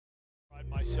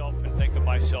myself and think of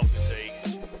myself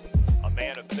as a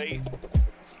man of faith.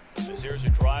 As there's a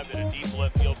drive in a deep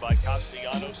left field by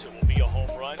Castellanos, it will be a home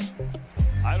run.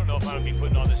 I don't know if I'm going to be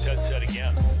putting on this headset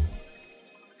again.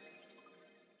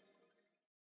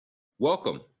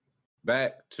 Welcome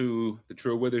back to the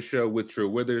Trill Withers Show with Trill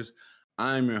Withers.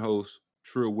 I'm your host,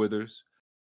 Trill Withers.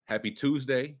 Happy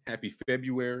Tuesday. Happy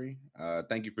February.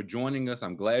 Thank you for joining us.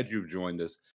 I'm glad you've joined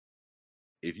us.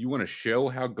 If you want to show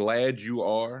how glad you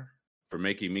are for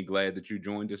making me glad that you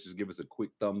joined us, just give us a quick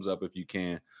thumbs up if you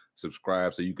can.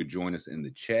 Subscribe so you could join us in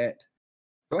the chat.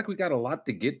 I feel like we got a lot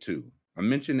to get to. I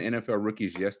mentioned NFL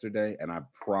rookies yesterday, and I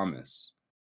promise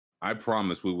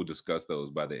we will discuss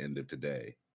those by the end of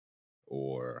today.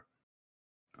 Or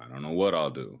I don't know what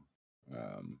I'll do.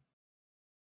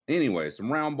 Anyway,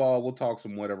 some round ball. We'll talk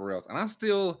some whatever else. And I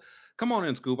still, come on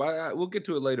in, Scoop. We'll get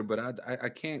to it later, but I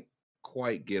can't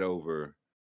quite get over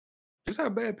just how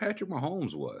bad Patrick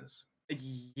Mahomes was.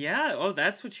 Yeah. Oh,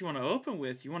 that's what you want to open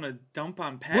with. You want to dump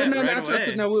on Pat Well, no, right not away.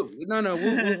 just, no. We'll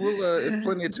it's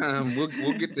plenty of time.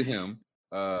 We'll get to him.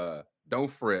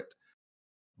 Don't fret.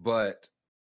 But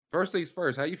first things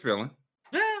first. How you feeling?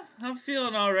 Yeah, I'm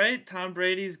feeling all right. Tom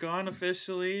Brady's gone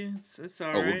officially. It's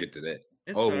all right. We'll get to that.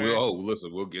 It's all right.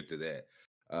 Listen, we'll get to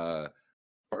that.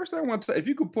 First, I want to, if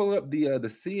you could pull up the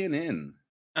CNN.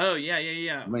 Oh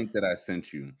yeah. Link that I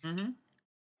sent you. Mm-hmm.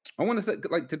 I want to say,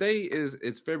 like, today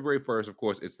it's February 1st. Of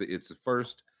course, it's the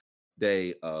first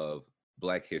day of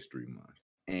Black History Month,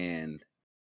 and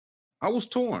I was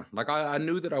torn. Like, I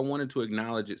knew that I wanted to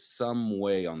acknowledge it some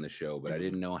way on the show, but I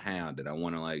didn't know how. Did I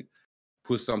want to like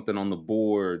put something on the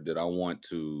board? Did I want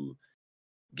to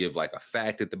give like a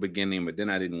fact at the beginning? But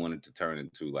then I didn't want it to turn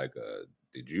into like a,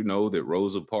 did you know that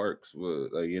Rosa Parks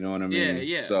was, you know what I mean?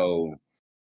 Yeah. So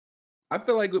I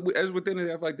feel like as within it,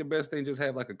 I feel like the best thing just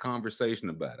have like a conversation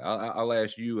about it. I'll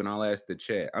ask you and I'll ask the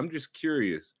chat. I'm just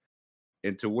curious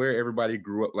into where everybody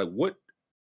grew up. Like what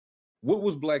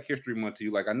was Black History Month to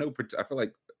you? Like I feel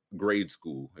like grade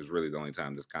school is really the only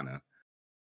time this kind of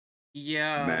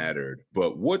mattered.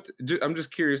 But I'm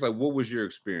just curious. Like what was your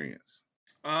experience?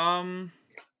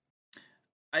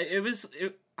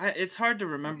 It's hard to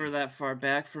remember that far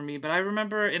back for me, but I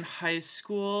remember in high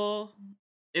school,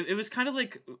 it was kind of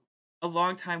like a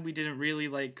long time we didn't really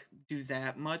like do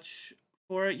that much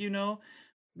for it, you know?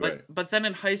 But then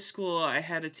in high school, I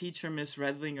had a teacher, Miss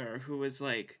Redlinger, who was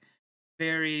like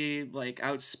very like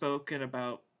outspoken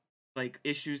about like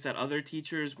issues that other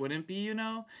teachers wouldn't be, you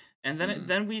know? And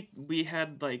then we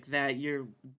had like that year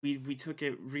we took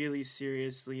it really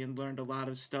seriously and learned a lot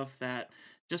of stuff that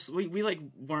just we like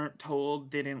weren't told,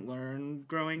 didn't learn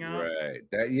growing up. Right.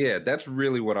 That's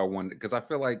really what I wanted, because I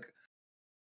feel like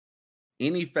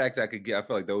any fact I could get, I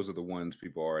feel like those are the ones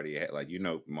people already had, like, you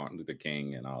know, Martin Luther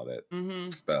King and all that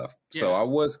stuff. Yeah. So I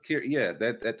was curious. Yeah,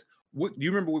 that's what. Do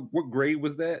you remember what grade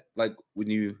was that? Like when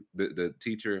you the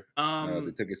teacher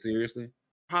that took it seriously?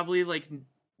 Probably like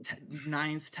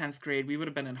 9th, 10th grade. We would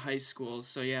have been in high school,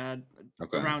 so yeah,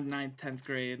 around 9th, 10th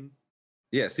grade.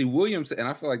 Yeah, see, Williams, and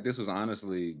I feel like this was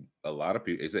honestly a lot of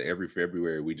people. They said every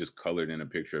February we just colored in a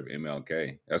picture of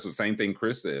MLK. That's the same thing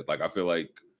Chris said. Like I feel like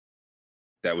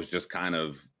that was just kind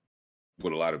of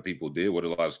what a lot of people did, what a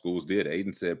lot of schools did.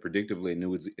 Aiden said, predictably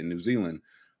in New Zealand,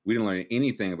 we didn't learn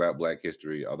anything about Black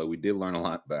history, although we did learn a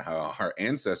lot about how our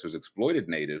ancestors exploited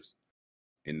natives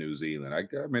in New Zealand. I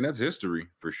mean, that's history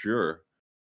for sure.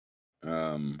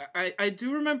 I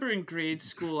do remember in grade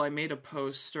school I made a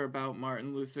poster about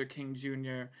Martin Luther King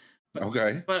Jr.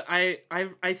 But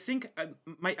I think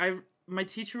my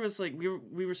teacher was like,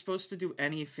 we were supposed to do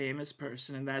any famous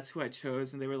person, and that's who I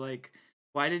chose. And they were like,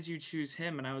 why did you choose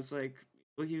him? And I was like,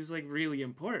 well, he was like really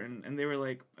important. And they were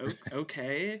like,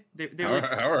 okay. They were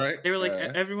like, all right. They were like,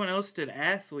 everyone else did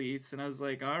athletes, and I was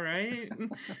like, all right.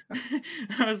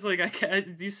 I was like,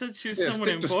 you said choose someone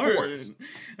important.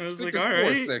 I was like, all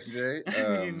right.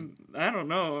 I mean, I don't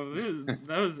know.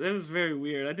 It was very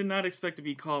weird. I did not expect to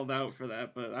be called out for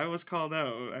that, but I was called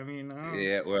out. I mean,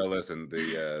 yeah. Well, listen,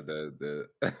 the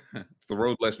it's the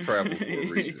road less traveled for a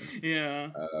reason. Yeah.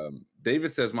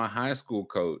 David says my high school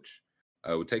coach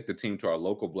would take the team to our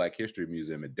local Black History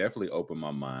Museum. It definitely opened my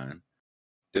mind.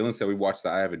 Dylan said we watched the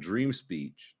I Have a Dream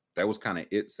speech. That was kind of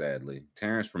it, sadly.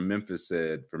 Terrence from Memphis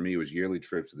said, for me, it was yearly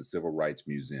trips to the Civil Rights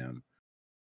Museum,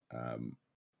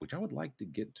 which I would like to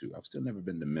get to. I've still never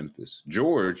been to Memphis.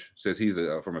 George says he's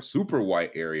from a super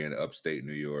white area in upstate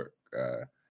New York.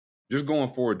 Just going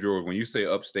forward, George, when you say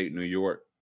upstate New York,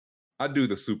 I do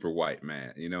the super white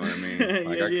man. You know what I mean?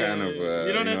 Like kind of.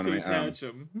 You don't have to attach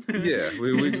them. Yeah,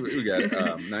 we got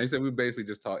it. Now, he said we basically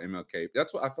just taught MLK.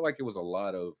 That's what I feel like. It was a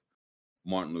lot of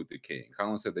Martin Luther King.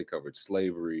 Colin said they covered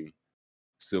slavery.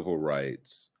 civil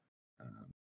rights.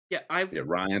 Um, Yeah, yeah,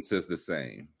 Ryan says the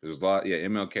same. There's a lot. Yeah,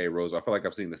 MLK, Rose. I feel like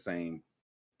I've seen the same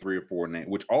 3 or 4 names,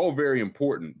 which all very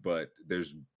important, but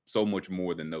there's so much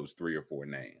more than those 3 or 4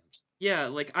 names. yeah,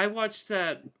 like I watched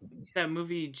that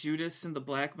movie Judas and the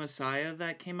Black Messiah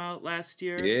that came out last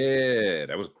year. Yeah,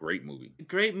 that was a great movie.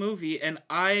 Great movie, and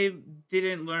I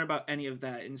didn't learn about any of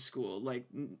that in school, like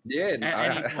Yeah,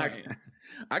 at any point.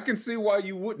 I can see why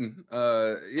you wouldn't.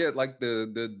 Yeah, like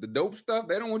the dope stuff.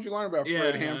 They don't want you to learn about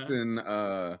Fred Yeah. Hampton.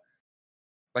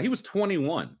 Like he was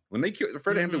 21 when they killed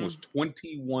Fred Hampton was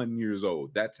 21 years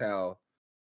old. That's how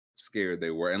scared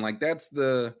they were, and like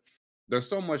there's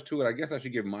so much to it. I guess I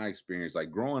should give my experience. Like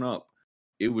growing up,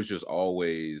 it was just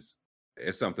always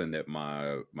it's something that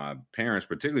my parents,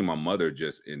 particularly my mother,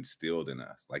 just instilled in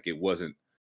us. Like it wasn't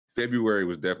February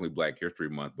was definitely Black History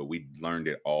Month, but we learned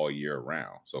it all year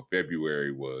round. So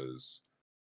February was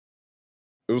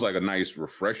like a nice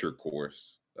refresher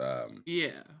course.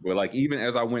 Yeah. But like even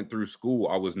as I went through school,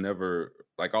 I was never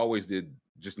like I always did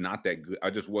just not that good. I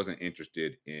just wasn't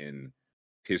interested in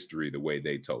history the way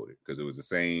they told it because it was the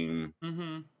same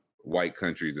white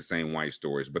countries, the same white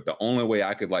stories. But the only way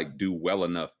I could like do well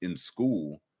enough in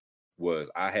school was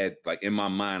I had like in my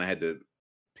mind I had to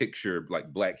picture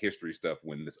like Black history stuff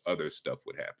when this other stuff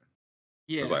would happen.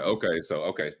 Yeah. I was like,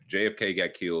 okay, JFK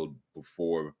got killed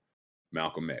before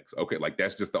Malcolm X. Okay, like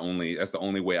that's the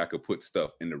only way I could put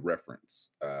stuff into reference.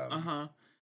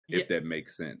 If that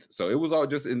makes sense. So it was all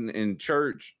just in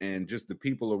church and just the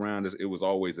people around us. It was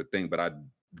always a thing. But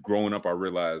growing up, I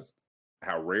realized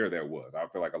how rare that was. I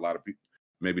feel like a lot of people,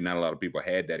 maybe not a lot of people,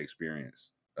 had that experience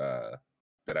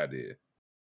that I did.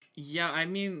 Yeah, I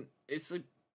mean, it's like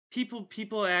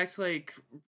people act like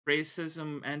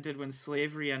racism ended when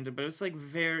slavery ended, but it's like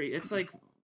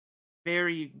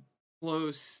very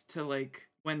close to like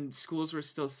when schools were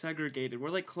still segregated. We're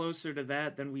like closer to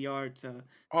that than we are to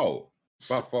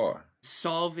by far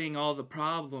solving all the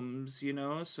problems, you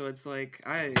know? So it's like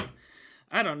I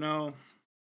don't know.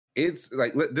 It's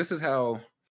like this is how,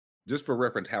 just for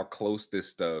reference, how close this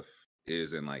stuff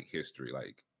is in like history.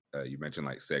 Like you mentioned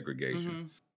like segregation.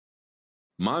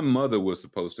 My mother was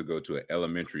supposed to go to an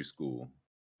elementary school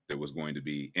that was going to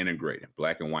be integrated,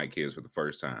 Black and white kids for the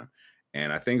first time.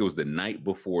 And I think it was the night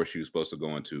before she was supposed to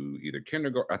go into either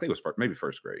kindergarten, I think it was maybe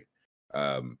first grade.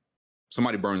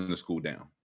 Somebody burned the school down.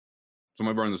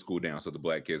 Somebody burned the school down so the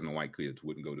Black kids and the white kids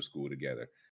wouldn't go to school together.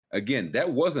 Again, that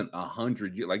wasn't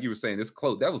 100 years. Like you were saying, it's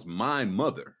close. That was my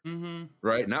mother,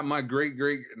 right? Not my great,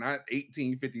 not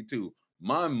 1852.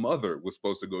 My mother was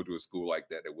supposed to go to a school like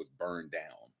that that was burned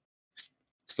down.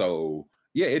 So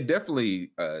yeah, it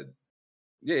definitely,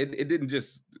 it didn't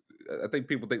just. I think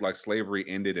people think like slavery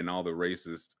ended and all the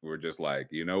racists were just like,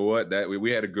 you know what, that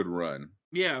we had a good run.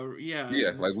 Yeah.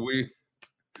 Like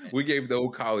we gave the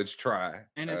old college try.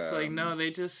 And it's like, no,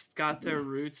 they just got their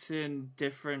roots in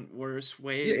different worse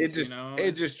ways. Yeah,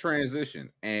 it just transitioned,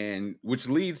 and which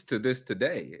leads to this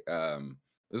today.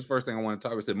 This is the first thing I want to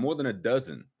talk about. It said more than a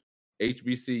dozen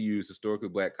HBCUs, historically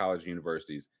Black college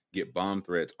universities, get bomb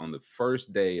threats on the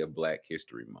first day of Black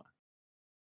History Month.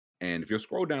 And if you'll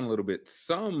scroll down a little bit,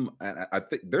 I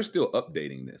think they're still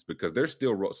updating this because they're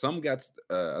still some got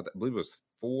I believe it was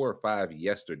 4 or 5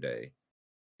 yesterday.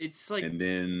 It's like, and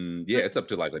then it's up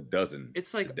to like a dozen.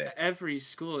 It's like today. Every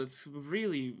school. It's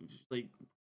really like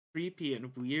creepy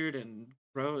and weird and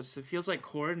gross. It feels like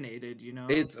coordinated, you know.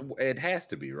 It has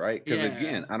to be, right? Because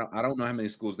again, I don't know how many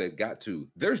schools they've got to.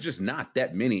 There's just not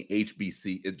that many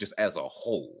HBC just as a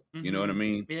whole. You know what I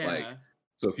mean? Yeah. Like,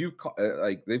 so if you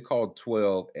like, they've called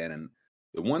 12, and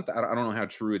the one I don't know how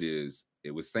true it is. It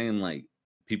was saying like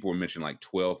people were mentioning like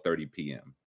 12:30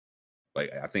 p.m. Like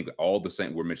I think all the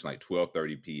same were mentioned like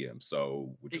 12:30 p.m.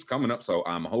 So which is coming up. So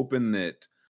I'm hoping that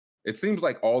it seems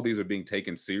like all these are being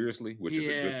taken seriously, which is a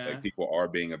good. Like people are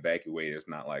being evacuated. It's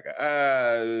not like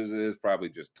it's probably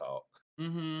just talk,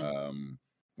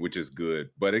 which is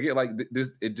good. But again, like this,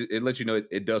 it lets you know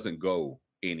it doesn't go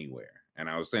anywhere. And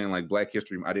I was saying like Black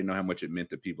History, I didn't know how much it meant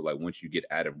to people. Like once you get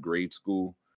out of grade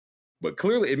school, but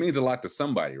clearly it means a lot to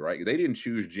somebody, right? They didn't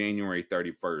choose January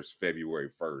 31st, February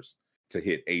 1st. To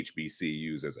hit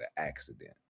HBCUs as an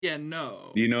accident. Yeah,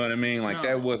 no. You know what I mean? Like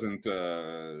that wasn't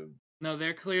No,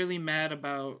 they're clearly mad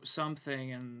about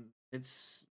something, and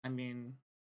it's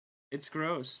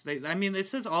gross. It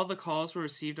says all the calls were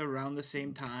received around the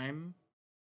same time.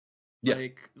 Yeah.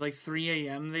 Like 3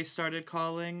 a.m. they started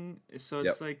calling. So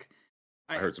it's like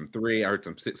I heard some 3, I heard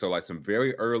some 6, so like some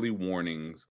very early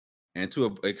warnings. And to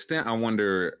an extent, I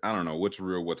wonder, I don't know what's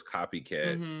real, what's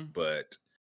copycat, but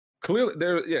clearly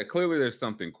there's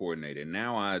something coordinated.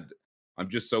 Now I'm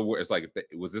just so it's like,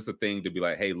 was this a thing to be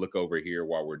like, hey, look over here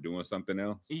while we're doing something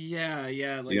else? Yeah,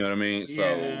 yeah, You like know what I mean? So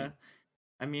yeah.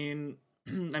 I mean,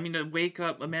 I mean to wake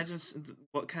up. Imagine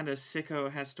what kind of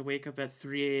sicko has to wake up at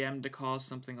 3 a.m. to call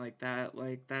something like that.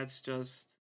 Like that's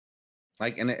just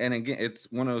like, and again, it's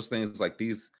one of those things like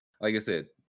these, like I said,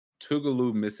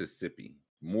 Tougaloo, Mississippi,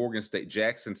 Morgan State,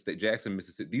 Jackson,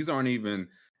 Mississippi. These aren't even.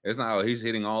 It's not. Oh, he's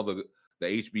hitting all the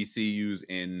HBCUs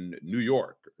in New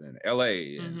York and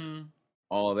LA and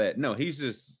all that. No, he's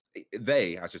just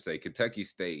I should say, Kentucky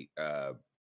State.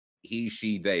 He,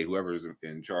 she, they, whoever is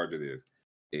in charge of this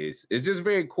it's just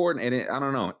very coordinated. I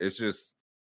don't know. It's just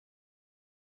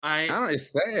I don't know.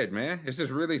 It's sad, man. It's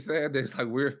just really sad that it's like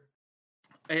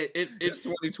it's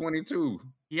 2022.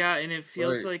 Yeah, and it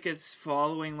feels like it's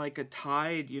following like a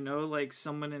tide, you know, like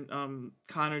someone in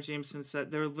Connor Jameson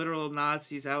said they're literal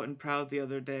Nazis out and proud the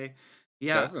other day.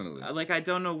 Yeah. Definitely. Like I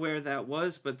don't know where that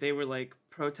was, but they were like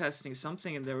protesting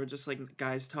something and there were just like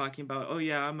guys talking about, "Oh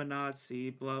yeah, I'm a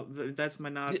Nazi, blah, that's my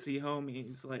Nazi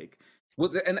homies." Like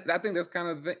well, and I think that's kind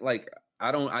of the thing. Like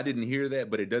I didn't hear that,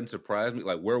 but it doesn't surprise me.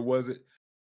 Like where was it?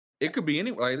 It could be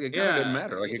anywhere. Like, it kind of doesn't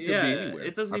matter. Like it could be anywhere.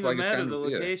 It doesn't even matter the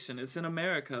location. It's in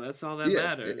America. That's all that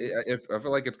matters. I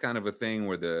feel like it's kind of a thing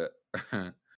where the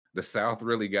the South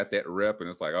really got that rep, and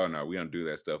it's like, oh no, we don't do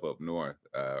that stuff up north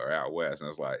or out west. And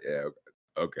it's like, yeah,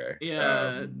 okay.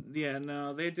 Yeah,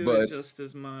 no, they do it just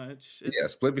as much. Yeah,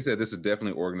 Splippy said this was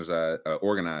definitely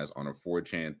organized on a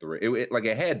 4chan thread.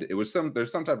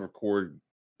 There's some type of coordination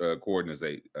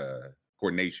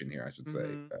here, I should say.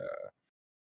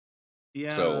 Yeah.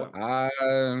 So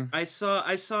I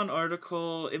saw an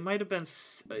article. It might have been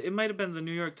the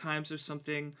New York Times or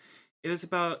something. It was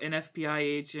about an FBI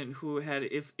agent who had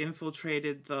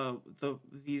infiltrated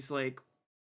these like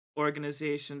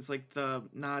organizations, like the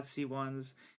Nazi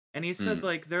ones, and he said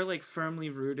like they're like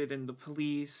firmly rooted in the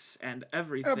police and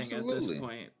everything at this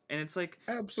point. And it's like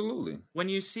absolutely, when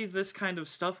you see this kind of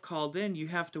stuff called in, you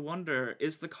have to wonder,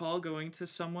 is the call going to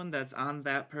someone that's on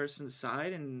that person's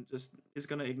side and just is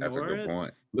going to ignore it? That's a good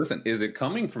point. Listen, is it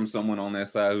coming from someone on that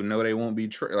side who know they won't be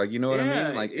like, you know what I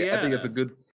mean? Like I think it's a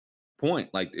good point.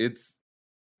 Like I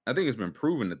think it's been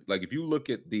proven that like if you look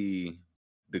at the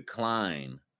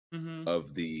decline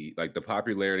of the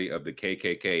popularity of the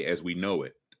KKK as we know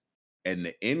it and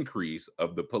the increase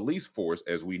of the police force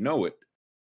as we know it,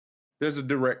 there's a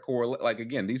direct correlation. Like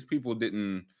again, these people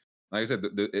didn't, like I said,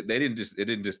 it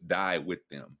didn't just die with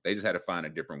them. They just had to find a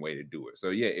different way to do it. So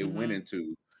yeah, it went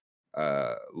into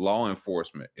law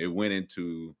enforcement. It went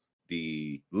into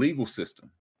the legal system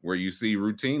where you see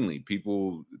routinely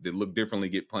people that look differently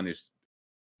get punished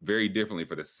very differently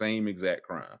for the same exact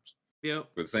crimes. Yep.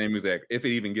 For the same exact, if it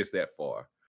even gets that far.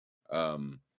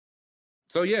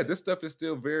 So yeah, this stuff is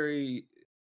still very,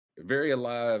 very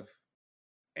alive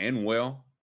and well.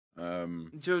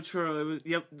 Joe Churro,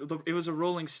 it was a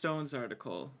Rolling Stones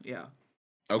article. Yeah.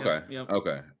 Okay. Yep.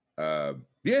 Okay.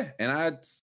 Yeah, and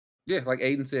like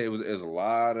Aiden said, it was a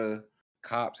lot of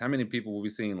cops. How many people will be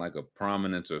seeing like a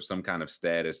prominence or some kind of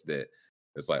status that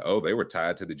it's like, oh, they were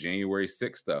tied to the January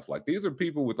 6th stuff. Like these are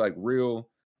people with like real,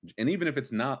 and even if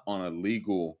it's not on a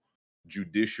legal,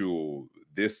 judicial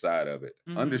this side of it,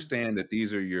 understand that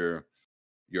these are your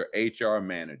HR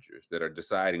managers that are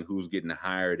deciding who's getting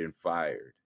hired and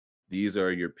fired. These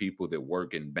are your people that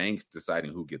work in banks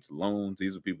deciding who gets loans.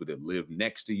 These are people that live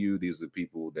next to you. These are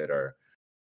people that are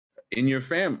in your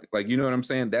family. Like, you know what I'm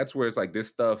saying? That's where it's like this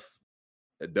stuff,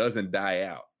 it doesn't die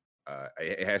out.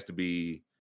 It has to be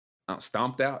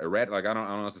stomped out, erratic. Like, I don't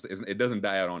know. It doesn't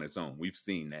die out on its own. We've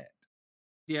seen that.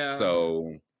 Yeah.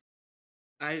 So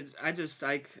I just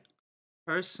like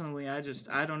personally, I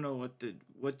don't know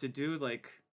what to do. Like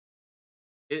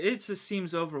it just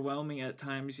seems overwhelming at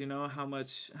times, you know, how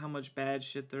much bad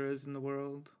shit there is in the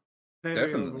world. Very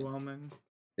definitely overwhelming.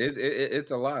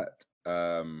 It's a lot.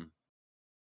 And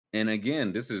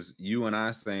again, this is you and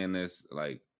I saying this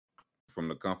like from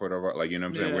the comfort of our, like, you know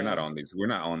what I'm saying? We're not on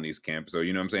these camps. So,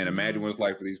 you know what I'm saying? Imagine what it's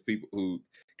like for these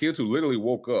kids who literally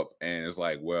woke up and it's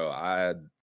like, well,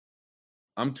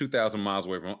 I'm 2,000 miles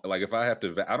away from, like, if I have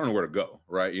to, I don't know where to go,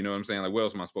 right? You know what I'm saying? Like, what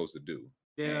else am I supposed to do?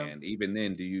 Yeah. And even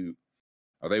then,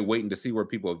 are they waiting to see where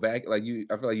people evacuate? Like I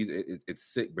feel like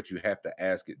it's sick, but you have to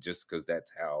ask it just because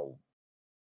that's how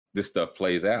this stuff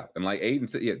plays out. And like Aiden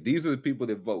said, yeah, these are the people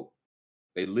that vote.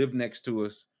 They live next to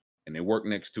us and they work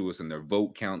next to us and their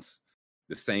vote counts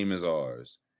the same as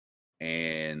ours.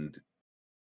 And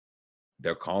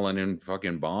they're calling in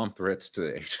fucking bomb threats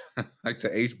to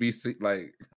HBC.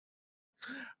 Like,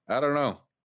 I don't know.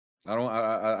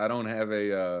 I don't have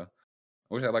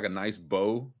I wish I had like a nice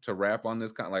bow to wrap on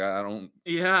this kind. Like I don't.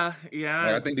 Yeah, Like,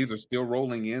 yeah. I think these are still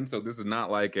rolling in, so this is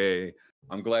not like a.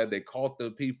 I'm glad they caught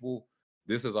the people.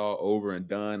 This is all over and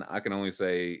done. I can only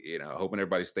say, hoping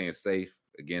everybody's staying safe.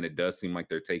 Again, it does seem like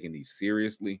they're taking these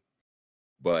seriously,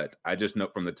 but I just know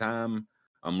from the time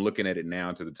I'm looking at it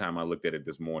now to the time I looked at it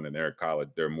this morning, there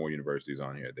are more universities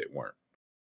on here that weren't.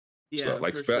 So Yeah,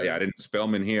 like for sure. I didn't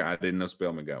Spelman here. I didn't know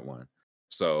Spelman got one.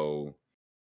 So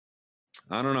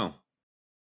I don't know.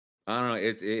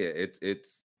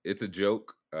 It's a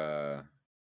joke.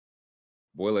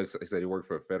 Boyle said he worked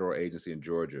for a federal agency in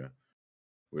Georgia,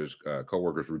 where his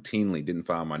coworkers routinely didn't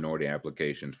file minority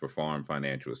applications for farm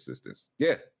financial assistance.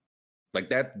 Yeah, like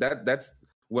that's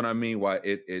what I mean. Why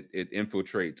it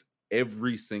infiltrates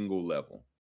every single level,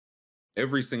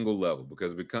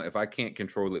 because if I can't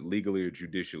control it legally or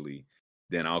judicially,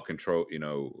 then I'll control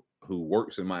who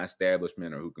works in my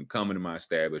establishment or who can come into my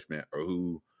establishment or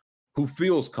who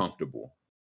feels comfortable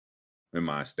in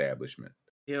my establishment.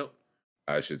 Yep.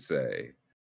 I should say.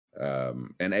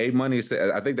 And A Money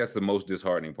said, I think that's the most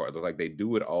disheartening part. It's like they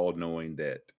do it all knowing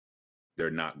that they're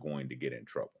not going to get in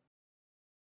trouble.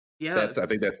 Yeah. I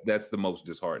think that's the most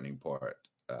disheartening part,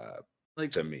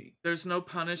 like to me. There's no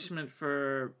punishment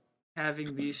for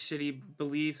having these shitty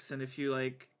beliefs, and if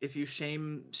you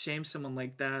shame someone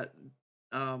like that,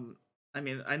 I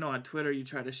mean, I know on Twitter you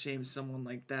try to shame someone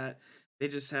like that, they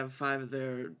just have 5 of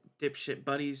their dipshit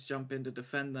buddies jump in to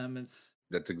defend them.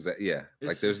 That's exactly, yeah.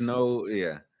 Like there's just, no,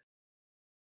 yeah.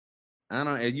 I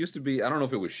don't know. It used to be, I don't know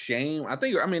if it was shame.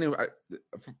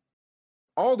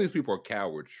 All these people are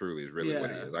cowards, truly, is really what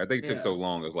it is. I think it took so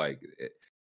long. It's like,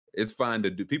 it's fine to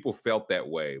do. People felt that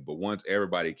way. But once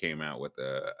everybody came out with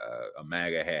a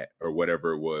MAGA hat or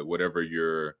whatever it was, whatever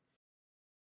your,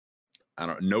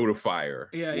 notifier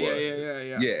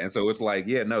was. Yeah. And so it's like,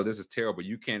 no, this is terrible.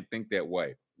 You can't think that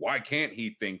way. Why can't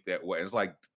he think that way? It's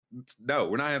like, no,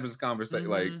 we're not having this conversation.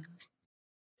 Mm-hmm. Like,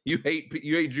 you hate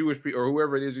Jewish people or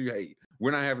whoever it is you hate.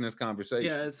 We're not having this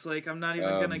conversation. Yeah, it's like, I'm not even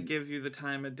gonna give you the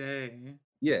time of day.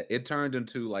 Yeah, it turned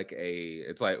into like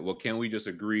it's like, well, can we just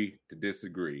agree to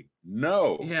disagree?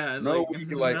 No. Yeah, no,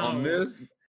 no. On this,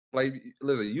 like,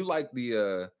 listen, you like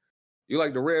the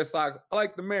Red Sox, I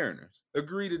like the Mariners.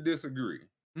 Agree to disagree.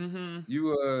 Mm-hmm.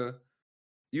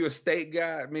 You a steak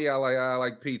guy, me, I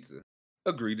like pizza.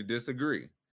 Agree to disagree.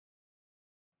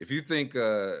 If you think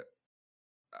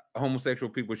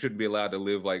homosexual people shouldn't be allowed to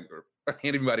live like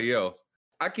anybody else,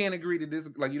 I can't agree to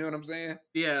disagree. Like, you know what I'm saying?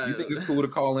 Yeah. You think it's cool to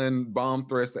call in bomb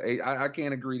threats to I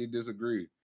can't agree to disagree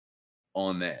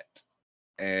on that.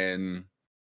 And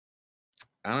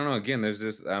I don't know. Again,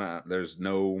 there's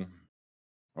no.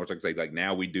 I was like, like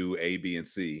now we do A, B, and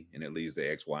C, and it leads to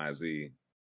X, Y, and Z.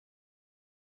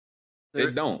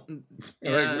 It don't.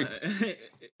 Yeah,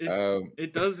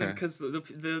 it doesn't, because the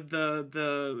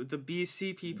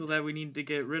BC people that we need to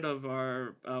get rid of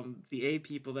are the A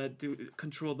people that do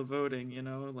control the voting.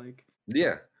 Like.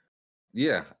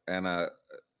 Yeah, and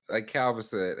like Calvin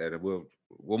said, and we'll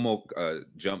more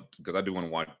jump because I do want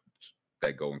to watch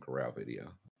that Golden Corral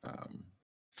video.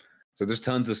 So there's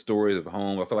tons of stories of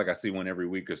homes. I feel like I see one every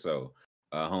week or so.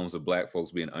 Homes of Black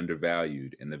folks being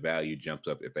undervalued, and the value jumps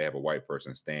up if they have a white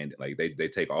person standing. Like they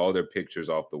take all their pictures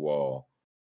off the wall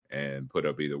and put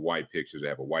up either white pictures or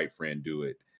have a white friend do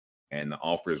it, and the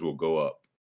offers will go up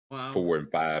 4 and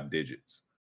 5 digits.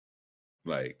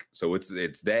 Like, so it's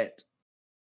that,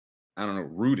 I don't know,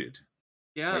 rooted.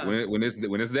 Yeah. Like when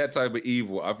it's that type of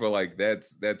evil, I feel like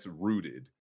that's rooted.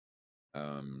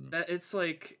 That it's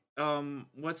like,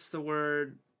 what's the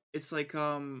word? It's like,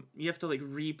 you have to like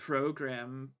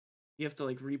reprogram. You have to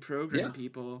like reprogram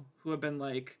people who have been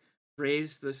like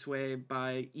raised this way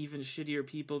by even shittier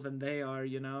people than they are.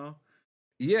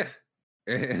 Yeah,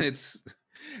 and it's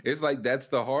like that's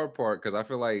the hard part, because I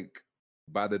feel like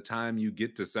by the time you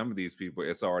get to some of these people,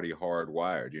 it's already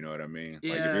hardwired. You know what I mean?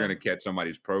 Yeah. Like if you're gonna catch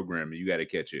somebody's program, you got to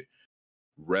catch it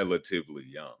relatively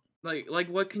young. Like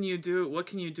what can you do? What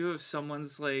can you do if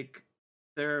someone's like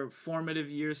their formative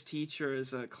years teacher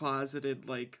is a closeted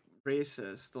like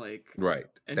racist? Like, right.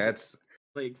 That's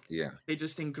like, yeah. They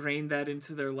just ingrained that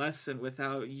into their lesson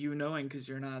without you knowing, because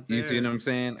you're not there. You see what I'm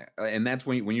saying? And that's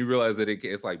when you realize that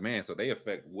it's like, man, so they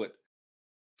affect what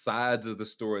sides of the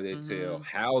story they tell,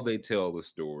 how they tell the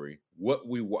story, what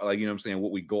we like, you know what I'm saying,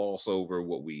 what we gloss over,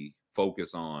 what we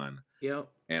focus on,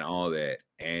 and all that.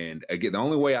 And again, the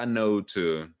only way I know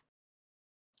to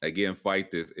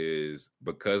fight this is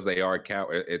because they are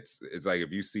coward. It's like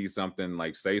if you see something,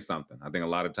 like say something. I think a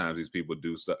lot of times these people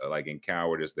do stuff like in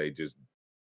cowardice. They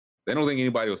don't think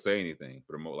anybody will say anything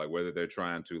for the most, like whether they're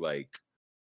trying to like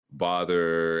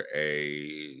bother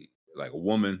a like a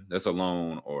woman that's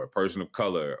alone, or a person of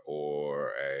color,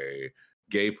 or a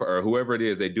or whoever it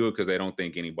is, they do it because they don't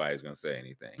think anybody's going to say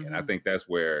anything. And I think that's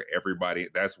where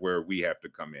that's where we have to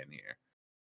come in here.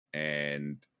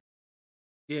 And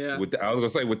Yeah, I was going to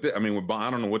say I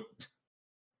don't know what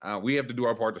we have to do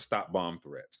our part to stop bomb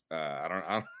threats.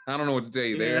 I don't know what to tell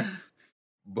you there,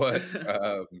 but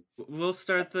we'll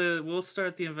start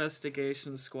the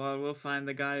investigation squad. We'll find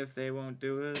the guy if they won't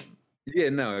do it. Yeah,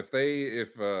 no, if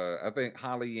I think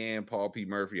Holly Ann, Paul P.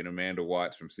 Murphy, and Amanda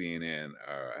Watts from CNN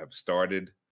have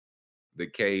started the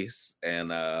case, and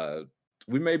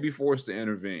we may be forced to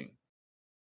intervene.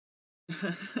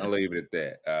 I'll leave it at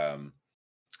that.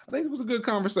 I think it was a good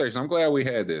conversation. I'm glad we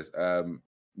had this.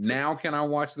 Now can I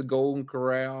watch the Golden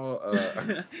Corral?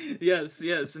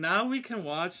 Yes. Now we can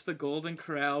watch the Golden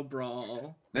Corral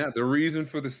brawl. Now, the reason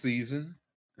for the season.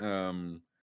 The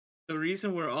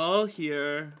reason we're all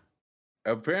here.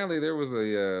 Apparently, there was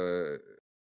I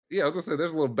was gonna say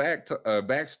there's a little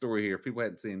backstory here. If people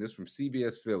hadn't seen this from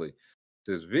CBS Philly.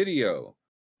 This video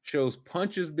shows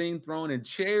punches being thrown and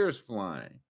chairs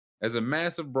flying as a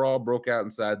massive brawl broke out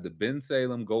inside the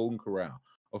Bensalem Golden Corral.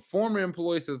 A former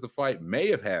employee says the fight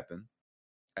may have happened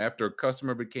after a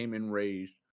customer became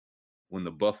enraged when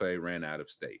the buffet ran out of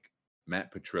steak.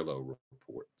 Matt Petrillo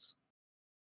reports.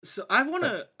 So I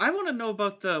wanna know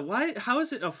about why. How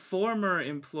is it a former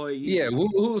employee? Yeah,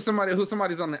 who's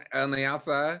somebody's on the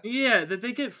outside? Yeah, did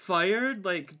they get fired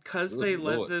because they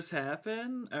let this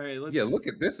happen? All right, let's. Yeah, look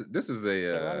at this. This is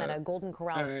at a Golden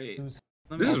Corral. All right.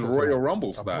 This is Royal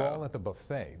Rumble style. Brawl at the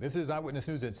buffet. This is Eyewitness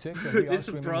News at 6. This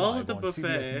is Brawl at the Buffet.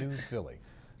 CBS News Philly.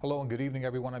 Hello and good evening,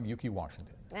 everyone. I'm Yuki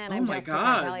Washington. And I'm Jessica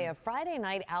Natalia. Friday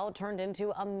night out turned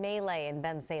into a melee in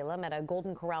Bensalem at a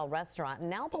Golden Corral restaurant.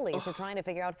 Now police are trying to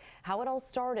figure out how it all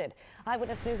started.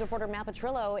 Eyewitness News reporter Matt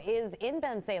Petrillo is in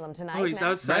Bensalem tonight. Oh, he's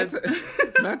outside.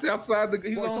 Matt's outside.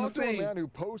 He's on the scene. A man who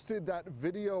posted that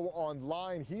video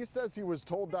online. He says he was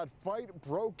told that fight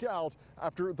broke out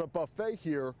after the buffet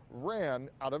here ran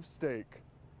out of steak.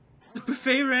 The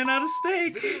buffet ran out of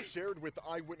steak. Video shared with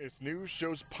Eyewitness News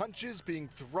shows punches being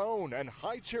thrown and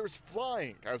high chairs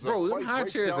flying as a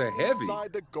fight breaks out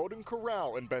inside the Golden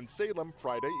Corral in Bensalem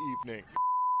Friday evening.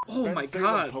 Oh my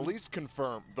God. Police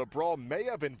confirm the brawl may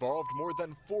have involved more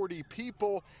than 40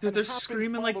 people. Dude, they're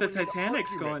screaming like the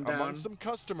Titanic's going down. Among some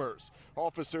customers.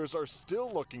 Officers are still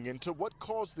looking into what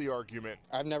caused the argument.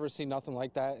 I've never seen nothing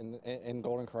like that in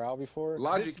Golden Corral before.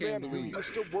 This man who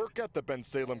used to work at the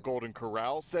Bensalem Golden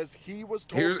Corral says he was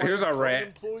told by an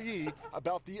employee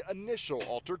about the initial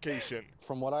altercation.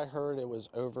 From what I heard, it was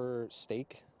over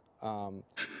steak.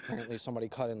 Apparently somebody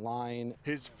cut in line.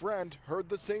 His friend heard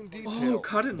the same details. Oh,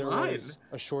 cut in line. There was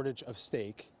a shortage of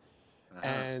steak.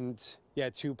 And yeah,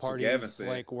 two parties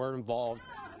were involved.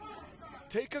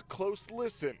 Take a close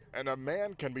listen, and a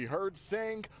man can be heard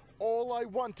saying, "All I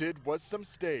wanted was some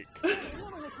steak."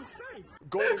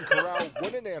 Golden Corral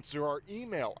wouldn't answer our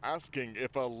email asking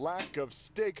if a lack of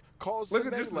steak caused Look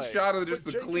at just the shot of just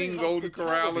the clean Golden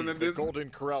Corral in the Golden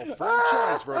Corral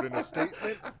franchise wrote in a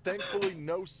statement, "Thankfully,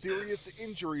 no serious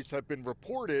injuries have been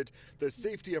reported. The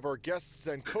safety of our guests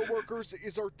and coworkers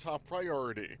is our top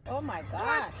priority." Oh my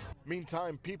God.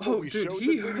 Meantime, people we showed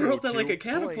he the video hurled that like a to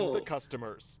blame catapult. the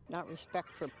customers. Not respect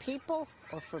for people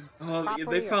or for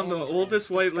they found the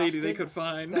oldest white lady they could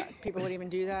find. That people would even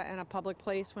do that in a public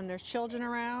place when there's children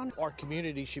around. Our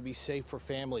community should be safe for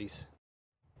families.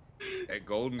 At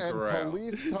Golden Corral.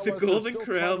 Police tell The us Golden still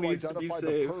Corral trying to needs to be identify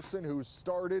safe. the person who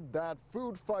started that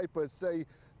food fight, but say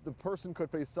the person could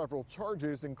face several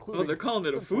charges, including they're calling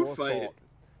it a food simple fight. assault.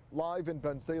 Live in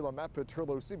Bensalem, Matt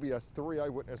Petrillo, CBS 3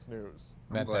 Eyewitness News.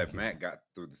 I'm glad Matt got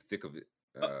through the thick of it.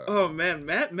 Oh man,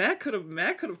 Matt could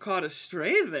have caught a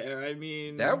stray there. I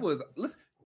mean, that was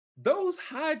those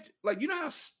high, you know how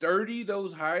sturdy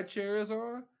those high chairs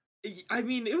are. I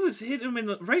mean, it was hitting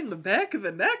him right in the back of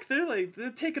the neck.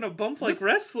 They're taking a bump like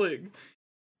wrestling.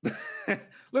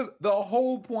 Listen, the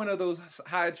whole point of those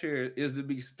high chairs is to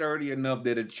be sturdy enough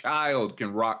that a child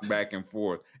can rock back and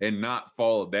forth and not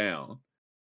fall down.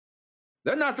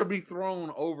 They're not to be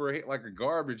thrown over like a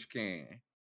garbage can.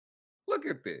 Look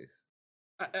at this.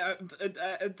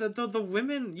 The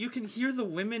women, you can hear the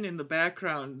women in the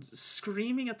background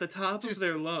screaming at the top of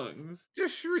their lungs.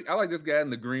 Just shriek. I like this guy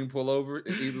in the green pullover.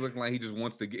 He's looking like he just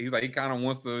wants to get, he's kind of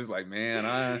wants to, he's like,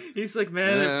 man, he's like,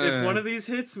 man, if one of these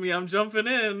hits me, I'm jumping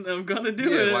in. I'm gonna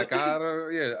do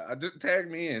it. Just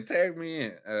tag me in.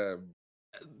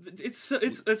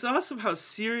 It's awesome how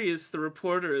serious the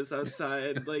reporter is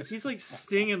outside. He's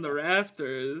stinging the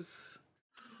rafters.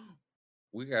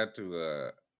 We got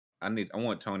to I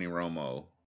want Tony Romo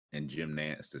and Jim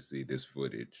Nantz to see this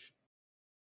footage.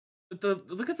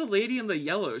 look at the lady in the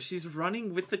yellow. She's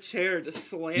running with the chair to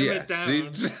slam it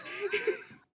down.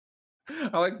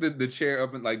 I like the chair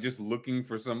up and like just looking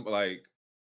for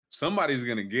somebody's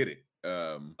gonna get it.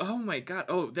 Oh my god!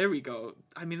 Oh, there we go.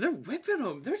 I mean, they're whipping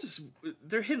them.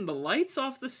 They're hitting the lights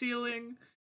off the ceiling.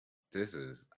 This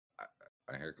is.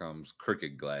 Here comes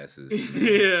cricket glasses.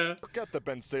 Yeah. Look at the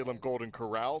Bensalem Golden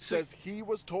Corral says he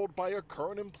was told by a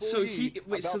current employee.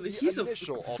 So he's a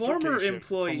former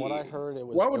employee. From what I heard, it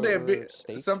was. Why would there be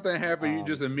something happen? You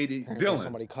just immediately Dylan.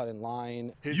 Somebody cut in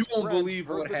line. You won't believe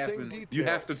what happened. You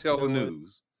have to tell the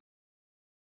news.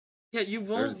 Yeah, you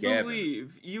won't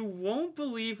believe. You won't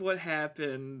believe what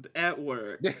happened at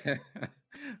work.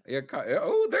 Yeah.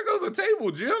 Oh, there goes a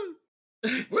table, Jim.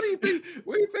 What do you think?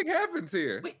 What do you think happens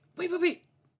here? Wait.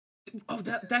 Oh,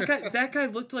 that guy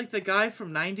looked like the guy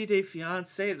from 90 Day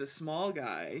Fiancé, the small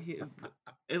guy.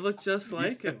 It looked just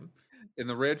like him. In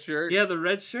the red shirt? Yeah, the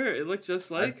red shirt. It looked just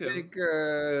like him. I think,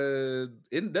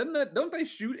 don't they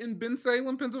shoot in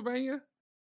Bensalem, Pennsylvania?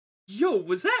 Yo,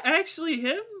 was that actually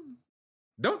him?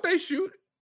 Don't they shoot?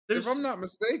 If I'm not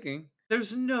mistaken.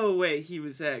 There's no way he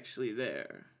was actually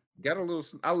there. Got a little.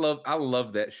 I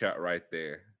love that shot right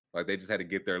there. Like they just had to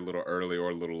get there a little early or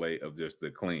a little late of just the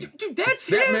clean. Dude, that's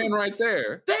him. That man right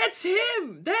there. That's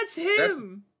him.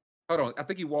 Hold on. I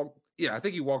think he walked. Yeah, I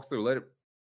think he walks through. Let it.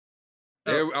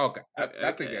 There. Okay.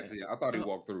 I think that's him. I thought he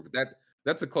walked through, but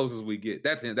that's the closest we get.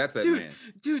 That's him. That's that man.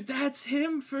 Dude, that's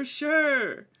him for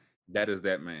sure. That is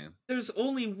that man. There's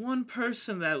only one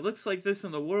person that looks like this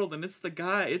in the world, and it's the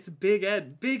guy. It's Big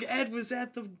Ed. Big Ed was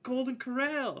at the Golden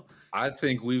Corral. I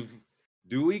think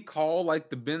do we call like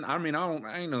the Ben? I mean,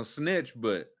 I ain't no snitch,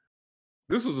 but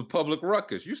this was a public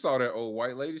ruckus. You saw that old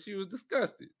white lady. She was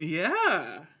disgusted.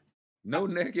 Yeah. No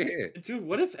neck head. Dude,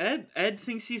 what if Ed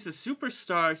thinks he's a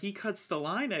superstar? He cuts the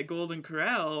line at Golden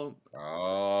Corral.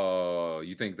 Oh,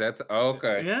 you think that's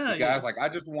okay? Yeah. The guy's like, I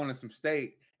just wanted some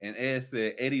steak. And Ed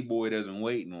said, Eddie Boy doesn't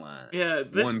wait in line. Yeah.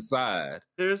 One side.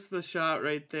 There's the shot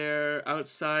right there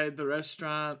outside the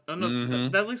restaurant. Oh, no.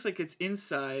 That looks like it's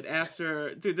inside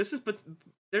after. Dude, this is. But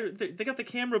they got the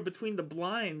camera between the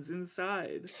blinds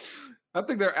inside. I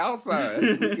think they're outside.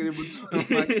 They're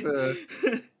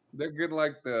getting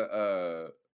a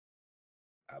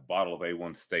bottle of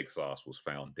A1 steak sauce was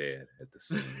found dead at the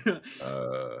scene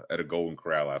at a Golden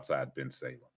Corral outside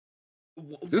Bensalem.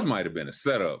 This might have been a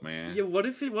setup, man. Yeah, what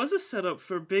if it was a setup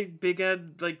for Big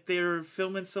Ed? Like they're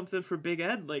filming something for Big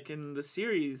Ed, like in the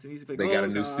series, and he's like, they got a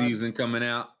new season coming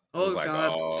out. Oh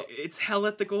God, it's hell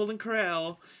at the Golden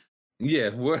Corral. Yeah,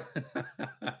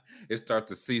 it starts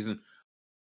the season.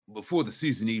 Before the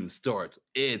season even starts,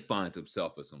 Ed finds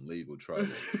himself in some legal trouble.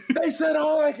 They said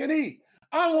all I can eat.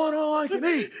 I want all I can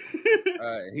eat.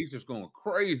 He's just going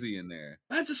crazy in there.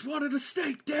 I just wanted a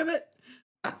steak, damn it.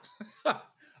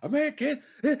 American,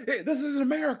 this isn't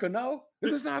America. No,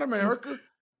 this is not America.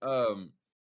 The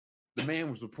man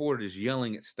was reported as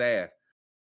yelling at staff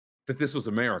that this was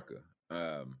America.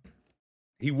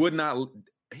 He would not.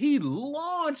 He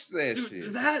launched that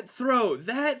shit. That throw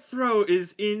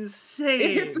is insane.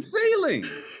 It hit the ceiling.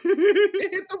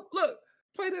 It hit the look.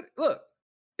 Play that. Look.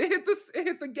 It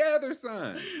hit the gather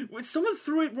sign. Someone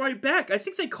threw it right back. I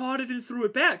think they caught it and threw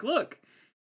it back. Look.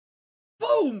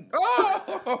 Boom!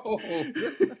 Oh!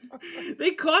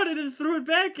 They caught it and threw it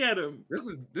back at him. This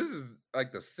is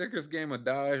like the sickest game of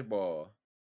dodgeball.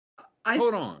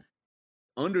 Hold on.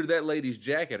 Under that lady's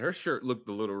jacket, her shirt looked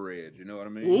a little red. You know what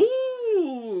I mean?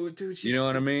 Ooh, dude. You know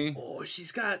what I mean? Oh,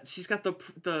 she's got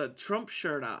the Trump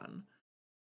shirt on.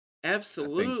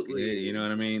 Absolutely. Yeah, you know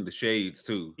what I mean? The shades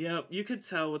too. Yep, you could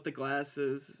tell with the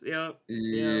glasses. Yep.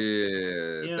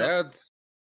 Yeah, that's.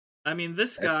 I mean,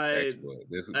 this guy.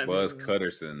 This is Buzz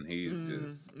Cutterson. He's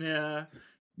just. Yeah.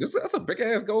 That's a big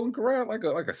ass Golden Corral, like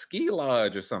a ski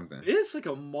lodge or something. It's like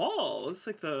a mall. It's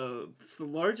the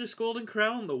largest Golden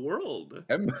Corral in the world.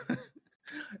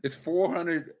 It's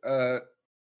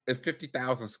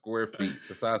 450,000 square feet,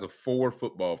 the size of 4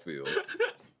 football fields.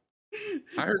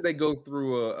 I heard they go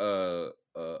through a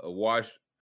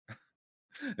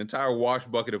entire wash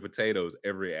bucket of potatoes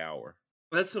every hour.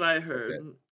 That's what I heard. Okay.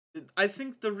 I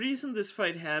think the reason this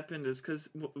fight happened is because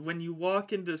when you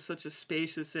walk into such a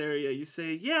spacious area, you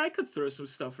say, yeah, I could throw some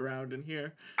stuff around in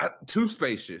here. Too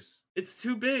spacious. It's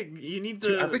too big. You need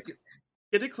to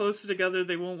get it closer together.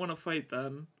 They won't want to fight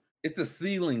then. It's a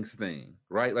ceilings thing,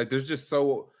 right? Like there's just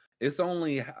it's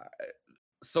only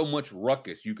so much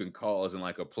ruckus you can cause in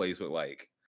like a place with like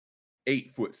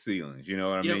 8-foot ceilings. You know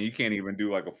what I mean? You can't even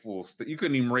do like a full, you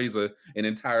couldn't even raise an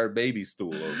entire baby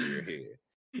stool over your head.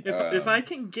 If I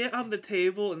can get on the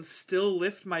table and still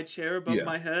lift my chair above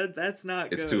my head, that's not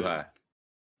good. It's too high.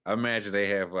 I imagine they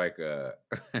have like a.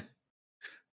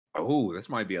 Oh, this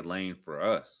might be a lane for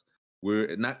us.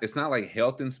 It's not like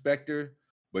health inspector,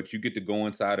 but you get to go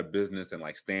inside a business and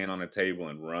like stand on a table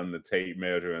and run the tape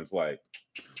measure. And it's like,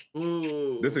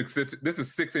 ooh, this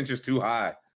is 6 inches too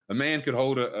high. A man could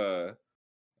hold a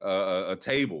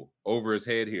table over his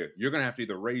head here. You're gonna have to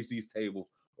either raise these tables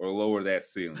or lower that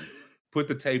ceiling. Put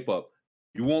the tape up.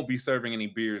 You won't be serving any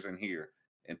beers in here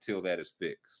until that is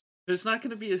fixed. There's not going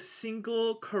to be a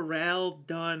single corral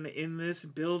done in this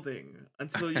building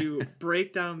until you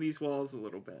break down these walls a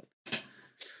little bit.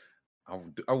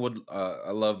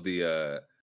 I love the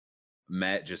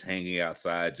Matt just hanging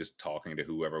outside, just talking to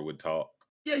whoever would talk.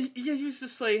 Yeah, he was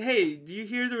just like, "Hey, do you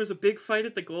hear there was a big fight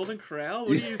at the Golden Corral?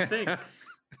 What do you think?"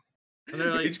 And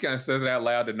they're like, he just kind of says it out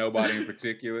loud to nobody in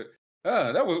particular.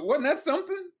 Wasn't that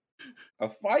something? A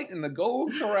fight in the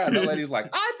Golden Corral. And the lady's like,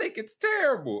 "I think it's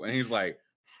terrible," and he's like,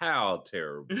 "How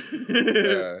terrible?"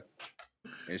 And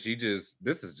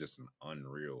this is just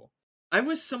unreal. I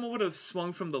wish someone would have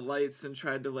swung from the lights and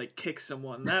tried to like kick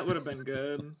someone. That would have been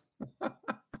good.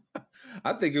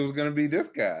 I think it was gonna be this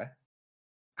guy.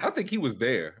 I think he was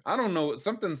there. I don't know.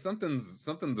 Something's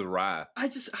awry.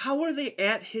 How are they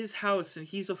at his house and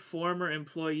he's a former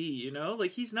employee, you know? Like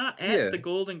he's not at the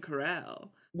Golden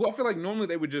Corral. Well, I feel like normally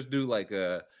they would just do like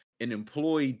an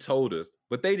employee told us,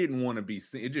 but they didn't want to be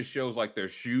seen. It just shows like their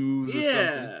shoes or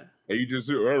something. And you just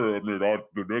say,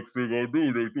 the next thing I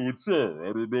do, they do it, sir.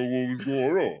 I don't know what was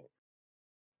going on.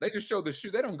 They just show the shoe.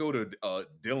 They don't go to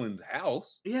Dylan's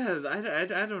house. Yeah,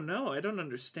 I don't know. I don't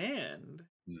understand.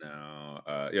 No,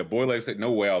 Boyleg said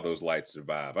no way all those lights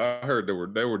survive. I heard there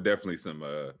were definitely some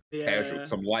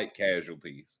some light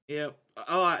casualties. Yep.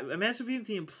 Oh, imagine being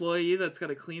the employee that's got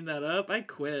to clean that up. I'd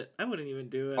quit. I wouldn't even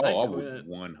do it. Oh, I would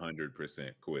 100%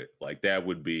 quit. Like that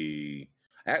would be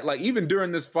like even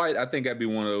during this fight. I think I'd be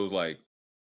one of those like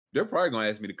they're probably gonna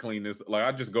ask me to clean this. Like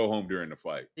I just go home during the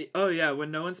fight. Oh yeah,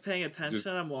 when no one's paying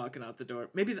attention, I'm walking out the door.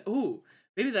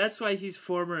 Maybe that's why he's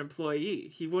former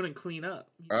employee. He wouldn't clean up.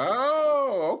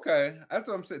 Oh, okay. That's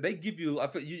what I'm saying. They give you. I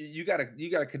feel you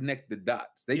gotta connect the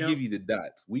dots. They give you the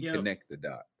dots. We connect the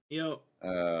dots. Yep.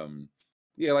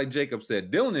 Yeah, like Jacob said,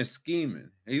 Dylan is scheming.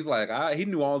 He's like, he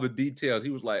knew all the details.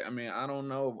 He was like, I mean, I don't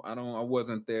know. I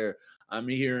wasn't there. I'm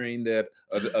hearing that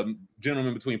a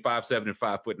gentleman between 5'7" and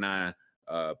 5'9"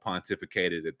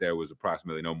 pontificated that there was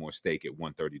approximately no more steak at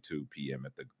 1:32 p.m.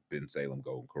 at the Bensalem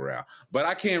Golden Corral. But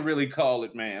I can't really call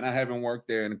it, man. I haven't worked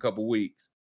there in a couple weeks.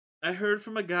 I heard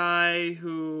from a guy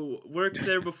who worked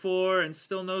there before and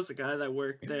still knows a guy that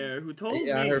worked there who told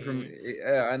me. I heard from.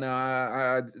 I know.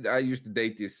 I used to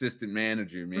date the assistant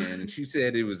manager, man, and she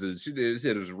said it was a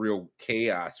real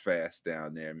chaos fest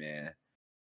down there, man.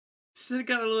 She said it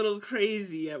got a little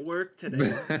crazy at work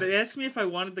today. They asked me if I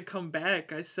wanted to come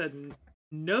back. I said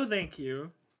no, thank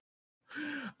you.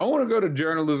 I want to go to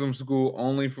journalism school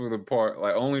only for the part,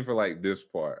 only for this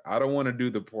part. I don't want to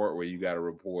do the part where you got to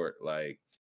report like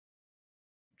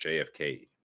JFK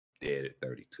dead at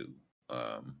 32.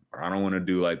 Or I don't want to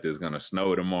do like there's gonna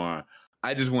snow tomorrow.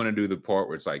 I just want to do the part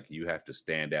where it's like you have to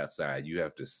stand outside. You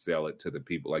have to sell it to the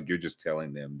people. Like you're just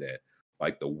telling them that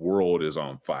like the world is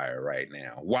on fire right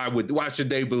now. Why should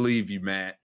they believe you,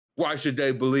 Matt? Why should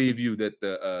they believe you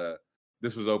that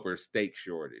this was over a steak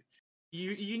shortage?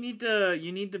 You need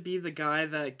to be the guy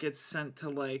that gets sent to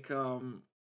like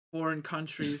foreign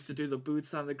countries to do the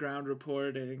boots on the ground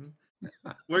reporting.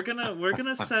 We're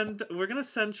gonna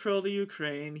send Troll to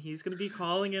Ukraine. He's gonna be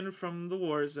calling in from the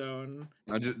war zone.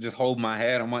 I just hold my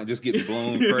hat. I might just get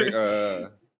blown.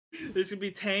 There's gonna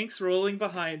be tanks rolling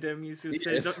behind him. He's gonna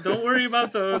say, "Don't worry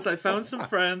about those. I found some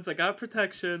friends. I got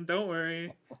protection. Don't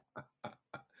worry."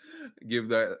 Give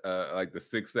that like the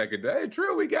 6 second. Hey,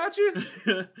 Trill, we got you.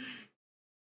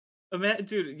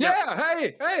 Dude.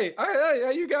 Yeah. Hey, how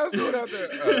you guys doing out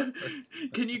there?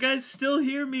 Can you guys still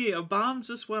hear me? A bomb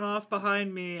just went off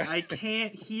behind me. I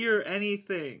can't hear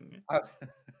anything.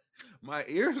 My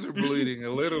ears are bleeding a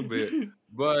little bit,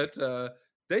 but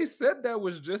they said that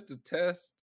was just a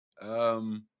test.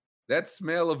 That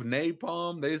smell of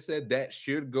napalm, they said that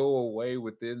should go away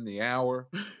within the hour,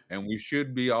 and we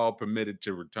should be all permitted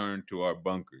to return to our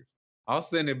bunkers. I'll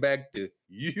send it back to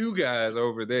you guys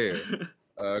over there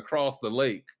across the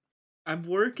lake. I'm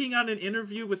working on an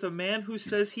interview with a man who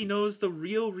says he knows the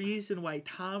real reason why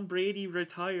Tom Brady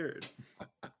retired.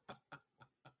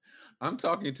 I'm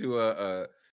talking to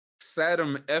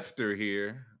Saddam Efter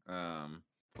here,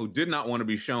 who did not want to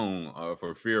be shown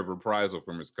for fear of reprisal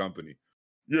from his company.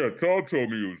 Yeah, Tom told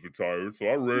me he was retired, so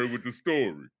I ran with the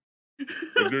story.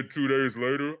 And then 2 days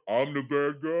later, I'm the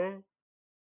bad guy?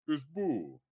 It's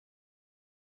bull.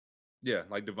 Yeah,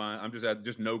 like Divine. I'm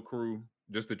just no crew,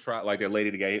 just to try like that lady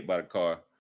that got hit by the car.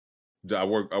 I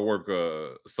work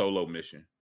a solo mission.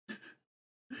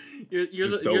 You're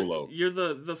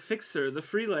the fixer, the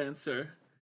freelancer.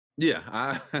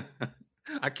 Yeah,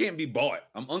 I can't be bought.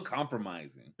 I'm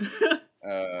uncompromising.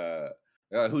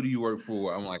 Who do you work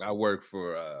for? I'm like, I work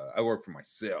for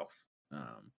myself.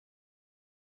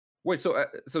 Wait,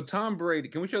 so Tom Brady?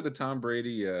 Can we show the Tom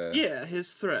Brady? Yeah,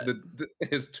 his thread.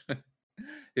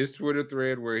 His Twitter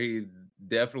thread where he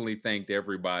definitely thanked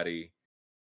everybody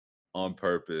on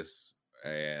purpose,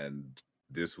 and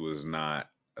this was not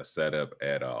a setup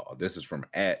at all. This is from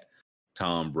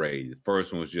 @Tom Brady. The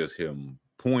first one was just him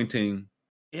pointing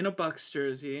in a Bucks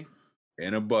jersey.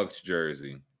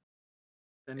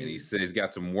 And he says he's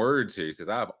got some words here. He says,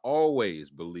 I've always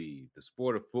believed the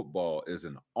sport of football is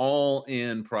an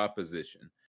all-in proposition.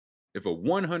 If a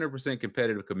 100%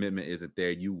 competitive commitment isn't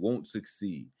there, you won't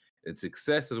succeed. And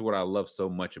success is what I love so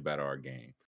much about our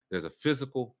game. There's a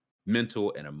physical,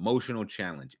 mental, and emotional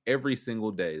challenge every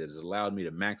single day that has allowed me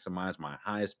to maximize my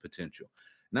highest potential.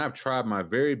 And I've tried my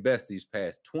very best these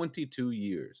past 22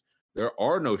 years. There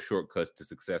are no shortcuts to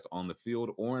success on the field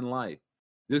or in life.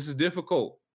 This is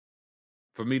difficult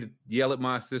for me to yell at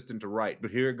my assistant to write,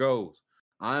 but here it goes.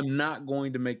 I'm not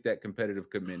going to make that competitive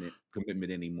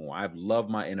commitment anymore. I've loved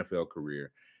my NFL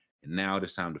career, and now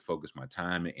it's time to focus my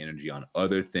time and energy on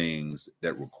other things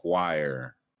that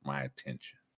require my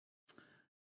attention.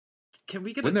 Can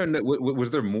we get? Was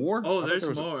there more? Oh, there's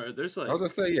more. There's like I was gonna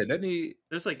say, yeah.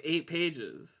 There's like 8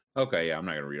 pages. Okay, yeah, I'm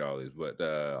not gonna read all these, but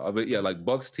yeah, like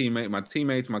Bucks my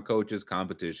teammates, my coaches,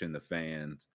 competition, the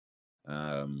fans.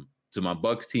 To my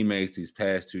Bucks teammates these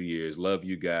past 2 years, love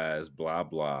you guys, blah,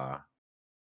 blah.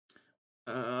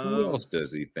 Who else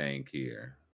does he thank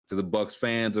here? To the Bucks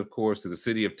fans, of course, to the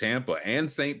city of Tampa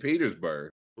and St. Petersburg.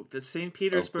 The St.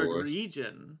 Petersburg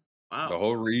region. Wow. The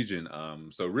whole region.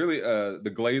 So really,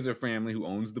 the Glazer family who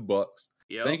owns the Bucks.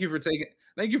 Yep. Thank you for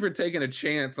taking a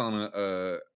chance on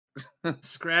a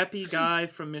scrappy guy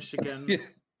from Michigan.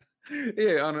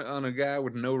 Yeah, on a guy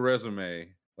with no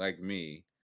resume like me.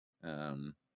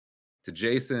 To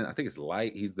Jason, I think it's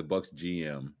Light. He's the Bucks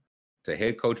GM. To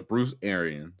head coach Bruce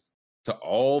Arians. To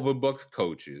all the Bucks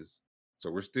coaches.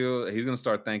 So he's going to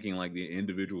start thanking like the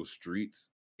individual streets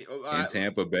in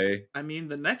Tampa Bay. I mean,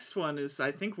 the next one is,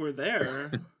 I think we're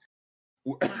there.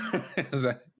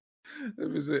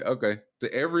 Okay.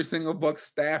 To every single Bucks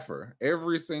staffer.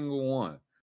 Every single one.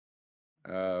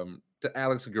 To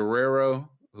Alex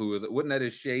Guerrero. Wasn't that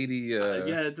his shady?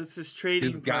 Yeah, that's his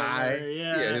trading guy. Partner,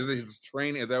 yeah, his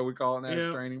training. Is that what we call that? Yep.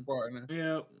 His training partner.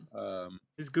 Yeah.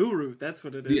 His guru. That's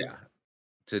what it is. Yeah.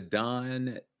 To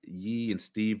Don Yee and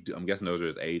Steve, I'm guessing those are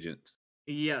his agents.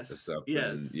 Yes.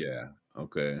 Yes. Yeah.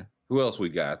 Okay. Who else we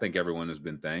got? I think everyone has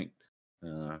been thanked.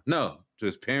 No, to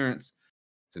his parents,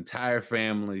 his entire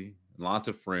family, lots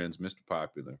of friends, Mr.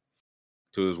 Popular.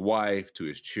 To his wife, to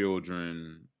his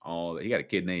children, all. He got a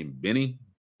kid named Benny.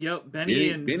 Yep,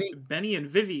 Benny and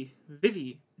Vivi.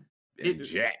 And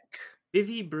Jack.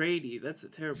 Vivi Brady. That's a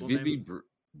terrible name.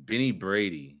 Benny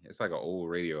Brady. It's like an old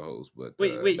radio host, but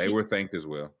wait, they were thanked as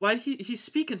well. Why he's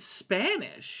speaking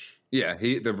Spanish? Yeah,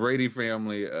 the Brady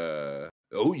family.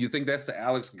 You think that's to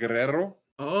Alex Guerrero?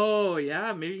 Oh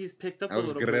yeah, maybe he's picked up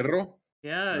Alex a little Guerrero? bit.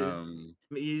 Yeah,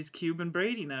 he's Cuban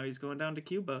Brady now. He's going down to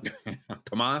Cuba.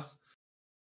 Tomas.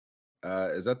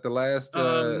 Is that the last?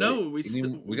 No,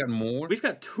 we got more. We've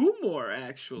got 2 more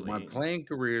actually. My playing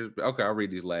career. Okay, I'll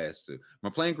read these last 2. My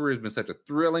playing career has been such a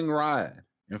thrilling ride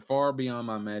and far beyond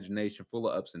my imagination, full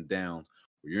of ups and downs.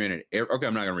 Where you're in it. Okay,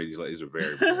 I'm not gonna read these. These are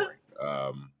very boring.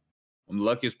 I'm the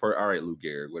luckiest person. All right, Lou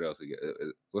Gehrig. What else?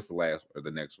 What's the last or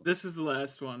the next one? This is the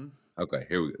last one. Okay,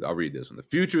 here we go. I'll read this one. The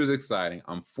future is exciting.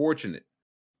 I'm fortunate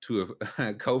to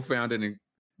have co-founded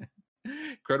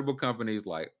incredible companies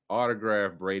like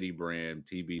Autograph, Brady Brand,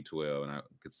 TB12, and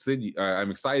I'm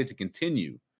excited to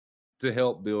continue to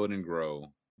help build and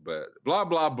grow. But blah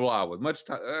blah blah with much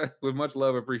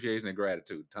love, appreciation, and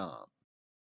gratitude, Tom.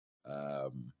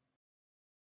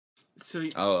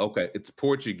 Okay, it's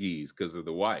Portuguese because of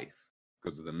the wife,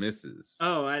 because of the missus.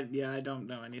 Oh, I don't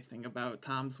know anything about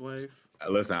Tom's wife.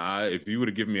 Listen, if you would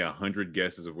have given me 100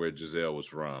 guesses of where Giselle was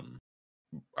from,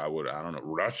 I don't know,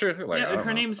 Russia.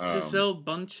 Her name's Giselle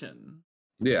Bundchen.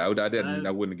 Yeah, I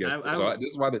wouldn't have guessed.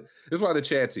 This is why the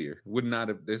chat's here. Would not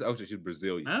have. She's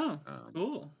Brazilian. Oh,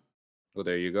 cool. Well,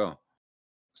 there you go.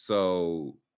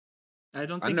 So, I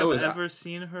don't think I've ever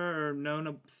seen her or known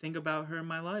a thing about her in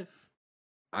my life.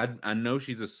 I know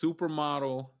she's a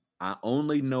supermodel. I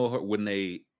only know her when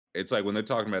it's like when they're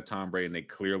talking about Tom Brady and they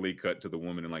clearly cut to the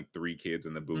woman and like 3 kids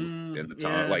in the booth in the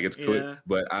top. Like it's clear. Yeah.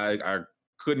 But I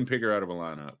couldn't pick her out of a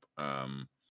lineup.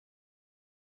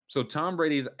 So Tom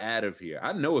Brady's out of here.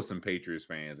 I know some Patriots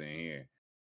fans in here.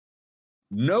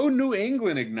 No New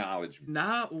England acknowledgement.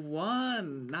 Not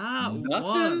one. Not Nothing?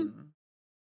 one.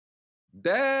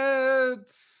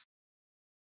 That's.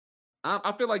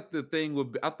 I feel like the thing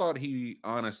would be. I thought he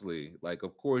honestly, like,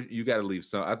 of course, you got to leave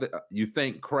some. You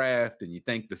thank Kraft and you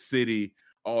thank the city,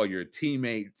 all your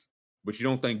teammates, but you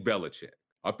don't thank Belichick.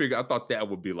 I thought that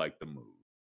would be like the move.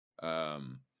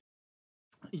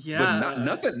 Yeah,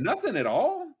 but nothing at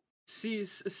all. See,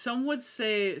 some would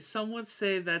say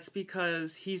that's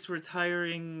because he's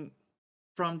retiring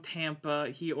from Tampa.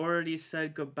 He already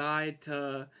said goodbye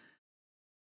to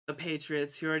the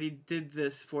Patriots. He already did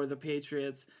this for the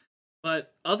Patriots.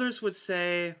 But others would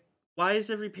say, why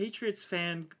is every Patriots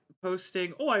fan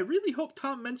posting, "Oh, I really hope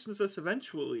Tom mentions us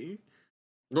eventually"?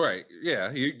 Right.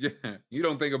 Yeah. You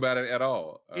don't think about it at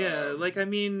all. Yeah. Like, I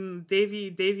mean,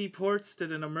 Davey Ports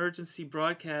did an emergency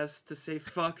broadcast to say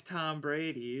fuck Tom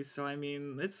Brady. So, I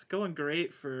mean, it's going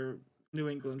great for New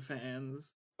England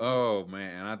fans. Oh,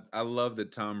 man. I love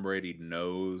that Tom Brady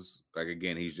knows, like,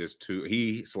 again, he's just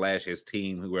his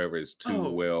team, whoever is too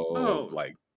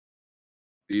like,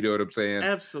 you know what I'm saying?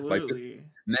 Absolutely. Like,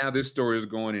 now this story is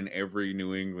going in every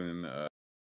New England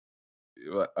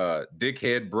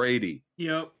dickhead Brady.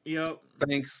 Yep.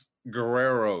 Thanks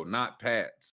Guerrero, not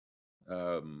Pats.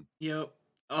 Yep.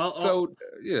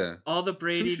 Yeah. All the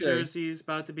Brady Touché. jerseys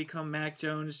about to become Mac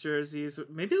Jones jerseys.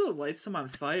 Maybe they'll light some on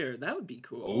fire. That would be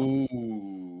cool.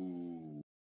 Ooh.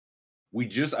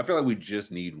 I feel like we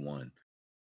just need one.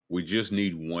 We just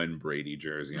need one Brady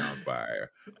jersey on fire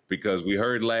because we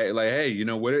heard like, hey, you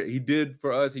know what he did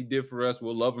for us? He did for us.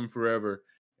 We'll love him forever.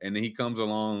 And then he comes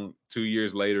along 2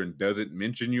 years later and doesn't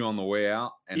mention you on the way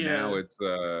out. And now it's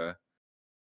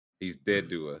he's dead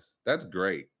to us. That's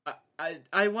great.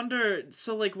 I wonder,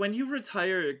 so like when you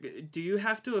retire, do you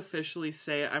have to officially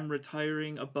say I'm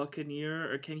retiring a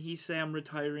Buccaneer, or can he say I'm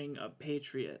retiring a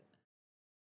Patriot?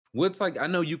 What's like, I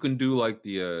know you can do like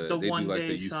the they 1 do like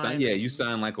day you signing.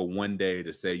 sign like a 1 day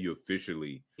to say you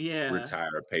officially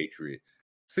retire a Patriot.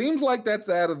 Seems like that's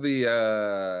out of the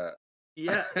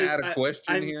out of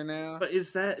question here now. But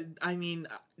is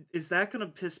that gonna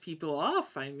piss people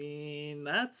off? I mean,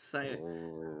 that's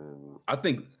I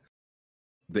think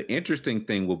the interesting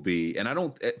thing will be, and I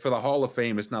don't, for the Hall of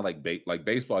Fame, it's not like like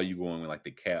baseball, you go in with like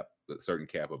the certain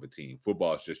cap of a team.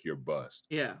 Football is just your bust.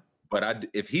 Yeah. But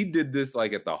if he did this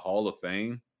like at the Hall of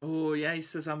Fame, oh yeah, he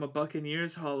says I'm a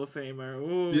Buccaneers Hall of Famer.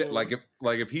 Ooh. Yeah, like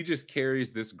if he just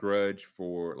carries this grudge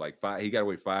for like he got to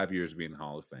wait 5 years to be in the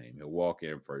Hall of Fame. He'll walk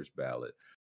in first ballot.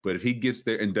 But if he gets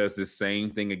there and does the same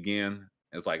thing again,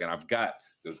 it's like, and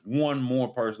there's one more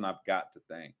person I've got to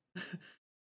thank.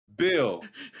 Bill,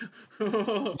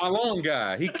 my lawn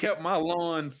guy. He kept my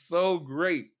lawn so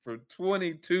great for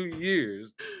 22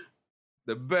 years.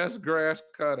 The best grass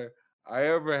cutter I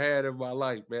ever had in my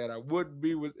life, man. I wouldn't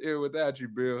be here without you,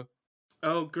 Bill.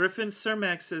 Oh, Griffin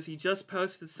Cermak says he just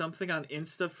posted something on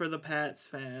Insta for the Pats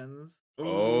fans. Ooh.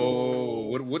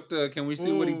 Oh, what can we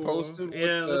see what he posted?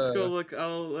 Yeah, let's go look.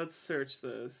 Let's search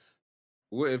this.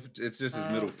 What if it's just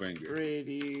his middle finger?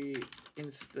 Brady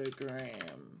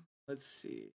Instagram. Let's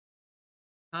see.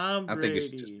 Tom Brady. I think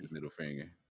it's just his middle finger.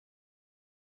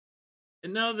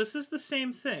 No, this is the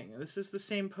same thing. This is the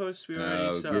same post we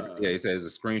already saw. Yeah, he says a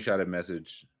screenshotted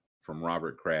message from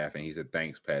Robert Kraft, and he said,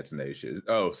 "Thanks, Pats Nation."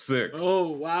 Oh, sick. Oh,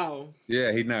 wow.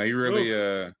 Yeah, he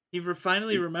really he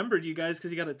finally remembered you guys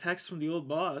because he got a text from the old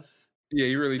boss. Yeah,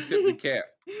 he really tipped the cap.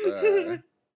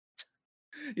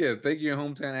 Yeah, think your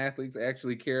hometown athletes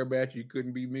actually care about you.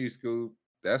 Couldn't be me, Scoop.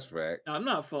 That's fact. I'm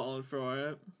not falling for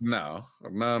it. No.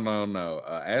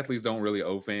 Athletes don't really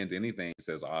owe fans anything,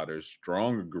 says Otter.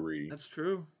 Strong agree. That's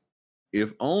true.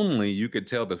 If only you could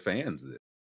tell the fans this.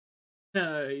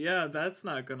 Yeah, that's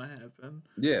not gonna happen.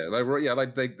 Yeah,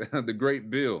 like the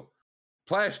great Bill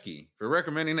Plaschke for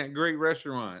recommending that great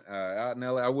restaurant out in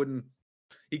LA.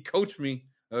 He coached me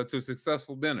to a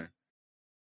successful dinner.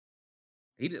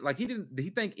 Did he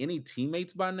thank any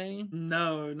teammates by name?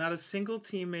 No, not a single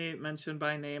teammate mentioned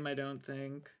by name, I don't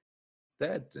think.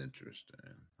 That's interesting.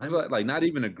 Like not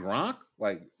even a Gronk?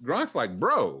 Like Gronk's like,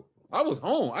 bro, I was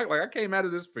home. I came out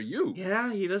of this for you.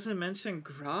 Yeah, he doesn't mention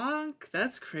Gronk.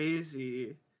 That's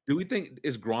crazy. Do we think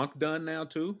is Gronk done now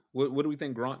too? What do we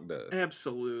think Gronk does?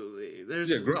 Absolutely.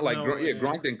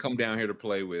 Gronk didn't come down here to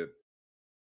play with.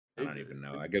 I don't even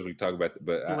know. I guess we talk about,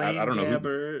 but I don't know.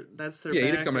 Gabbert, that's their. Yeah,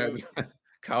 he didn't come out.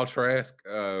 Kyle Trask.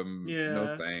 Yeah.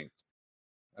 No thanks.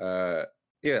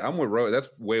 Yeah, I'm with Rose. That's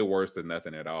way worse than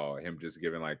nothing at all. Him just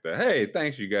giving like the hey,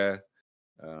 thanks you guys.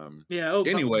 Yeah. Oh,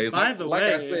 anyways, by the like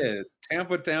way, I said,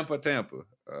 Tampa.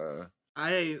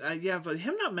 Yeah, but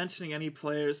him not mentioning any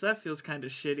players, that feels kind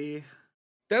of shitty.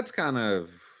 That's kind of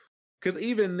because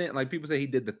even then, like people say he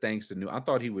did the thanks to New. I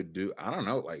thought he would do. I don't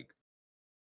know, like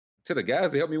to the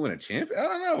guys that helped me win a champion. I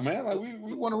don't know, man. Like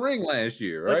we won a ring last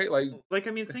year, right? Like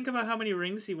I mean, think about how many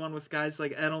rings he won with guys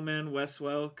like Edelman, Wes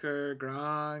Welker,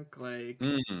 Gronk. Like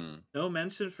no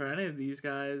mention for any of these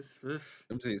guys. Let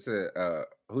me see. It said,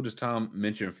 who does Tom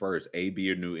mention first? AB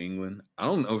or New England? I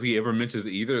don't know if he ever mentions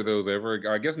either of those ever.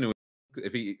 I guess New.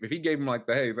 If he gave him like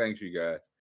the hey, thanks you guys.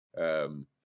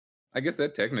 I guess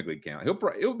that technically counts.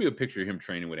 It'll be a picture of him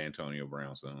training with Antonio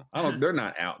Brown soon. I don't. They're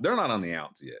not out. They're not on the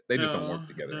outs yet. They just don't work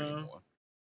together anymore.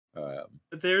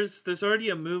 There's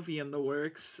already a movie in the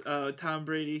works. Tom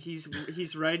Brady.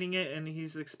 He's writing it and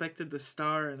he's expected to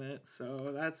star in it.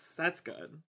 So that's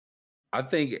good. I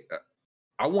think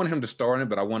I want him to star in it,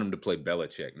 but I want him to play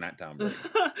Belichick, not Tom Brady.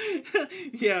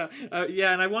 Yeah,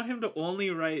 and I want him to only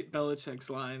write Belichick's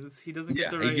lines. He doesn't get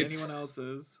to write anyone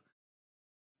else's.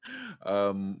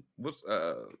 What's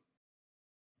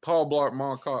Paul Blart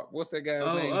Mall? What's that guy's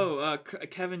name?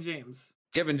 Kevin James.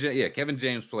 Kevin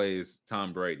James plays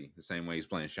Tom Brady the same way he's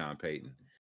playing Sean Payton,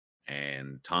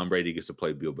 and Tom Brady gets to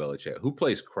play Bill Belichick. Who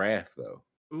plays Kraft though?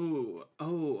 Ooh.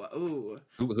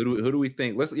 Who do we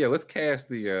think? Let's cast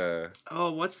the.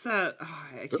 What's that? Oh,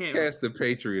 I can't. Let's cast the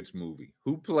Patriots movie.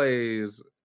 Who plays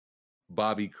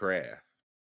Bobby Kraft?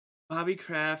 Bobby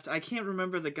Kraft. I can't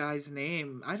remember the guy's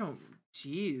name. I don't.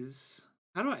 Jeez.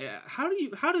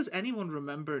 How does anyone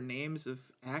remember names of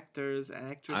actors,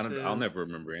 actresses? I'll never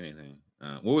remember anything.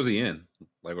 What was he in?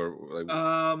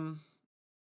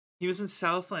 He was in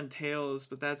Southland Tales,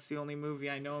 but that's the only movie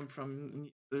I know him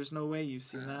from. There's no way you've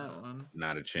seen that one.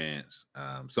 Not a chance.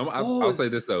 I'll say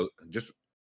this though, just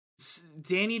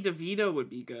Danny DeVito would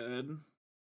be good.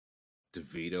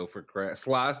 DeVito for Kraft.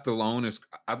 Sly Stallone is.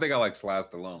 I think I like Sly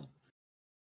Stallone.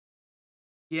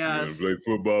 Yeah, play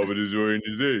football with his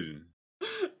organization.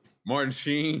 Martin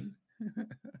Sheen.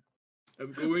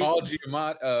 Paul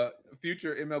Giamatti,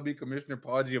 future MLB commissioner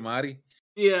Paul Giamatti.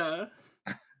 Yeah.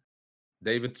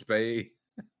 David Spade.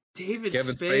 Kevin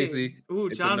Spacey. Ooh,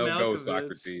 John no-go Malkovich.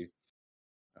 Socrates.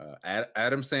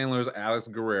 Adam Sandler's Alex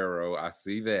Guerrero. I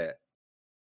see that.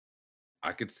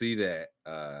 I could see that.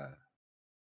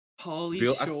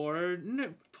 Pauly Shore.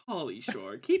 No, Pauly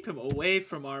Shore. Keep him away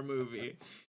from our movie.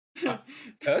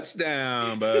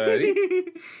 Touchdown, buddy.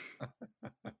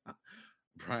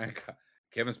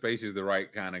 Kevin Spacey is the right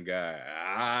kind of guy.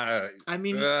 I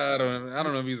mean, I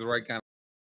don't know if he's the right kind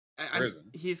of person.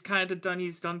 He's kind of done.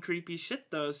 He's done creepy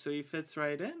shit though, so he fits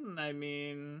right in. I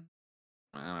mean,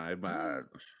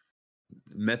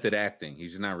 method acting.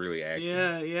 He's not really acting.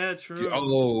 Yeah, true.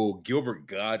 Oh, Gilbert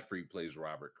Godfrey plays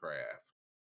Robert Kraft.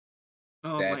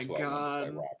 Oh my god,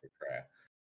 Robert Kraft.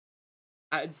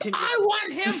 I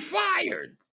want him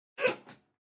fired.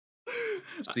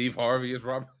 Steve Harvey is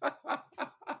Robert.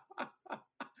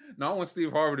 No, I want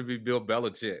Steve Harvey to be Bill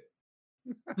Belichick.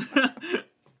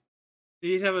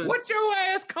 He'd have what your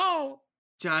ass called?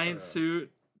 Giant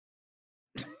suit.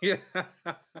 Yeah.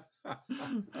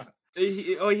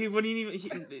 He wouldn't even.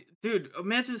 Dude,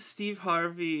 imagine Steve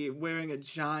Harvey wearing a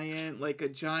giant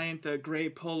gray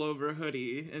pullover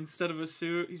hoodie instead of a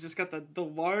suit. He's just got the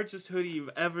largest hoodie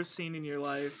you've ever seen in your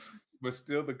life. But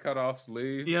still the cutoff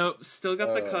sleeve. Yep, still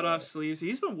got the cutoff sleeves.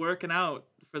 He's been working out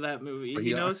for that movie.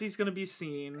 He knows he's gonna be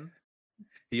seen.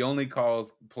 He only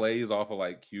calls plays off of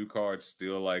like cue cards,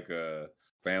 still like a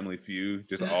Family Feud.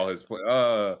 Just all his play.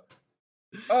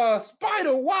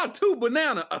 Spider Watu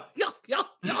banana.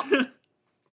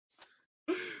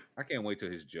 I can't wait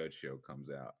till his Judge show comes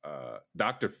out.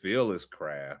 Dr. Phil is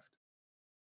Kraft.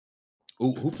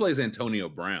 Ooh, who plays Antonio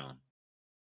Brown?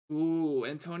 Ooh,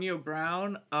 Antonio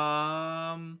Brown.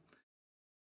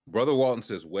 Brother Walton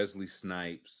says Wesley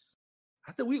Snipes.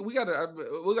 I think we gotta go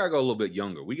a little bit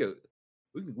younger. We can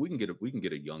get a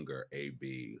younger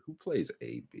AB. Who plays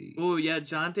AB? Oh yeah,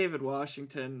 John David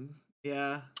Washington.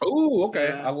 Yeah. Oh, okay.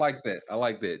 Yeah. I like that.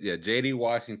 Yeah, JD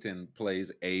Washington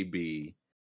plays AB.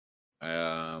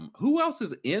 Who else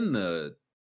is in the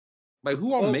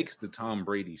who all makes the Tom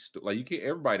Brady like you can't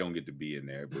everybody don't get to be in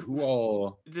there, but who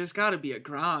all there's gotta be a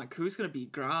Gronk. Who's gonna be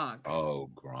Gronk?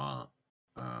 Oh, Gronk.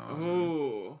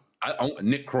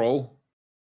 Nick Kroll.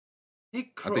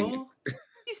 Nick Kroll?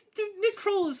 Nick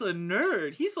Kroll is a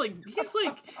nerd. He's like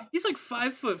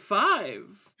 5'5".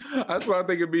 That's why I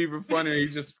think it'd be even funnier.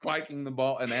 He's just spiking the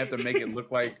ball, and they have to make it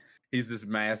look like he's this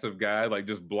massive guy, like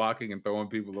just blocking and throwing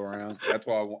people around. That's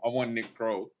why I want Nick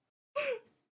Kroll.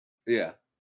 Yeah,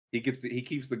 he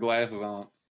keeps the glasses on.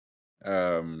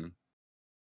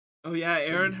 Oh yeah,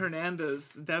 Aaron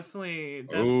Hernandez definitely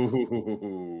gonna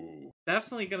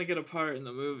get a part in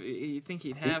the movie. You think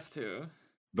he'd have to?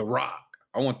 The Rock.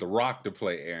 I want The Rock to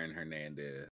play Aaron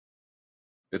Hernandez.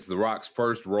 It's The Rock's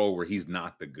first role where he's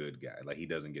not the good guy. Like he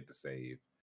doesn't get to save.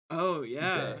 Oh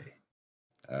yeah.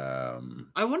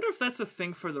 I wonder if that's a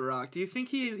thing for The Rock. Do you think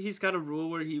he's got a rule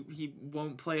where he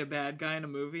won't play a bad guy in a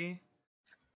movie?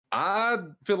 I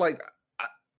feel like,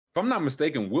 if I'm not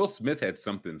mistaken, Will Smith had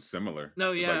something similar.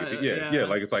 No, yeah, yeah.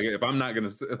 Like it's like if I'm not gonna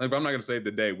save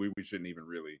the day, we shouldn't even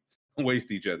really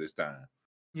waste each other's time.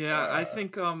 Yeah, I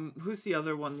think who's the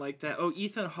other one like that? Oh,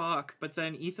 Ethan Hawke. But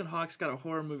then Ethan Hawke's got a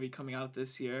horror movie coming out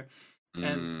this year,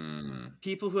 and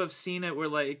people who have seen it were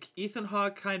like, Ethan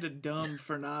Hawke kind of dumb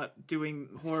for not doing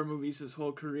horror movies his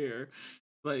whole career.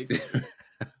 Like,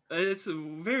 it's a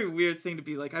very weird thing to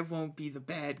be like, I won't be the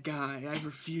bad guy. I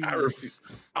refuse.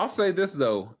 I'll say this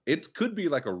though, it could be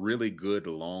like a really good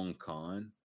long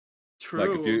con.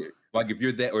 True. Like if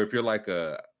you're that, or if you're like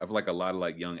I feel like a lot of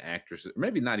like young actresses,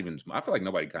 maybe not even. I feel like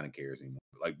nobody kind of cares anymore.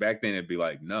 Like back then, it'd be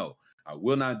like, no, I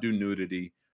will not do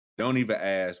nudity. Don't even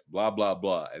ask. Blah blah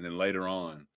blah. And then later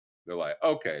on, they're like,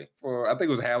 okay, for I think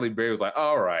it was Halle Berry was like,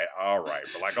 all right,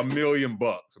 for like $1 million,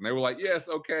 and they were like, yes,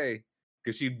 okay.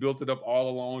 Because she built it up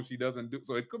all along, she doesn't do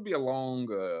so. It could be a long,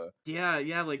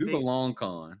 like a long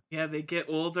con. Yeah, they get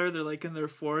older. They're like in their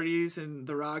 40s, and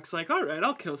The Rock's like, "All right,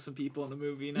 I'll kill some people in the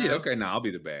movie now." Yeah, okay, now I'll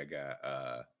be the bad guy.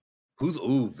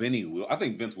 Vinny Will? I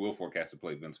think Vince Wilfork has to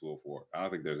play Vince Wilfork. I don't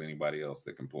think there's anybody else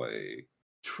that can play.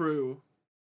 True.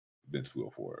 Vince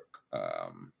Wilfork.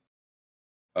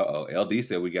 LD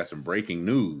said we got some breaking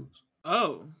news.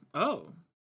 Oh.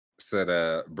 Said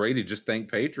Brady just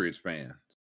thanked Patriots fans.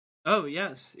 Oh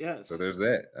yes. So there's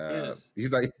that. Yes.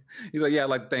 He's like, yeah,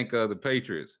 I'd like to thank the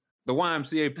Patriots, the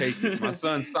YMCA Patriots, my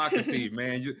son's soccer team,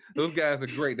 man. Those guys are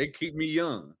great. They keep me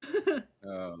young.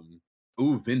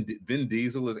 Vin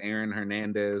Diesel is Aaron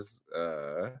Hernandez.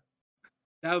 That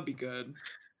would be good.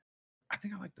 I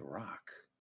think I like The Rock.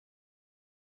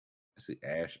 Let's see,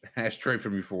 Ashtray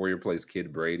from Euphoria plays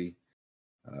Kid Brady.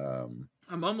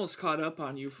 I'm almost caught up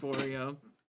on Euphoria.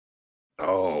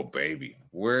 Oh baby,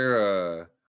 where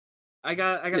I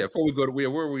got. Yeah, before we go to where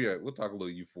are we at? We'll talk a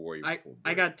little Euphoria.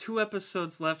 I got 2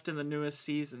 episodes left in the newest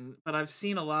season, but I've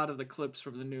seen a lot of the clips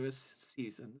from the newest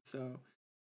season, so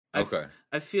okay.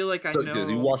 I feel like I know.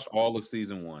 You watched all of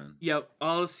season 1. Yep,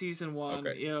 all of season 1.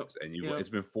 Okay. Yep, and it's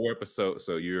been 4 episodes,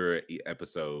 so you're at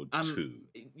episode 2.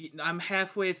 I'm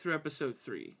halfway through episode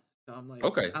 3, so I'm like,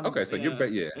 okay. So you're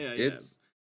back. Yeah, it's.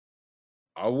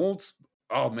 I won't.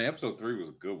 Oh man, episode 3 was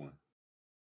a good one.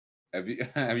 Have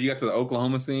you got to the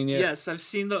Oklahoma scene yet? Yes, I've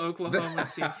seen the Oklahoma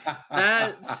scene.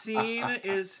 That scene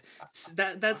is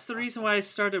that's the reason why I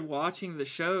started watching the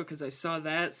show, because I saw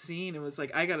that scene and was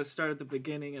like, I got to start at the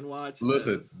beginning and watch.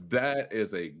 Listen, this. That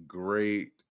is a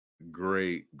great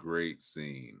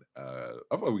scene. I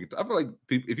feel like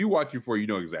people, if you watch Euphoria, you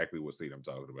know exactly what scene I'm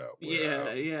talking about.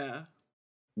 Where,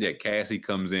 yeah. Cassie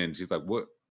comes in. She's like, "What?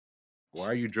 Why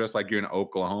are you dressed like you're in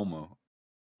Oklahoma?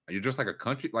 Are you dressed like a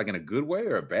country, like in a good way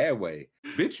or a bad way?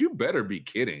 Bitch, you better be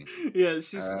kidding." Yeah,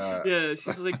 she's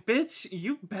like, "Bitch,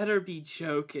 you better be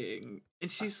joking." And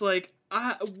she's like,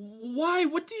 "Why?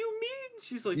 What do you mean?"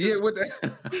 She's like, "Yeah, what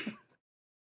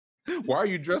why are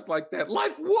you dressed like that?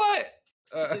 Like what?"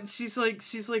 She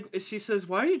says,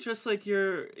 "Why are you dressed like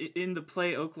you're in the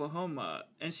play Oklahoma?"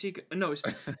 And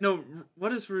no, what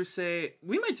does Rue say?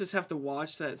 We might just have to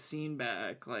watch that scene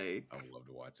back. Like, I would love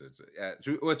to watch it. Yeah,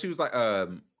 she was like,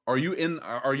 Are you in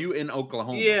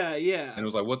Oklahoma?" Yeah. And it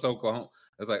was like, "What's Oklahoma?"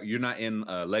 It's like, "You're not in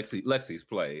Lexi's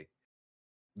play.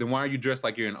 Then why are you dressed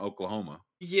like you're in Oklahoma?"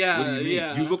 Yeah, what do you mean?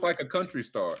 yeah. You look like a country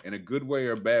star in a good way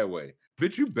or a bad way.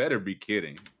 Bitch, you better be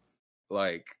kidding.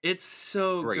 Like, it's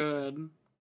so good.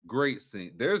 Great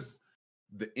scene. There's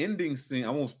the ending scene.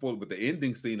 I won't spoil it, but the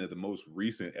ending scene of the most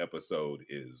recent episode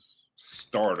is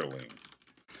startling,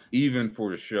 even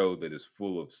for a show that is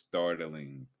full of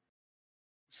startling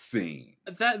scene.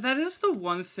 That is the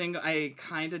one thing I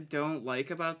kind of don't like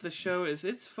about the show, is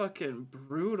it's fucking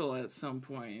brutal at some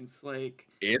points. Like,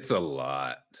 it's a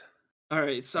lot. All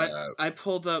right, so I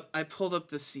pulled up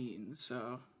the scene.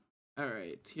 So, all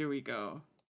right, here we go.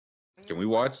 Can we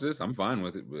watch this? I'm fine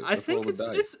with it. But I think it's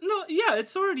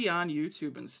already on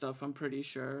YouTube and stuff, I'm pretty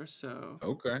sure. So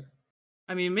okay.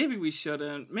 I mean, maybe we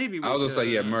shouldn't. Maybe we. I was gonna say,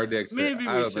 yeah, Murdex. Maybe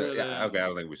we should. Yeah, okay, I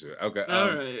don't think we should. Okay,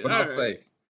 all right. But I'll say,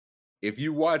 if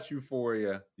you watch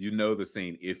Euphoria, you know the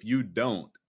scene. If you don't,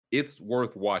 it's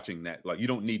worth watching that. Like, you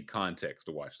don't need context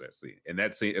to watch that scene. And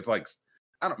that scene, it's like,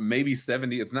 maybe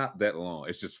 70. It's not that long.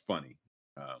 It's just funny.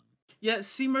 Yeah,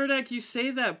 see, Murdoch, you say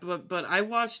that, but I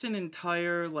watched an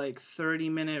entire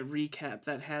 30-minute recap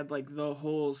that had the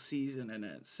whole season in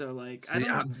it. So see,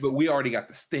 but we already got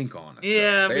the stink on us.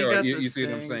 Yeah, we got the you stink. see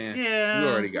what I'm saying? Yeah, we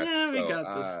already got. Yeah, we got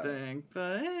the stink.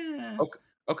 But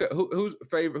okay. Who's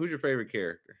your favorite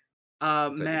character?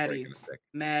 Maddie.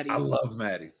 Maddie. I love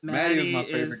Maddie. Maddie is my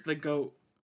favorite. Is the GOAT.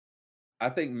 I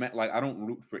think I don't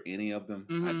root for any of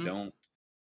them.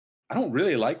 I don't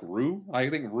really like Rue. I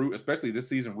think Rue, especially this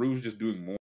season, Rue's just doing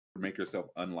more to make herself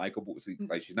unlikable. See,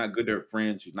 she's not good to her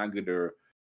friends. She's not good to her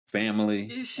family.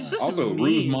 She's just also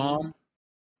mean.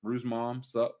 Rue's mom,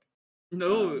 sup?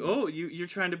 No, you're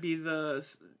trying to be the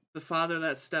father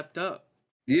that stepped up.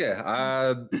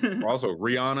 Yeah. Also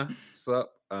Rihanna,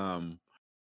 sup?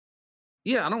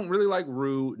 Yeah, I don't really like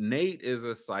Rue. Nate is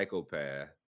a psychopath.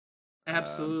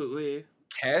 Absolutely.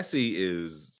 Cassie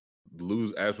is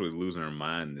absolutely losing her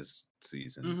mind this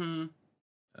season.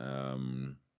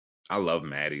 I love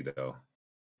Maddie though.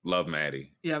 Love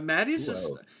Maddie. Yeah, Maddie's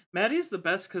the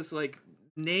best because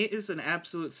Nate is an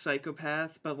absolute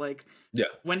psychopath, but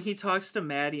when he talks to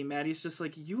Maddie, Maddie's just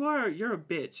you're a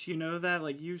bitch, you know that?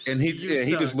 He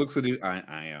just looks at it.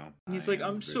 I am. He's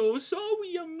I'm so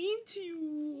sorry, I'm mean to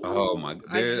you. Oh my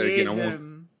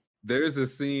god. There's a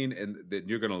scene that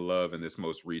you're gonna love in this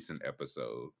most recent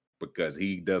episode because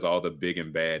he does all the big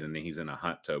and bad, and then he's in a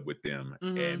hot tub with them,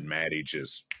 and Maddie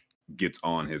just gets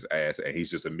on his ass, and he's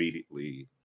just immediately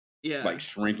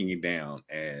shrinking down,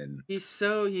 and he's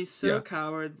so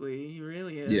cowardly. He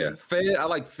really is. Yeah, Fez. I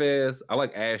like Fez. I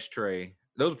like Ashtray.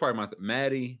 Those are probably my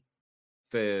Maddie,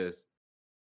 Fez,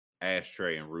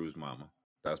 Ashtray, and Rue's mama.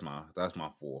 That's my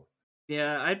 4.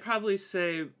 Yeah,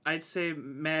 I'd say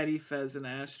Maddie, Fez, and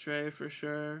Ashtray for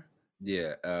sure.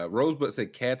 Yeah, Rosebud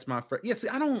said Cat's my friend. Yeah, see,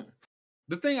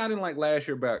 the thing I didn't like last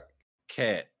year about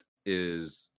Cat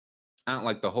is I don't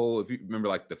like the whole, if you remember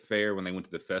the fair when they went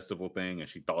to the festival thing and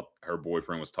she thought her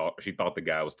boyfriend was she thought the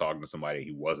guy was talking to somebody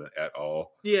he wasn't at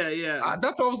all. Yeah.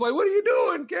 That's why I was like, what are you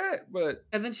doing, Cat?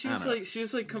 And then she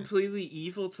was completely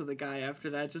evil to the guy after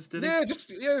that. Just didn't.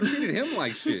 Treated him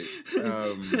like shit.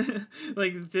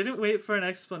 Didn't wait for an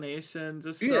explanation.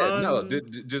 Just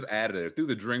just added there. Threw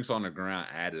the drinks on the ground,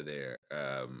 out of there.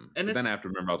 And then I have to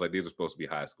remember, I was like, these are supposed to be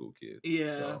high school kids.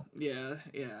 Yeah.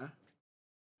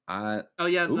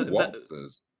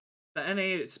 The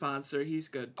NA sponsor, he's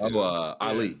good too.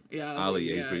 Ali. Yeah,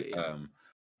 Ali.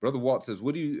 Brother Walt says,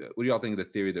 what do y'all think of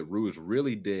the theory that Rue is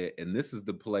really dead, and this is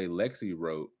the play Lexi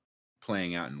wrote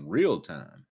playing out in real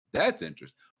time? That's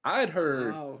interesting. I had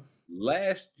heard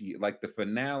last year, the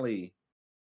finale.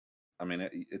 I mean,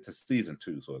 it's a season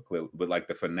 2, so it clearly, but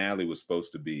the finale was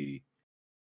supposed to be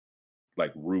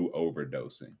Rue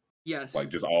overdosing. Yes.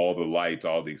 Just all the lights,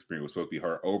 all the experience was supposed to be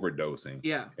her overdosing.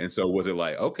 Yeah. And so was it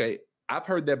okay, I've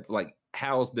heard that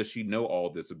how does she know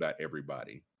all this about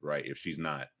everybody, right? If she's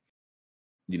not,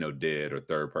 dead or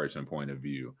third person point of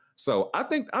view. So I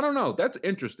don't know. That's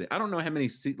interesting. I don't know how many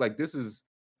this is,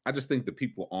 I just think the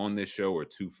people on this show are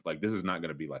too, this is not going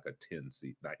to be a 10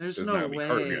 seat. There's no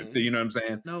way. You know what I'm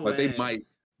saying? No way.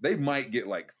 They might get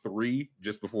 3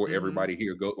 just before everybody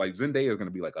here go. Zendaya is going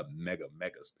to be a mega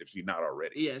if she's not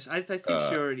already. Yes, I think she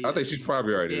already. I think she's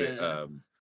probably already. Yeah.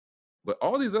 But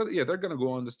all these other, they're going to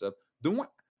go on this stuff. The one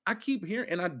I keep hearing,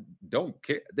 and I don't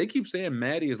care. They keep saying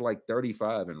Maddie is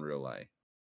 35 in real life.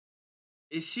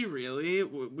 Is she really?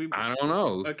 I don't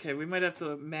know. Okay, we might have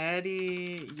to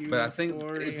Maddie. But I think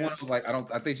it's one of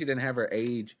I think she didn't have her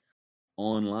age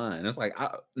online. It's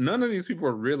none of these people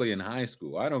are really in high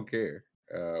school. I don't care.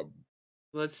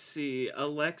 Let's see.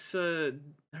 Alexa,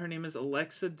 her name is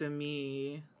Alexa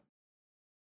Demi.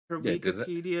 Her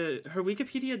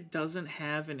Wikipedia doesn't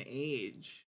have an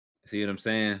age. See what I'm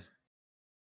saying?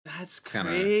 That's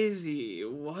crazy.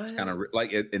 What? It's kind of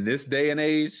in this day and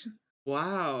age.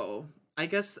 Wow. I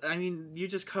mean, you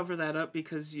just cover that up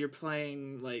because you're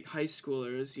playing high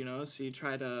schoolers, so you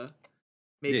try to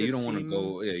make you don't want to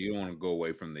go. Yeah, you don't want to go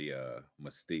away from the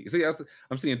mystique. See,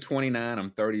 I'm seeing 29.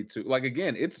 I'm 32.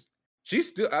 Again, she's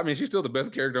still the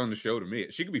best character on the show to me.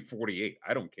 She could be 48.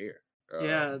 I don't care.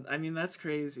 Yeah, I mean that's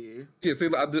crazy. Yeah, see,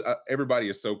 everybody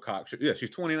is so cocksure. Yeah,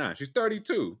 she's 29. She's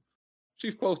 32.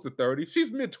 She's close to 30.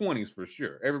 She's mid-20s for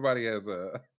sure. Everybody has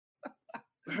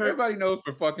everybody knows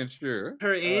for fucking sure.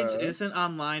 Her age isn't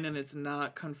online and it's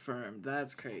not confirmed.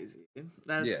 That's crazy.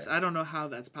 I don't know how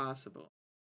that's possible.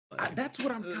 That's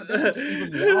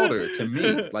even wilder to me.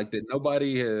 That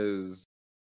nobody has.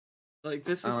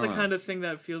 This is the kind of thing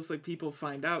that feels like people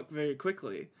find out very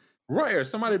quickly. Right, or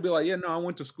somebody be like, yeah, no, I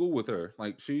went to school with her.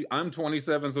 I'm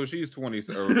 27, so she's 20,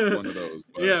 or one of those.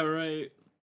 But, yeah, right.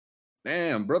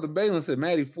 Damn, Brother Balin said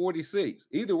Maddie 46.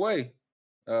 Either way,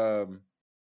 I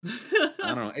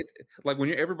don't know. Like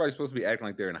when everybody's supposed to be acting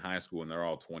like they're in high school and they're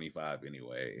all 25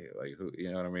 anyway. Like,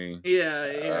 you know what I mean?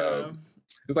 Yeah.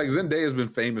 It's like Zendaya's been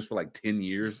famous for like 10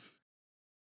 years.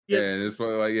 Yeah. And it's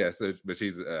probably like, so, but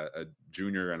she's a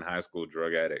junior in high school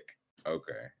drug addict.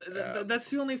 Okay. That's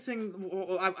the only thing.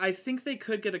 I think they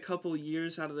could get a couple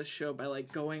years out of the show by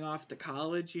like going off to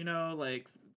college, like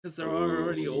because they're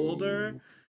already older.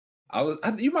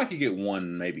 You might could get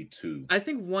one, maybe two. I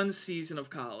think one season of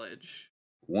college.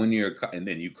 1 year, and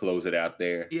then you close it out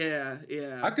there. Yeah.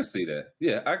 I can see that.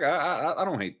 Yeah, I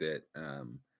don't hate that.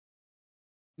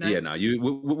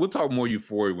 We'll talk more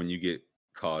Euphoria when you get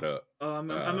caught up. Oh, I'm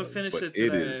gonna finish it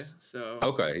today. So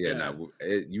okay,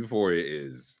 Euphoria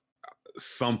is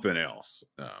something else.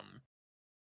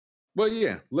 But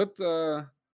yeah, let's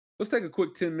take a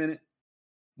quick 10-minute.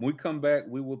 When we come back,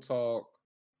 we will talk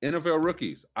NFL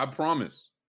rookies. I promise.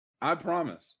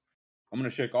 I'm going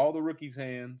to shake all the rookies'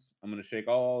 hands. I'm going to shake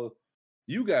all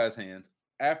you guys' hands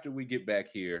after we get back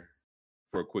here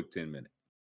for a quick 10-minute.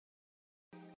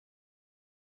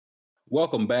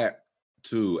 Welcome back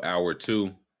to Hour 2,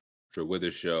 True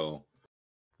Withers Show.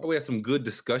 We had some good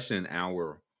discussion in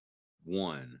Hour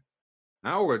 1.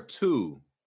 Hour 2,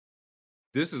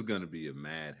 this is going to be a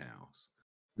madhouse.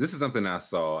 This is something I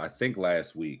saw, I think,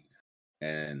 last week.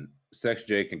 And Sex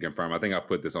J can confirm. I think I've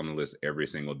put this on the list every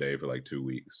single day for like 2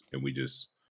 weeks, and we just.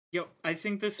 I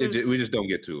think this is. We just don't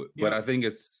get to it, but I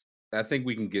think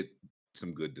we can get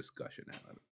some good discussion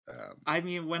out of it. I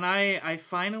mean, when I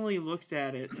finally looked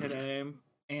at it today,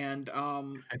 and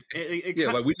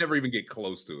like we never even get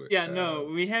close to it. Yeah, no,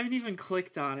 we haven't even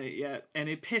clicked on it yet, and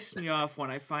it pissed me off when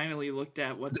I finally looked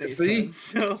at what they said.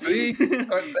 So. See,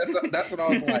 that's what I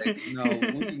was like. No,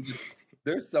 we can just.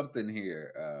 There's something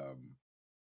here.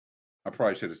 I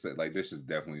probably should have said, like, this is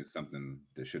definitely something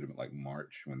that should have been like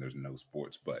March when there's no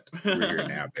sports, but we're here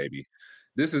now, baby.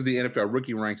 This is the NFL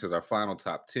rookie ranks as our final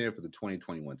top 10 for the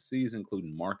 2021 season,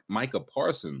 including Micah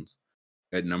Parsons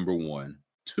at number 1,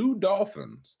 2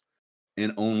 Dolphins,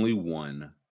 and only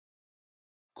 1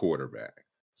 quarterback.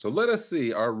 So let us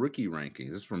see our rookie rankings.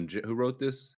 This is from who wrote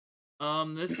this?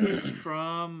 This is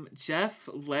from Jeff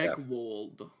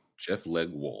Legwold. Jeff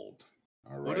Legwold.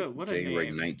 All right. What a name.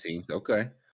 January 19th. Okay.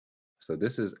 So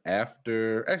this is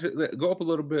after. Actually, go up a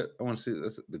little bit. I want to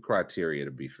see the criteria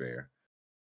to be fair.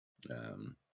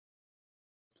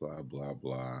 Blah blah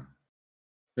blah.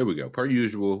 Here we go. Per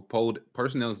usual, polled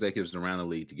personnel executives around the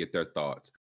league to get their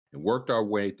thoughts and worked our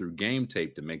way through game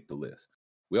tape to make the list.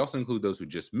 We also include those who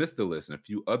just missed the list and a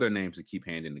few other names to keep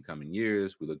handy in the coming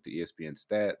years. We looked at ESPN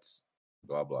stats.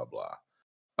 Blah blah blah.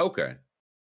 Okay.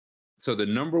 So the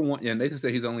number one, and they just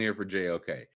say he's only here for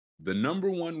JOK. The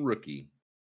number 1 rookie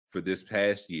for this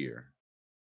past year,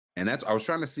 and that's I was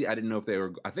trying to see. I didn't know if they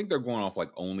were. I think they're going off like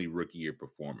only rookie year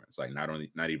performance, like not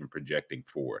even projecting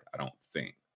forward. I don't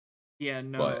think. Yeah,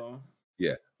 no.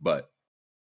 But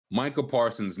Micah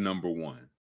Parsons number 1.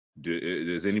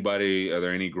 Does anybody? Are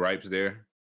there any gripes there?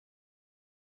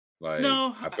 Like,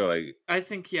 no, I feel like I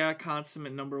think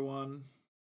consummate number 1.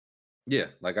 Yeah,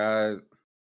 like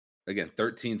again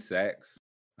 13 sacks,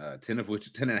 10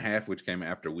 and a half, which came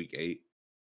after week 8.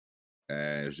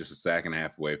 It was just a sack and a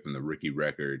half away from the rookie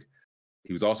record.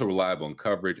 He was also reliable in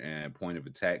coverage and point of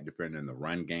attack defender in the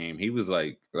run game. He was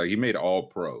like he made all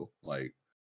pro. Like,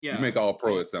 you make all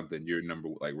pro at something, you're number,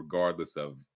 like, regardless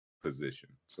of position.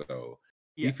 So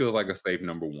he feels like a safe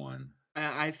number 1.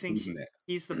 I think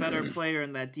he's the better player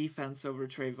in that defense over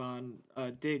Trayvon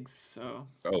Diggs. So.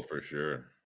 Oh, for sure.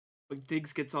 But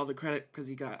Diggs gets all the credit because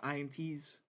he got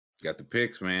INTs. Got the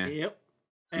picks, man. Yep.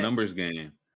 Numbers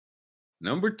game.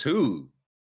 Number 2.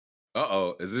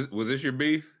 Was this your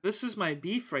beef? This is my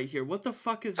beef right here. What the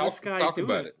fuck is this guy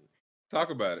doing?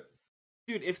 Talk about it.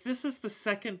 Dude, if this is the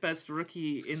second best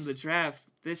rookie in the draft,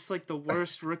 this is like the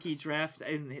worst rookie draft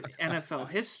in NFL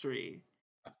history.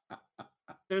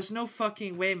 There's no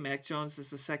fucking way Mac Jones is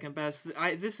the second best.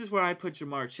 This is where I put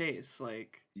Jamar Chase.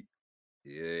 Like,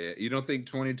 yeah, you don't think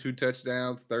 22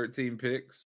 touchdowns, 13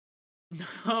 picks?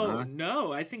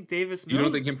 No. I think Davis Mills. You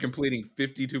don't think him completing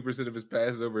 52% of his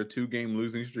passes over a 2-game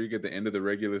losing streak at the end of the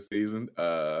regular season?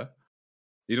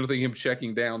 You don't think him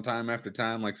checking down time after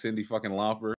time like Cindy fucking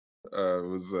Lauper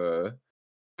was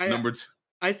number 2?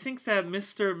 I think that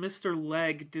Mr.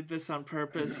 Leg did this on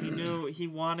purpose. He knew he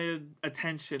wanted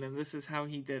attention, and this is how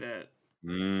he did it.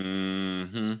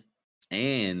 Mm-hmm.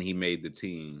 And he made the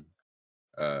team.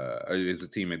 His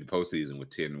team made the postseason with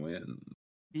 10 wins.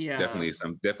 Yeah,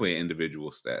 definitely an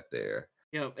individual stat there.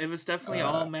 Yeah, it was definitely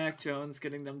all Mac Jones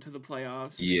getting them to the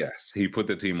playoffs. Yes, he put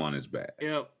the team on his back.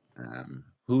 Yep.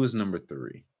 Who is number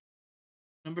 3?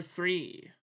 Number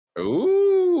 3.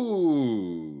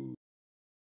 Ooh.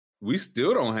 We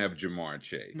still don't have Ja'Marr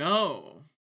Chase. No.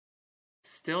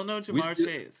 Still no Ja'Marr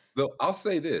Chase. So I'll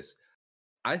say this.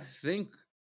 I think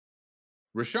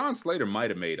Rashawn Slater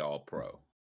might have made All-Pro.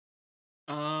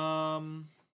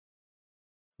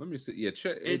 Let me see. Yeah,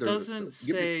 it doesn't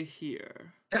say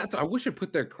here. I wish I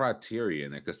put their criteria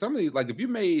in there because some of these, like if you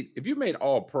made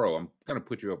All-Pro, I'm gonna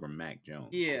put you over Mac Jones.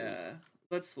 Yeah,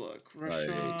 let's look.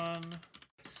 Rashawn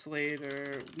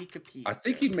Slater, Wikipedia. I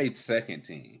think he made second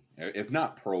team, if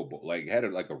not Pro Bowl. Like had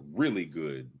a really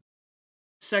good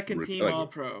second team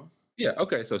All-Pro. Yeah.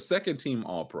 Okay. So second team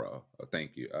All-Pro. Oh,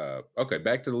 thank you. Okay.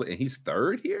 Back to and he's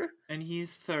third here. And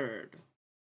he's third.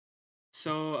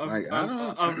 So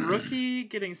a rookie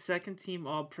getting second team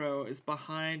All-Pro is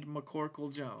behind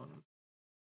McCorkle Jones.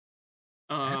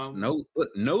 That's no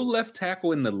left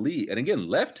tackle in the league. And again,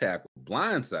 left tackle,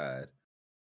 blindside,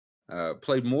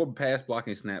 played more pass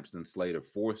blocking snaps than Slater,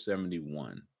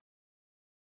 471.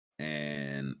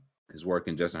 And his work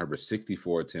in Justin Herbert's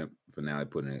 64 attempt finale,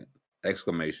 putting an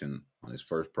exclamation on his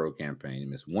first pro campaign. He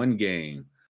missed one game,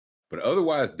 but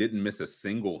otherwise didn't miss a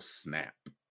single snap.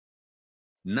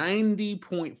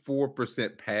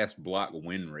 90.4% pass block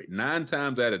win rate. 9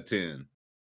 times out of 10,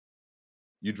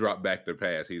 you drop back to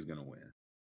pass, he's gonna win.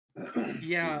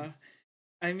 Yeah,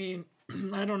 I mean,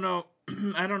 I don't know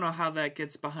how that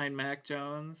gets behind Mac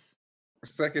Jones.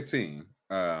 Second team,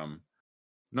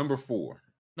 number 4.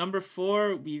 Number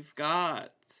 4, we've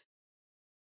got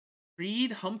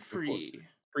Creed Humphrey.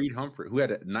 Creed Humphrey, who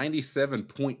had a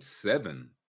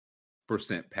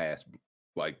 97.7% pass,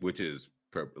 which is.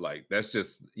 Like that's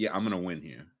just I'm gonna win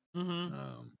here.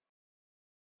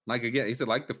 Like again, he said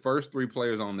like the first 3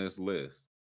 players on this list,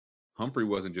 Humphrey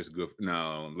wasn't just good.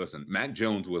 No, listen, Mac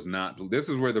Jones was not. This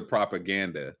is where the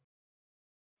propaganda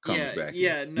comes back.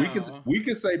 Yeah, no. We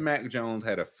can say Mac Jones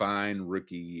had a fine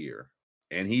rookie year,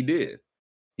 and he did.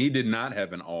 He did not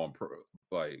have an All-Pro.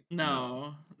 Like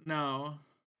no.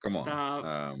 Come on,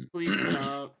 stop. Please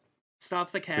stop.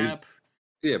 Stop the cap.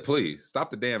 Yeah, please stop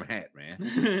the damn hat, man.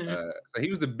 So he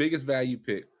was the biggest value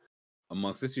pick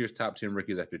amongst this year's top 10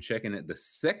 rookies after checking it the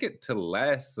second to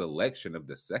last selection of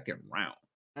the second round.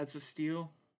 That's a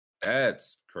steal.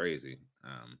 That's crazy.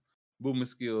 Movement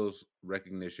skills,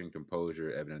 recognition,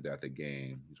 composure, evident throughout the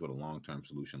game. Is what a long-term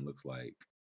solution looks like.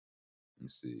 Let me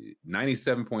see.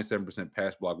 97.7%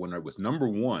 pass block win rate was number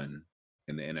 1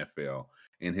 in the NFL,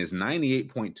 and his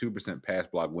 98.2% pass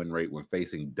block win rate when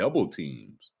facing double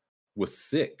teams was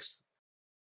 6th.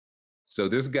 So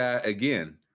this guy,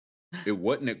 again, it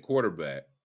wasn't at quarterback,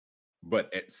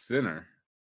 but at center,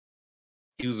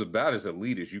 he was about as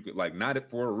elite as you could, like not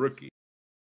for a rookie.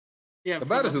 Yeah,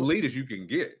 about as elite as you can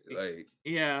get. Like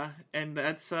yeah, and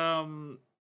that's 2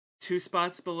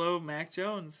 spots below Mac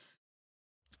Jones.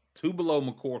 2 below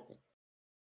McCorkle.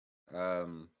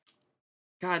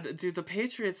 God, dude, the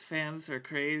Patriots fans are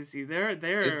crazy. They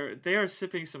are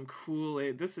sipping some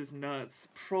Kool-Aid. This is nuts.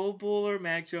 Pro Bowler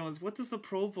Mac Jones. What does the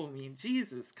Pro Bowl mean?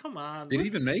 Jesus, come on. Did he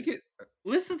even make it?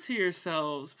 Listen to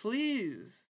yourselves,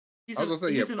 please. He's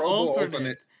an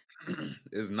alternate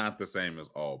is not the same as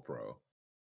All-Pro.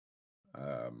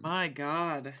 My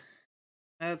God,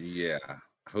 that's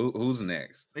Who's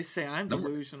next? They say I'm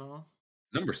delusional.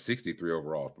 Number 63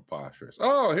 overall is preposterous.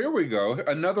 Oh, here we go.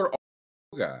 Another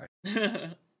guy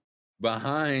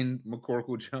behind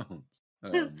McCorkle Jones.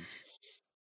 And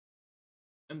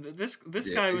this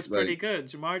guy was pretty good.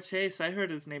 Ja'Marr Chase, I heard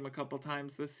his name a couple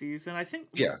times this season. I think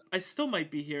I still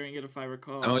might be hearing it if I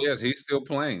recall. Oh yes, he's still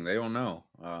playing. They don't know.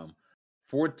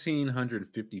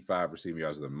 1,455 receiving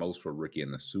yards, the most for a rookie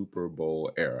in the Super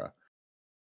Bowl era.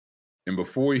 And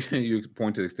before you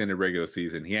point to the extended regular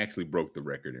season, he actually broke the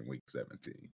record in Week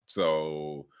 17.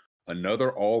 So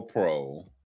another All-Pro.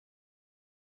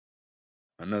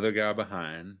 Another guy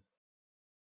behind.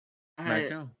 I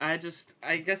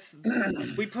guess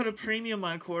we put a premium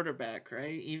on quarterback,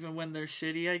 right? Even when they're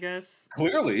shitty, I guess.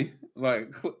 Clearly,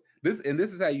 like this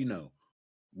is how you know.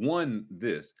 1,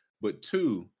 this, but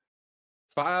 2,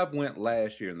 5 went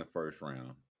last year in the first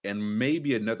round, and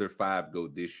maybe another 5 go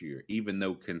this year, even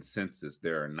though consensus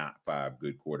there are not 5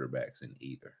 good quarterbacks in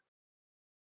either.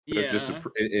 Yeah,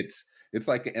 it's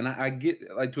like, and I get,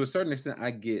 like, to a certain extent,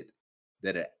 I get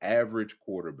that an average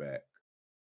quarterback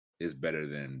is better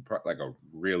than like a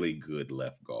really good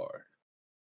left guard.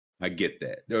 I get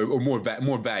that, or more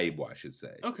valuable, I should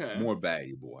say. Okay, more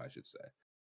valuable, I should say.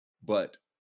 But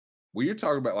when you're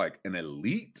talking about like an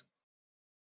elite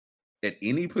at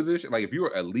any position, like if you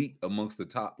were elite amongst the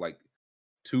top like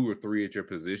 2 or 3 at your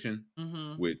position,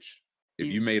 which if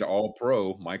you made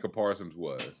All-Pro, Micah Parsons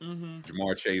was,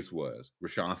 Ja'Marr Chase was,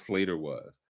 Rashawn Slater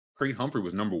was, Creed Humphrey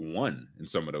was number 1 in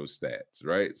some of those stats,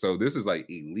 right? So this is like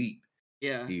elite.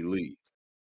 Yeah. Elite.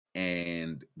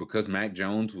 And because Mac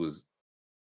Jones was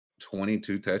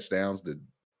 22 touchdowns to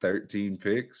 13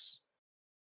 picks.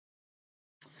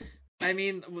 I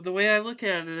mean, the way I look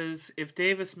at it is, if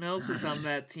Davis Mills was on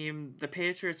that team, the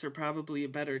Patriots are probably a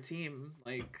better team.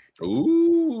 Like,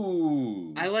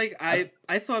 ooh, I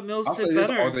thought Mills did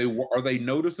better. Are they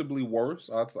noticeably worse?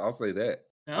 I'll say that.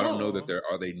 No. I don't know that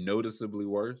are they noticeably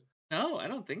worse? No, I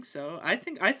don't think so. I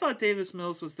thought Davis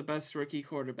Mills was the best rookie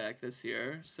quarterback this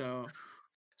year. So,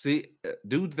 see,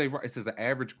 dudes, it says an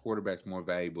average quarterback's more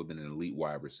valuable than an elite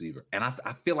wide receiver, and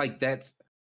I feel like that's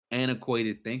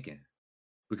antiquated thinking.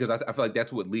 Because I feel like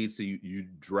that's what leads to you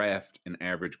draft an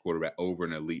average quarterback over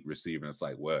an elite receiver. And it's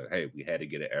like, well, hey, we had to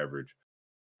get an average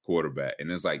quarterback. And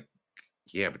it's like,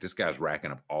 yeah, but this guy's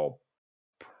racking up all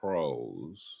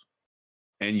pros.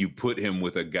 And you put him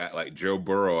with a guy like Joe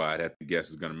Burrow, I'd have to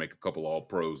guess is going to make a couple all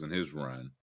pros in his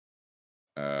run.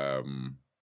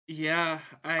 Yeah.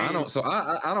 I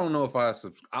don't know if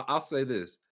I'll say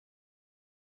this.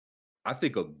 I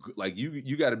think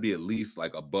you got to be at least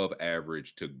like above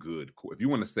average to good. If you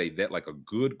want to say that, like a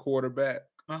good quarterback,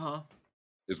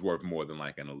 is worth more than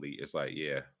like an elite. It's like,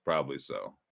 yeah, probably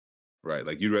so, right?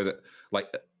 Like you'd rather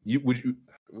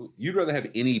have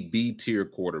any B tier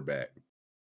quarterback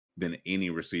than any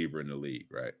receiver in the league,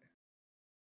 right?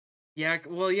 Yeah,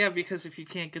 well, yeah, because if you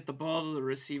can't get the ball to the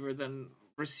receiver, then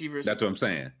receivers. That's what I'm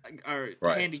saying. Are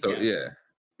right. handicapped. So yeah,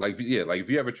 like if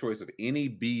you have a choice of any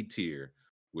B tier,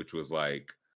 which was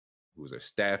like, who was there?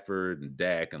 Stafford and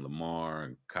Dak and Lamar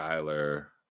and Kyler,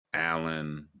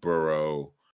 Allen,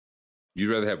 Burrow.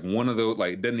 You'd rather have one of those,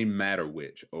 like, it doesn't even matter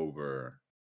which, over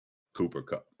Cooper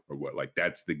Kupp or what. Like,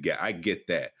 that's the guy. I get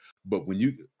that. But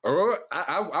when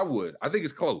I would. I think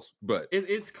it's close, but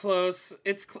it's close.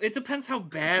 It depends how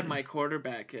bad my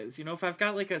quarterback is. You know, if I've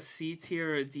got like a C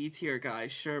tier or a D tier guy,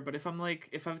 sure. But if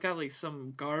I've got like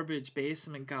some garbage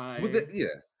basement guy, yeah.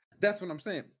 That's what I'm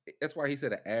saying. That's why he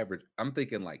said an average. I'm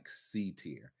thinking like C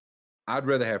tier. I'd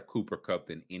rather have Cooper Kupp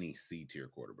than any C tier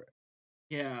quarterback.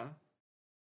 Yeah.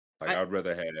 Like I'd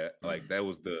rather have that. Like that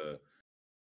was the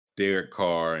Derek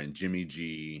Carr and Jimmy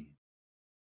G,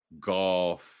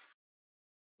 Goff.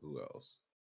 Who else?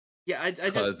 Yeah,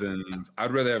 Cousins.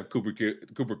 I'd rather have Cooper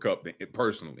Kupp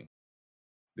personally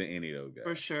than any of those guys.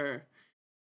 For sure.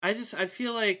 I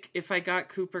feel like if I got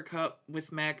Cooper Kupp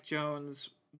with Mac Jones,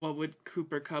 what would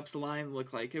Cooper Kupp's line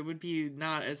look like? It would be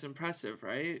not as impressive,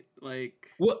 right?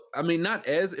 Like, well, I mean, not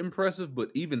as impressive,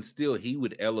 but even still, he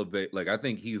would elevate. Like, I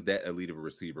think he's that elite of a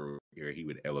receiver here. He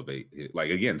would elevate it. Like,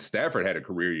 again, Stafford had a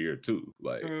career year too.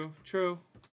 Like, true.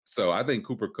 So I think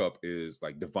Cooper Kupp is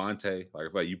like Devontae. Like,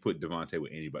 if you put Devontae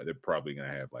with anybody, they're probably gonna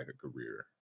have like a career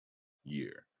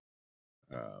year.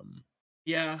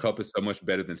 Yeah, Kupp is so much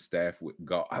better than Stafford with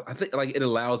Goff. I think like it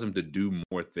allows him to do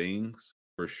more things.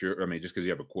 For sure. I mean, just because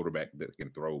you have a quarterback that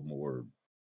can throw more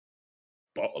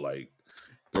ball, like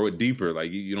throw it deeper.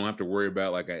 Like you don't have to worry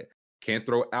about like I can't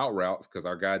throw out routes because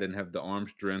our guy didn't have the arm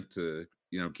strength to,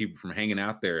 keep it from hanging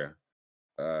out there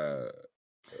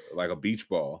like a beach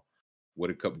ball. What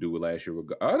did Kupp do with last year?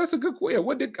 Oh, that's a good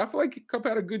question. I feel like Kupp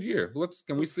had a good year.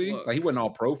 Can we see? Like he wasn't all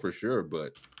pro for sure,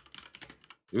 but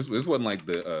this wasn't like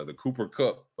the Cooper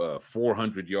Kupp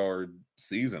 400-yard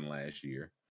season last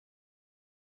year.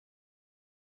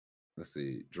 Let's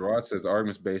see. Gerard says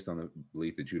arguments based on the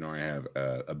belief that you don't have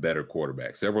a better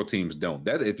quarterback. Several teams don't.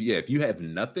 That if you have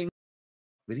nothing,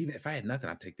 but even if I had nothing,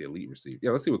 I'd take the elite receiver.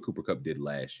 Yeah, let's see what Cooper Kupp did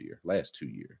last 2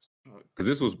 years, because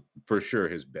this was for sure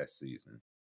his best season.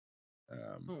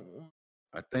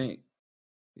 I think.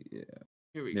 Yeah.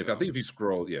 Here we go. I think if you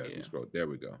scroll, you scroll. There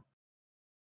we go.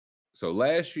 So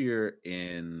last year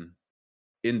in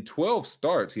 12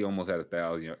 starts, he almost had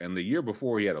 1,000, and the year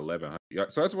before he had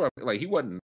 1,100. So that's what he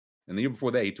wasn't. And the year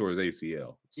before that, he tore his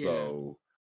ACL. So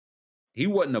he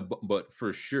wasn't but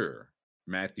for sure,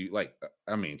 Matthew,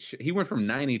 he went from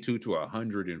 92 to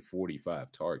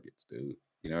 145 targets, dude.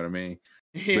 You know what I mean?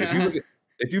 Yeah. But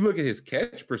if you look at his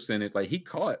catch percentage, like he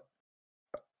caught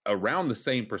around the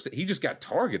same percent. He just got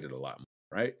targeted a lot more,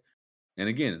 right? And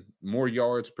again, more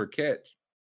yards per catch.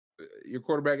 Your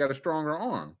quarterback got a stronger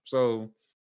arm. So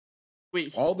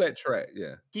wait, all that track,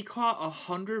 yeah. He caught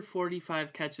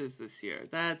 145 catches this year.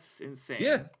 That's insane.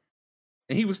 Yeah.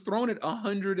 And he was thrown it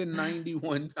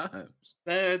 191 times.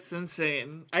 That's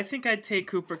insane. I think I'd take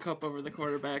Cooper Kupp over the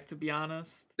quarterback, to be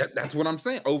honest. That's what I'm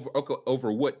saying.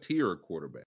 Over what tier of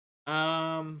quarterback?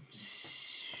 I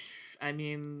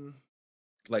mean,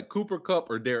 like Cooper Kupp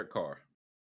or Derek Carr?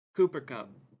 Cooper Kupp.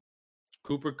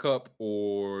 Cooper Kupp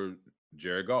or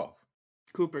Jared Goff?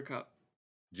 Cooper Kupp.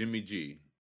 Jimmy G.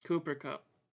 Cooper Kupp.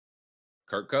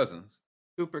 Kirk Cousins.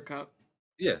 Cooper Kupp.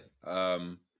 Yeah.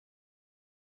 Man,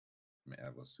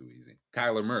 that was too easy.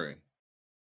 Kyler Murray.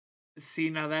 See,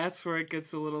 now that's where it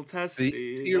gets a little testy.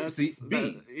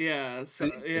 B. Yeah. So,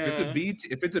 yeah.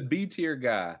 If it's a B tier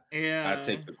guy, yeah, I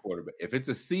take the quarterback. If it's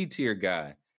a C tier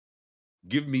guy,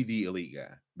 give me the elite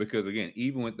guy. Because again,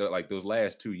 even with those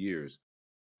last 2 years,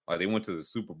 like they went to the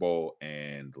Super Bowl,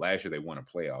 and last year they won a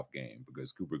playoff game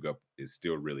because Cooper Kupp is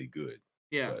still really good.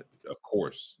 Yeah. But of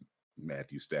course,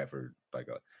 Matthew Stafford, but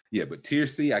tier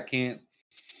C, I can't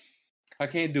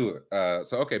do it.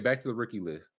 So okay, back to the rookie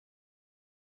list.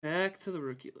 Let's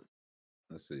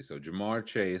see. So Jamar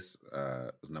Chase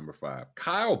was number 5.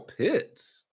 Kyle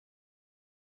Pitts,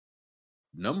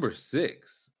 number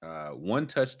 6. 1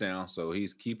 touchdown, so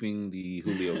he's keeping the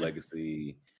Julio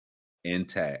legacy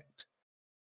intact.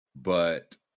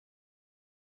 But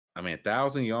I mean,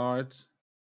 1,000 yards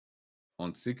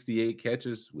on 68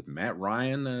 catches with Matt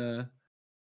Ryan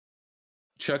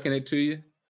chucking it to you.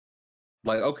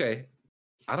 Like, okay,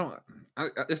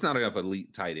 it's not enough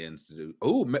elite tight ends to do.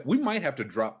 Oh, we might have to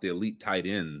drop the elite tight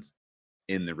ends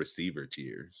in the receiver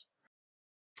tiers.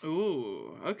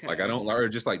 Ooh, okay. Like or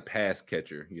just like pass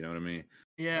catcher, you know what I mean?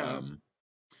 Yeah.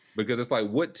 Because it's like,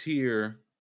 what tier?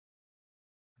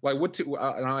 Like, what tier?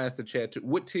 And I'll ask the chat too.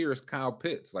 What tier is Kyle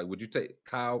Pitts? Like, would you take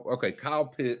Kyle? Okay, Kyle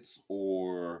Pitts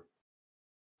or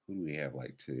who do we have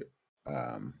like tier?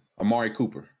 Amari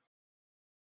Cooper.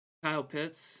 Kyle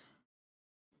Pitts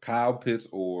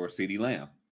or CeeDee Lamb.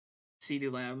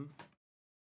 CeeDee Lamb.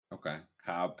 Okay.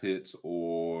 Kyle Pitts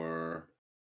or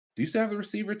do you still have the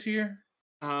receiver tier?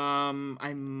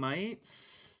 I might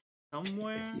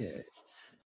somewhere. Yeah.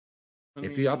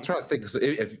 I'll try to think.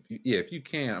 If you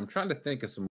can, I'm trying to think of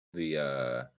some of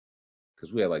the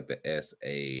because we had like the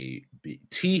SAB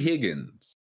T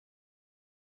Higgins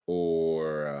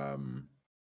or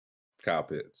Kyle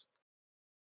Pitts.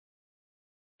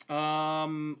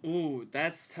 Ooh,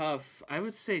 that's tough. I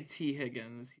would say T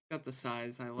Higgins. He's got the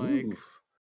size I like. Oof.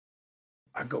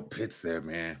 I go Pitts there,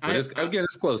 man. But it's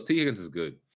close. T Higgins is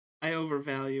good. I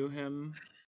overvalue him.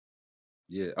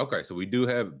 Yeah. Okay. So we do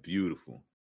have beautiful.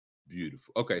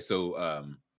 Okay. So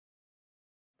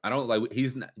I don't like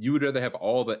you would rather have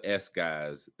all the S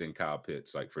guys than Kyle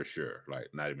Pitts, like for sure. Like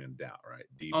not even in doubt, right?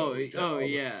 Deebo,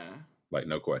 yeah. Like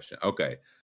no question. Okay.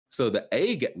 So the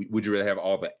A guy, would you rather have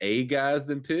all the A guys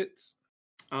than Pitts?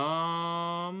 We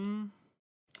got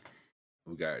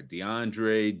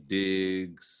DeAndre,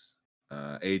 Diggs,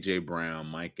 AJ Brown,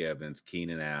 Mike Evans,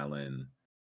 Keenan Allen,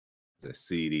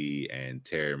 CD, and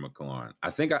Terry McLaurin. I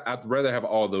think I'd rather have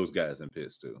all those guys than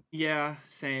Pitts too. Yeah,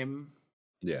 same.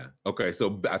 Yeah. Okay.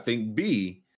 So I think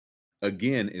B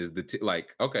again is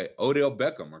Odell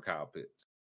Beckham or Kyle Pitts.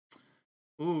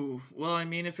 Ooh, well, I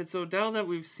mean, if it's Odell that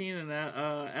we've seen in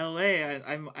LA,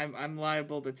 I'm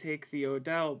liable to take the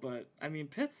Odell, but I mean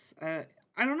Pitts, I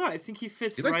don't know. I think he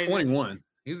fits. He's like 21.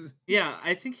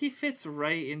 I think he fits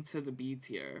right into the B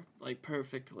tier, like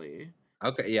perfectly.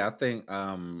 Okay, yeah, I think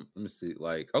let me see,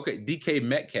 DK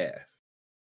Metcalf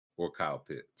or Kyle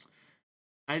Pitts.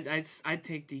 I'd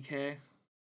take DK.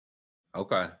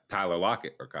 Okay, Tyler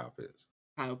Lockett or Kyle Pitts.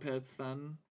 Kyle Pitts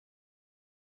then.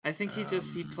 I think he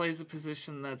plays a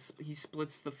position he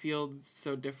splits the field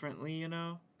so differently, you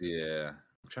know? Yeah.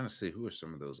 I'm trying to see who are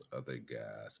some of those other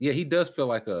guys. Yeah, he does feel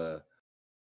like because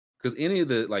any of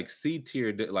the C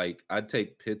tier, I'd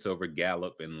take Pitts over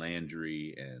Gallup and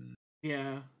Landry and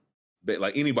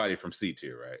but anybody from C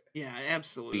tier, right? Yeah,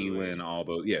 absolutely. Thielen, all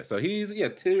those. Yeah, so he's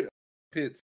tier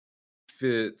Pitts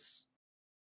fits.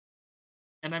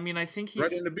 And I mean, I think he's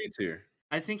right in the B tier.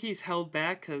 I think he's held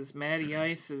back because Matty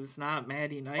Ice is not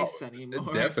Matty Nice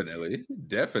anymore. Definitely.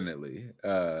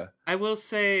 I will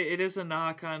say it is a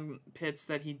knock on Pitts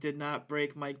that he did not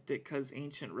break Mike Ditka's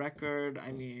ancient record.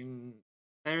 I mean,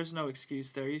 there's no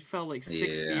excuse there. He fell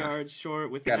 60 yards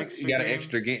short with an extra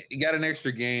game. You got an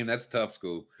extra game. That's tough,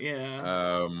 school.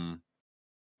 Yeah.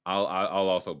 I'll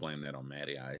also blame that on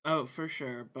Matty Ice. Oh, for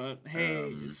sure. But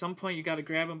hey, at some point you got to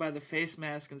grab him by the face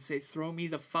mask and say, "Throw me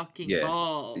the fucking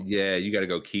ball." Yeah, you got to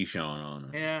go Keyshawn on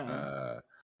him. Yeah.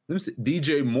 Let me see.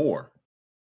 DJ Moore,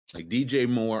 DJ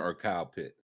Moore or Kyle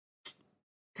Pitts.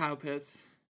 Kyle Pitts.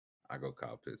 I go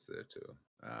Kyle Pitts there too.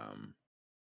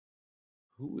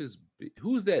 Who's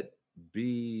that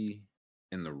B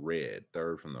in the red?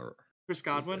 Third from the Chris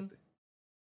Godwin.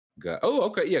 Oh,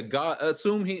 okay, yeah.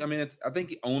 Assume he. I mean, I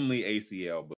think only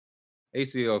ACL, but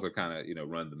ACLs are kind of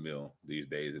run the mill these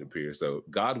days. It appears. So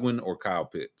Godwin or Kyle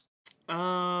Pitts.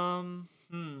 Probably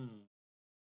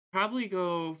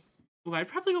go. Well, I'd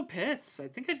probably go Pitts. I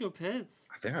think I'd go Pitts.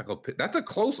 I think I'd go Pitts. That's a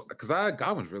close because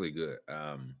Godwin's really good.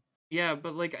 Yeah,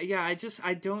 but like, yeah,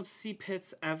 I don't see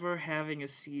Pitts ever having a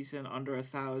season under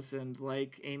 1,000,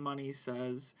 like A Money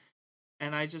says,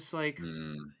 and I just like,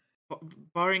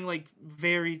 barring like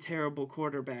very terrible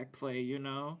quarterback play, you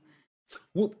know.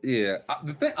 Well, yeah,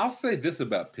 the thing I'll say this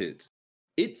about Pitts,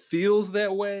 it feels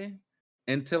that way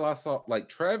until I saw like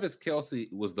Travis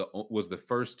Kelce was the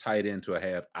first tight end to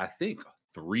have, I think,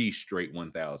 3 straight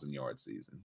 1,000-yard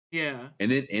seasons. Yeah,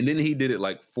 and then he did it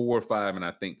like 4 or 5, and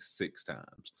I think 6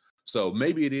 times. So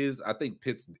maybe it is. I think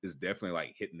Pitts is definitely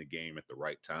like hitting the game at the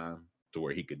right time to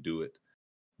where he could do it.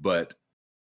 But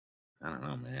I don't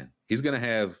know, man. He's gonna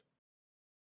have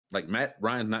like Matt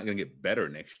Ryan's not gonna get better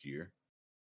next year.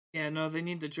 Yeah, no, they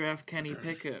need to draft Kenny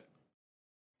Pickett.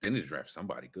 They need to draft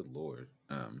somebody. Good Lord.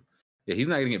 Yeah, he's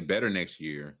not gonna get better next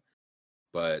year.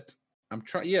 But I'm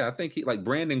trying. Yeah, I think he like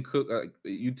Brandon Cook.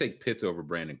 You take Pitts over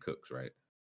Brandon Cooks, right?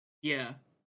 Yeah.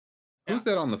 Who's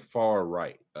that on the far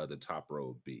right? The top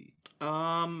row of B.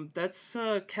 That's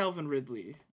Calvin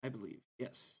Ridley, I believe.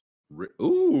 Yes.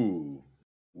 Ooh,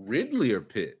 Ridley or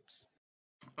Pitts?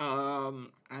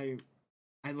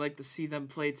 I'd like to see them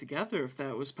play together if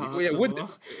that was possible. Yeah,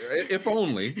 if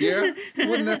only. Yeah,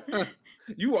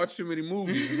 you watch too many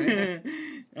movies, man.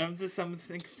 I'm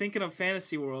thinking of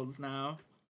fantasy worlds now.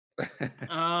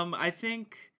 I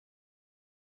think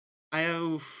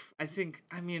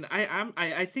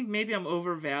maybe I'm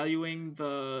overvaluing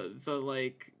the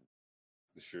like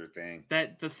the sure thing.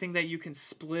 The thing that you can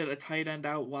split a tight end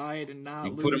out wide and not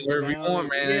you lose put him wherever you want,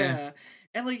 man. Yeah.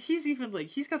 And like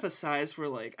he's got the size where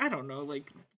like I don't know,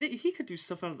 like he could do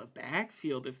stuff out of the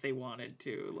backfield if they wanted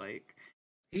to. Like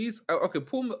he's okay.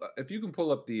 If you can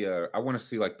pull up the. I want to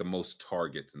see like the most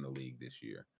targets in the league this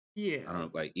year. Yeah, I don't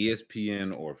know, like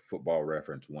ESPN or Football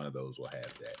Reference. One of those will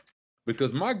have that.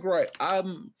 Because my gripe,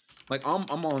 I'm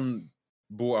on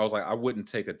board. I was like, I wouldn't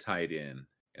take a tight end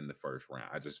in the first round.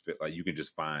 I just feel like you can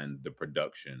just find the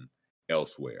production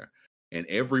elsewhere, and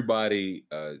everybody.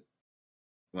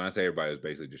 When I say everybody, it's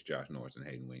basically just Josh Norris and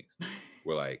Hayden Wings.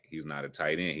 We're like, he's not a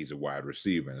tight end, he's a wide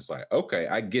receiver. And it's like, okay,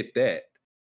 I get that.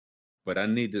 But I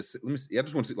need to let me see. I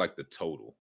just want to see like the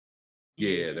total.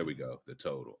 Yeah, there we go. The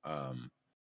total.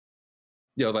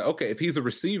 Yeah, I was like, okay, if he's a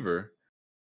receiver,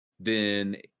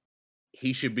 then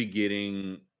he should be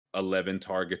getting 11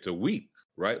 targets a week,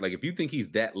 right? Like if you think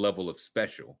he's that level of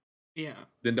special, yeah,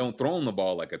 then don't throw him the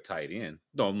ball like a tight end.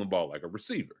 Throw him the ball like a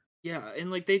receiver. Yeah, and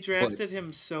like they drafted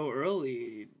him so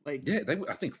early, like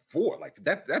I think 4. Like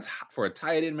that's for a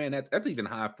tight end, man. That's even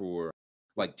high for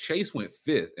like Chase went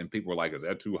 5th, and people were like, "Is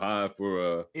that too high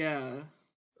for a?" Yeah.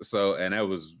 So and that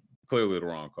was clearly the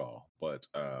wrong call, but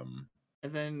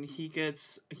And then he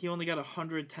only got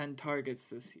 110 targets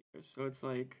this year, so it's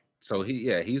like. So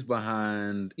he's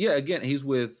behind. Yeah, again he's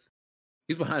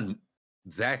behind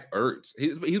Zach Ertz.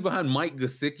 He's behind Mike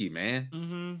Gesicki, man.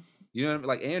 Mm-hmm. You know what I mean?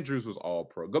 Like Andrews was all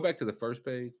pro. Go back to the first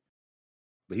page.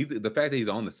 But the fact that he's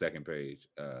on the second page.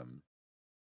 Let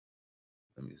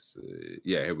me see.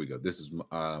 Yeah, here we go. This is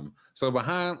so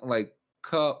behind like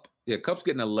Kupp. Yeah, Kupp's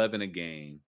getting 11 a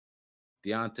game.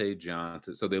 Deontay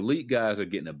Johnson. So the elite guys are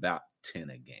getting about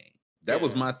 10 a game. That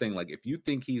was my thing. Like if you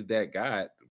think he's that guy,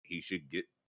 he should get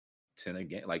 10 a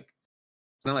game. Like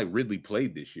it's not like Ridley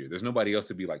played this year. There's nobody else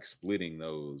to be like splitting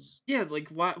those. Yeah, like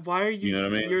why are you? You know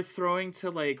what I mean? You're throwing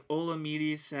to like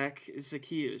Olamide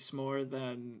Zaccheaus more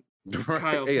than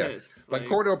Kyle Pitts. Like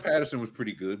Cordell Patterson was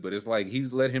pretty good, but it's like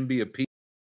he's let him be a piece.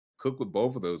 Cook with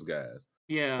both of those guys.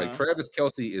 Yeah, like Travis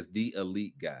Kelce is the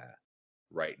elite guy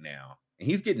right now, and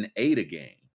he's getting 8 a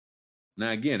game.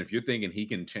 Now again, if you're thinking he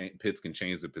can Pitts can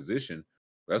change the position,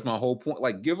 that's my whole point.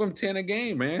 Like give him 10 a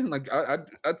game, man. Like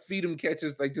I'd feed him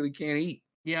catches like till he can't eat.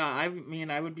 Yeah, I mean,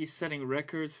 I would be setting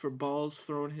records for balls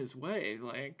thrown his way,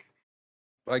 like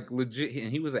legit.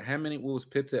 And he was at how many? What was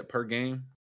Pitts at per game?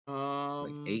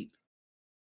 Like 8,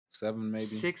 7, maybe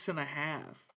 6.5.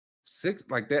 6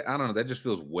 like that. I don't know. That just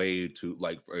feels way too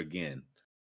like. Again,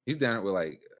 he's down it with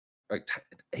like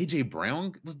AJ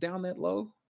Brown was down that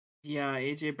low. Yeah,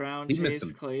 AJ Brown,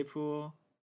 Chase Claypool.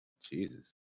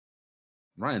 Jesus,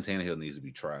 Ryan Tannehill needs to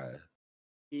be tried.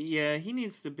 Yeah, he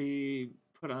needs to be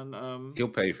put on. He'll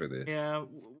pay for this. Yeah,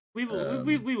 we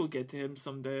will get to him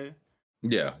someday.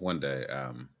 Yeah, one day.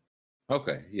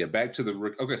 Okay, yeah. Back to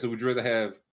the okay. So would you rather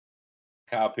have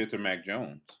Kyle Pitts or Mac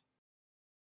Jones?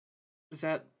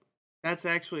 That's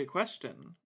actually a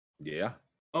question. Yeah.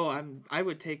 Oh, I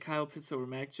would take Kyle Pitts over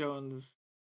Mac Jones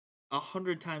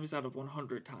 100 times out of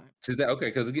 100 times. To that,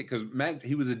 okay, because Mac,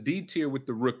 he was a D tier with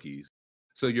the rookies.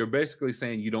 So you're basically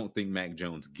saying you don't think Mac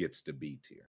Jones gets to B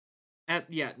tier.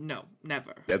 Yeah, no,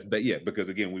 never. Because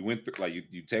again, we went through like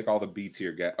you take all the B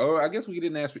tier guys. Oh, I guess we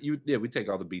didn't ask for you. Yeah, we take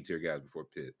all the B tier guys before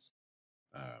Pitts.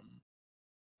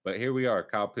 But here we are,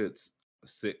 Kyle Pitts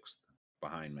 6th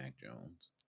behind Mac Jones.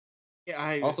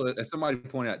 Yeah. Also, as somebody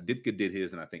pointed out, Ditka did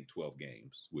his in I think 12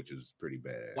 games, which is pretty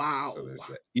bad. Wow. So there's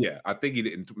that. Yeah, I think he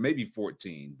did maybe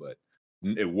 14, but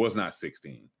it was not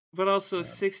 16. But also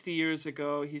 60 years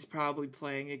ago, he's probably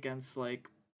playing against like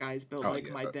guys built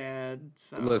like my dad.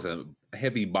 So. Listen,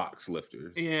 heavy box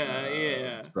lifters.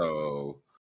 Yeah. So,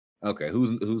 okay,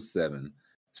 who's 7?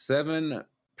 7,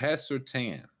 Pat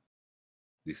Surtain,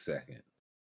 the second.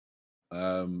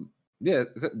 Yeah,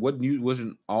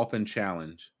 wasn't often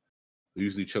challenged. He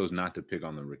usually chose not to pick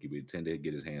on the rookie, but he tended to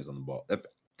get his hands on the ball.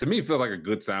 To me, it feels like a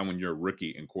good sign when you're a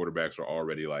rookie and quarterbacks are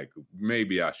already like,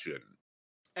 maybe I shouldn't.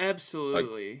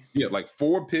 Absolutely. Like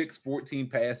 4 picks, 14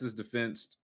 passes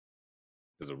defensed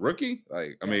as a rookie.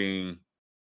 Like, I mean,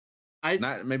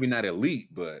 maybe not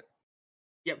elite, but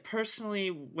yeah. Personally,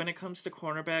 when it comes to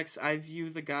cornerbacks, I view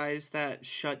the guys that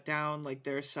shut down like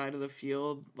their side of the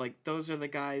field. Like those are the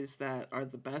guys that are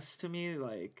the best to me.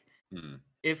 Like,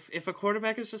 if a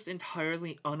quarterback is just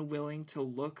entirely unwilling to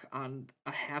look on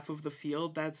a half of the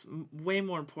field, that's way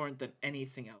more important than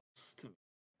anything else to me.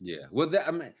 Yeah. Well,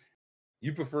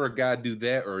 you prefer a guy do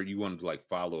that, or you want to like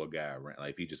follow a guy around?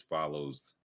 Like if he just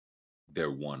follows their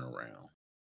one around.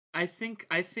 I think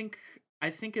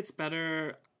it's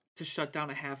better to shut down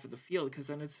a half of the field because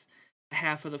then it's a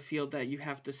half of the field that you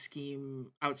have to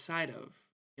scheme outside of.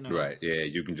 You know? Right. Yeah.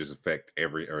 You can just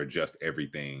adjust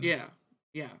everything. Yeah.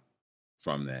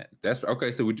 From that. That's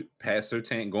okay. So would you Pat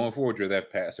Surtain going forward? You're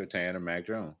that Pat Surtain or Mac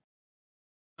Jones?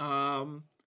 I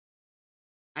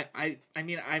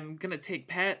mean, I'm gonna take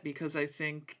Pat because I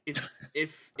think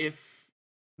if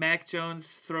Mac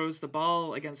Jones throws the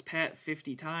ball against Pat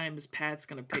 50 times, Pat's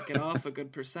gonna pick it off a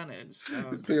good percentage. So.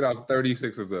 He's picked off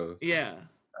 36 of those. Yeah.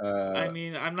 I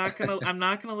mean, I'm not gonna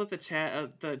let the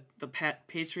chat, the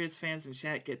Patriots fans in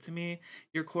chat get to me.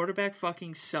 Your quarterback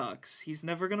fucking sucks. He's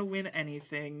never gonna win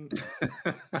anything.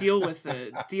 Deal with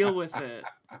it. Your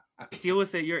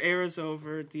era's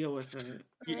over. Deal with it.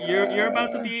 You're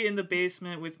about to be in the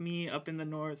basement with me up in the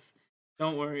north.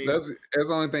 Don't worry. That's the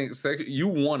only thing. You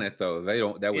want it though. They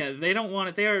don't. They don't want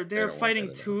it. They're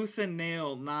fighting tooth and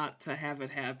nail not to have it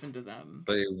happen to them.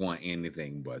 They want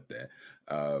anything but that.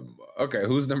 Okay,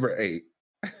 who's number 8?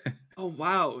 Oh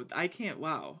wow,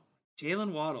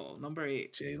 Jalen Waddle, number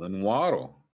 8. Jalen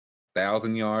Waddle,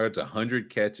 1,000 yards, 100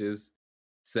 catches,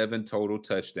 7 total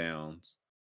touchdowns,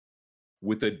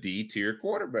 with a D-tier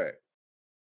quarterback.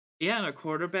 Yeah, and a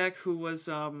quarterback who was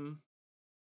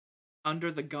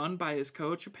under the gun by his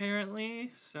coach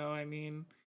apparently. So I mean,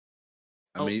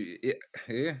 yeah,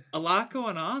 a lot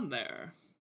going on there.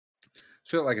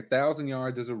 Sure, like 1,000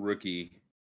 yards as a rookie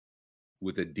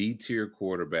with a D-tier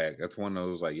quarterback. That's one of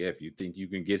those, like, yeah, if you think you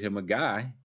can get him a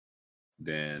guy,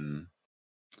 then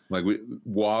like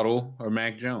Waddle or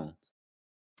Mac Jones.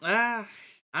 I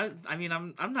mean,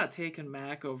 I'm not taking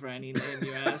Mac over any name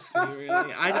you ask me.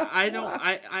 Really,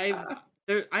 I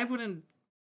wouldn't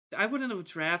have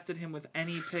drafted him with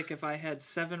any pick if I had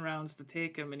 7 rounds to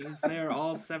take him, and he's there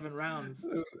all 7 rounds.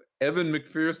 Evan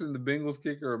McPherson, the Bengals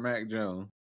kicker, or Mac Jones?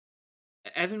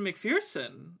 Evan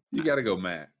McPherson. You got to go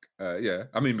Mac. Yeah,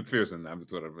 I mean McPherson. I'm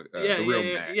sort of the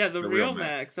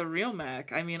real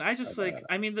Mac. I mean, the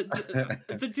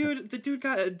dude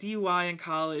got a DUI in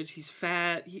college. He's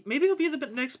fat. Maybe he'll be the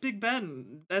next Big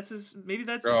Ben. That's his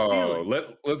ceiling.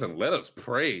 Let us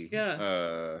pray.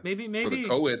 Yeah, maybe for the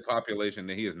co-ed population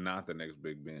that he is not the next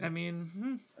Big Ben. I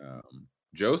mean,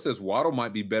 Joe says Waddle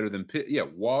might be better than Pitt. Yeah,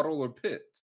 Waddle or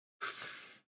Pitts.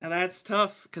 Now that's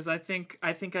tough because I think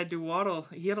I'd do Waddle.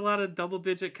 He had a lot of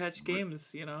double-digit catch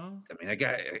games, you know. I mean, that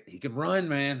guy, he can run,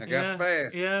 man. That guy's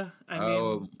fast. Yeah, I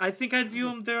mean, I think I'd view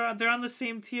them. They're on the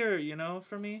same tier, you know,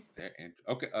 for me.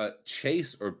 Okay,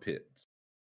 Chase or Pitts?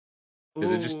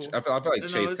 Is it just? I feel like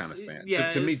Chase kind of stands.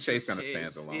 Yeah, to me, Chase kind of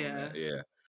stands alone. Yeah.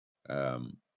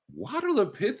 Waddle or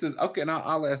Pitts is okay. Now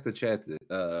I'll ask the chat.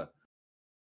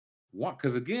 What?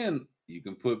 Because again, you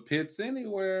can put Pitts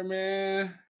anywhere,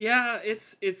 man. Yeah,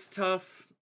 it's tough.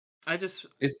 I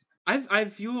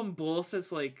view them both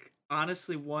as like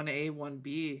honestly 1A,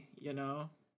 1B, you know.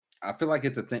 I feel like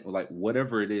it's a thing like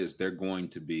whatever it is, they're going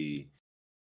to be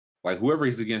like whoever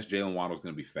he's against Jalen Waddle is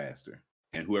going to be faster.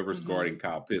 And whoever's guarding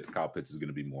Kyle Pitts is going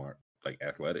to be more like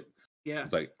athletic. Yeah.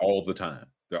 It's like all the time.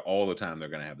 They're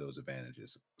going to have those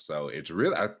advantages. So it's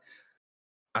really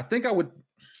I think I would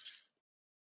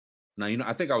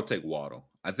I think I would take Waddle.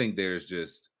 I think there's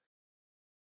just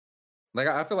like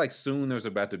I feel like soon there's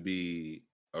about to be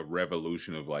a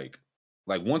revolution of like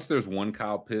once there's one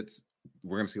Kyle Pitts,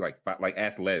 we're gonna see like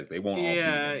athletics. They won't all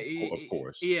be, of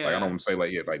course. Yeah. Like I don't want to say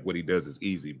like what he does is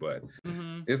easy, but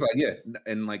It's like, yeah,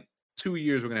 in like 2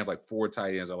 years, we're gonna have like 4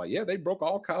 tight ends. I'm like, yeah, they broke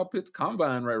all Kyle Pitts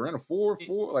combine, right? Ran a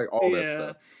 4.4, like all that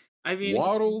stuff. I mean,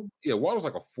 Waddle's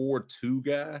like a 4.2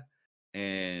 guy.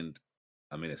 And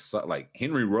I mean, it's like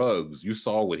Henry Ruggs, you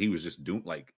saw what he was just doing,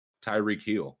 like Tyreek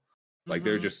Hill. Like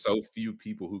there are just so few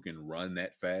people who can run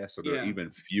that fast. So there are even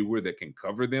fewer that can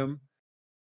cover them.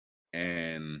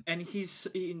 And he's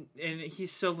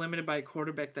so limited by a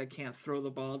quarterback that can't throw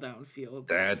the ball downfield.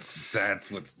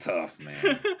 That's what's tough,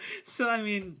 man. So I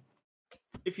mean,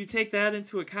 if you take that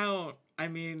into account, I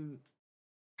mean,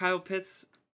 Kyle Pitts,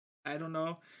 I don't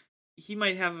know, he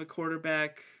might have a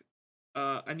quarterback.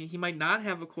 I mean, he might not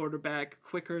have a quarterback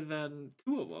quicker than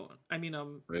Tua won't. I mean,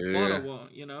 Waddle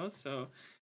won't. You know, so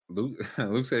Luke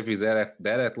said if he's that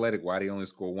athletic, why'd he only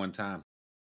score 1 time?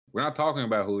 We're not talking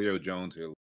about Julio Jones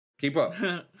here. Keep up.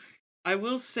 I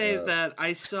will say that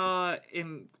I saw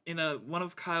in one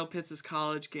of Kyle Pitts'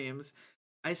 college games,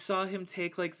 I saw him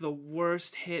take like the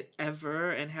worst hit ever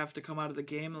and have to come out of the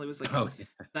game, and it was like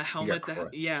the helmet.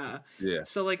 Yeah.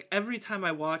 So like every time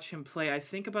I watch him play, I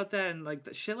think about that, and like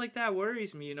the shit like that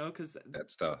worries me, you know, because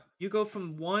that's tough. You go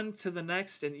from one to the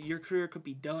next, and your career could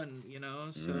be done, you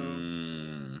know. So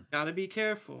gotta be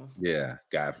careful. Yeah,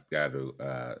 got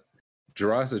to.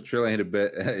 Gerard says Trill ain't hit a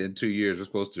bet in 2 years. We're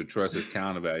supposed to trust his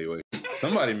talent evaluation.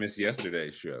 Somebody missed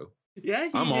yesterday's show. Yeah,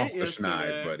 I'm off the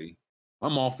schneid, buddy.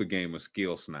 I'm off the game of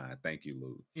skill snide. Thank you,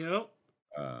 Luke. Yep.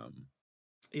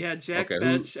 Yeah, Jack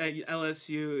Betch at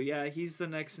LSU. Yeah, he's the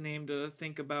next name to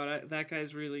think about. That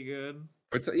guy's really good.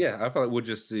 Yeah, I feel like we'll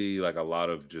just see like a lot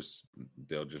of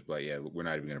they'll just be like, yeah, we're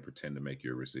not even gonna pretend to make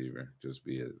you a receiver. Just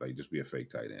be a fake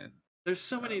tight end. There's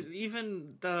so many.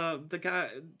 Even a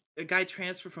guy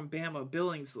transferred from Bama,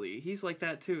 Billingsley. He's like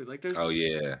that too. Like there's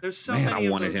there's so many. I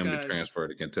wanted of those him guys. to transfer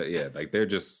to Kentucky. Yeah, like they're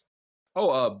just.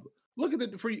 Look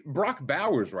at for Brock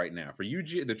Bowers right now for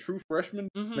UG, the true freshman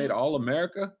made All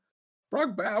America.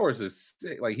 Brock Bowers is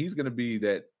sick. Like he's gonna be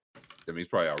that. I mean, he's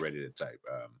probably already the type.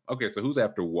 Okay, so who's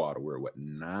after Waddle? We're at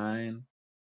 9.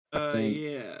 I think.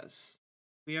 Yes,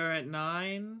 we are at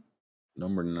 9.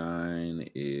 Number 9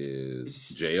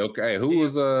 is JOK. Who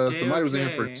was somebody was in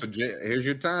for? So here's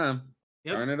your time.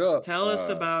 Yep. Turn it up. Tell us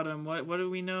about him. What do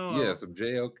we know? Yeah, so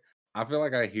JOK. I feel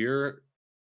like I hear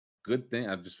good thing.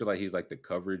 I just feel like he's like the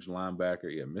coverage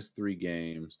linebacker. Yeah, missed 3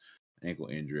 games, ankle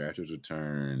injury after his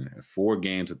return. 4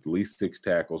 games with at least 6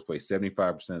 tackles. Played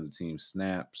 75% of the team's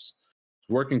snaps. His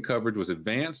working coverage was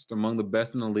advanced, among the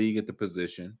best in the league at the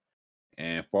position,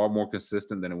 and far more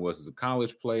consistent than it was as a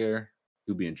college player.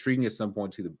 It would be intriguing at some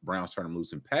point to see the Browns turn him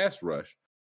loose in pass rush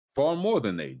far more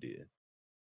than they did.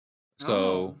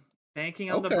 So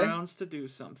banking on the Browns to do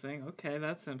something. Okay,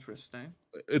 that's interesting.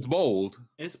 It's bold.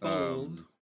 It's bold.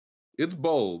 It's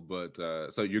bold, but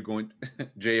so you're going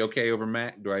JOK over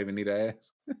Mac? Do I even need to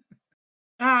ask?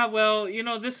 Well, you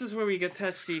know, this is where we get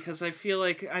testy because I feel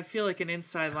like an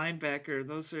inside linebacker.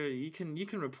 Those are you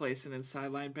can replace an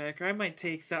inside linebacker. I might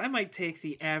take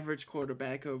the average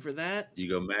quarterback over that. You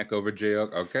go Mac over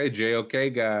JOK. Okay,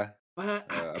 JOK guy. I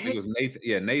think it was Nathan.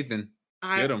 Yeah, Nathan.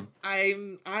 Get him.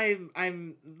 I'm.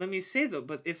 Let me say though,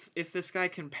 but if this guy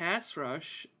can pass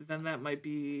rush, then that might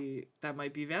be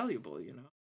valuable. You know.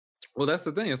 Well, that's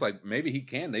the thing. It's like maybe he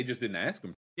can. They just didn't ask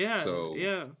him. Yeah. So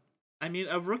yeah. I mean,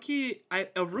 a rookie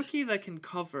that can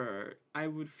cover, I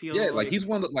would feel. Yeah, like he's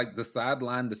one of the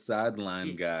sideline to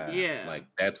sideline guy. Yeah, like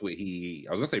that's what I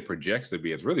was gonna say projects to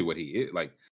be. It's really what he is.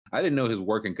 Like I didn't know his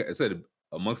working. It said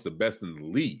amongst the best in the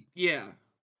league. Yeah.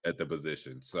 At the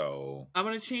position, so I'm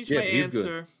gonna change my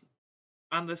answer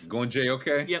on this. Going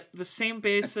JOK. Yep, the same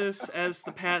basis as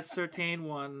the Pat Surtain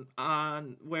one,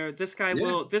 on where this guy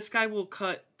will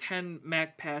cut 10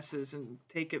 Mac passes and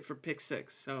take it for pick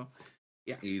 6. So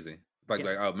yeah, easy. Like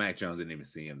Mac Jones didn't even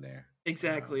see him there.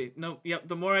 Exactly. Yep.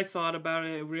 The more I thought about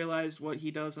it, I realized what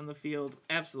he does on the field.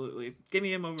 Absolutely, give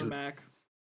me him over Mac.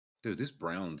 Dude, this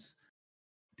Browns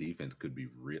defense could be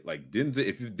real. Like I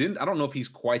don't know if he's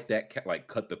quite that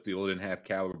cut the field in half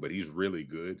caliber, but he's really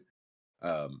good.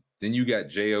 Then you got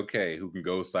JOK who can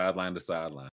go sideline to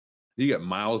sideline. You got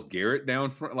Myles Garrett down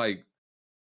front. Like,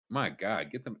 my God,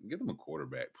 get them a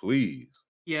quarterback, please.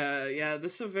 Yeah.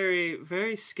 This is a very,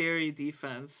 very scary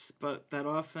defense, but that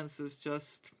offense is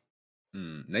just.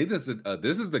 Nathan said,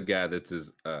 "This is the guy that's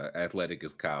as athletic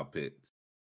as Kyle Pitts."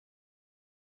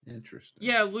 Interesting.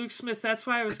 Yeah, Luke Smith. That's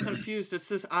why I was confused. It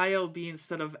says ILB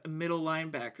instead of middle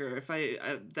linebacker. If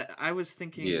I was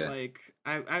thinking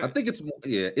I think it's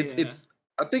it's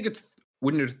I think it's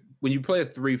when you play a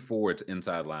 3-4, it's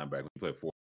inside linebacker. When you play a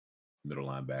 4, middle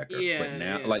linebacker. Yeah. But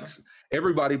now like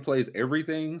everybody plays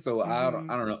everything, so I don't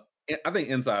know. I think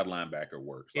inside linebacker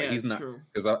works. Like he's not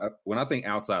because when I think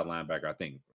outside linebacker, I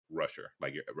think rusher,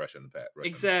 like you're rushing the pass.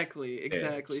 Exactly.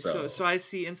 So I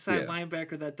see inside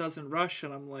linebacker that doesn't rush,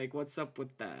 and I'm like, what's up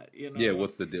with that? You know? Yeah,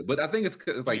 what's the deal? But I think it's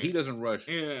like he doesn't rush.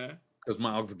 Yeah. Because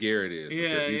Myles Garrett is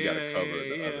because he's got to cover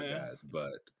the other guys.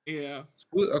 But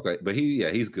okay, but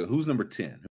he's good. Who's number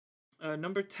 10?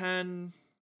 Number 10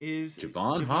 is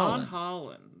Javon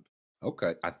Holland.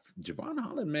 Okay, Javon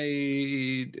Holland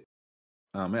made.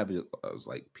 Maybe it was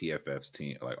like PFF's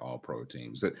team, like all pro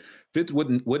teams. That fits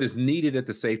what is needed at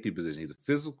the safety position. He's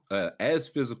as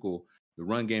physical, the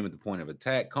run game at the point of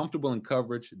attack, comfortable in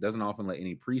coverage, doesn't often let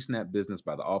any pre-snap business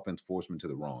by the offense force him to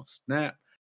the wrong step.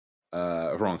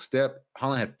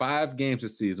 Holland had 5 games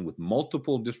this season with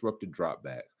multiple disrupted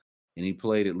dropbacks, and he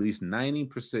played at least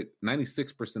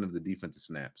 96% of the defensive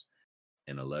snaps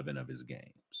in 11 of his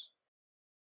games.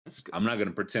 I'm not going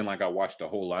to pretend like I watched a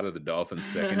whole lot of the Dolphins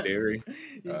secondary.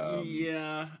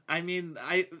 Yeah, I mean,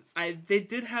 they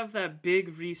did have that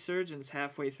big resurgence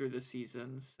halfway through the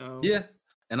season. So yeah,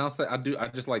 and I'll say I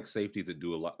just like safeties that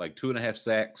do a lot, like 2.5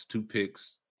 sacks, 2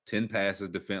 picks, 10 passes,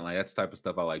 defense. Like that's the type of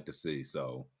stuff I like to see.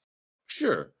 So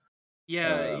sure.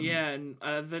 Yeah, and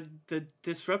the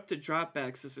disrupted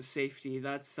dropbacks as a safety.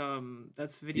 That's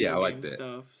video game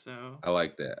stuff. So I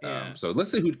like that. Yeah. So let's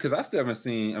see who, because I still haven't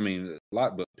seen. I mean, a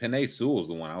lot, but Penei Sewell's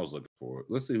the one I was looking for.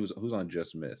 Let's see who's on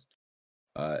Just Missed.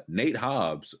 Nate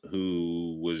Hobbs,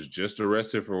 who was just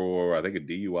arrested for I think a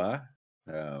DUI.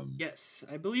 Yes,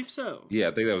 I believe so. Yeah,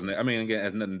 I think that was. I mean, again, it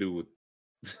has nothing to do with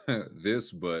this,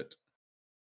 but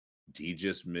he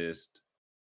just missed.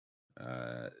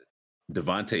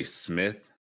 Devontae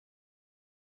Smith.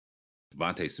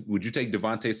 Would you take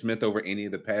Devontae Smith over any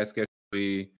of the pass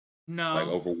catchers? No. Like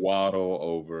over Waddle,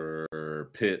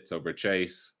 over Pitts, over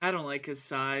Chase? I don't like his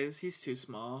size. He's too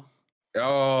small.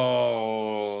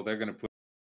 Oh, they're gonna put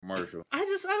commercial.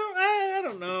 I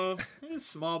don't know. He's a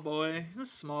small boy. He's a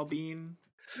small bean.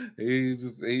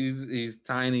 He's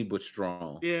tiny but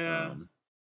strong. Yeah.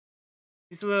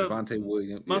 He's a little Devontae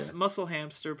Williams. Muscle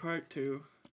hamster part 2.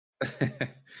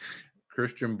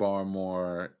 Christian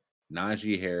Barmore,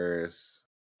 Najee Harris,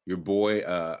 your boy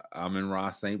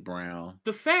Amon-Ra St. Brown.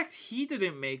 The fact he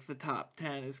didn't make the top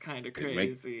 10 is kind of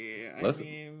crazy.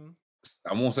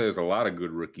 I won't say there's a lot of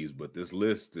good rookies, but this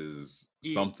list is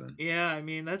something. Yeah, I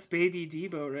mean, that's baby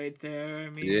Debo right there. I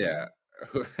mean, yeah.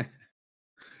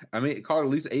 I mean, it caught at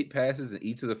least 8 passes in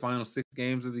each of the final 6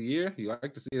 games of the year. You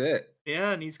like to see that.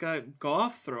 Yeah, and he's got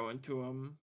Goff throwing to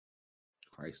him.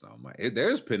 Christ almighty.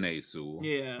 There's Penei Sewell.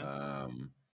 Yeah.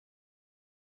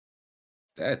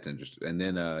 That's interesting. And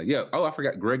then, I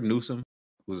forgot Greg Newsome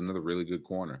was another really good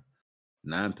corner.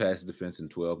 9 pass defense in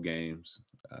 12 games.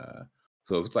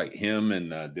 So if it's like him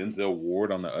and Denzel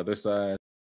Ward on the other side,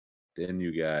 then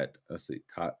you got, let's see,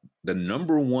 the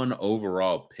number 1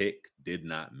 overall pick did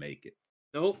not make it.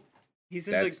 Nope. He's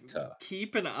in That's the tough.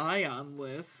 Keep an eye on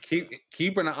list.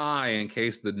 Keep an eye in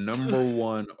case the number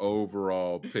 1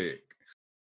 overall pick.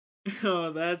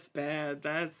 Oh, that's bad.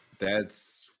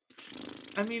 That's.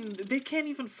 I mean, they can't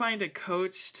even find a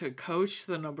coach to coach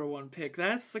the number 1 pick.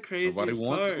 That's the craziest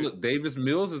part. Look, Davis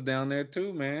Mills is down there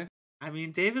too, man. I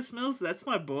mean, Davis Mills, that's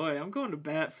my boy. I'm going to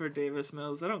bat for Davis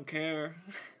Mills. I don't care.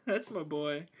 That's my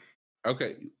boy.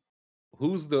 Okay,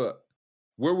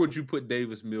 where would you put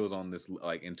Davis Mills on this,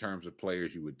 like in terms of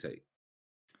players you would take?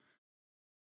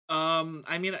 I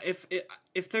mean, if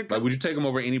they're like, would you take him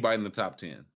over anybody in the top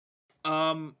 10?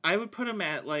 I would put him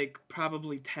at like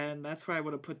probably 10. That's where I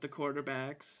would have put the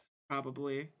quarterbacks,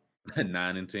 probably.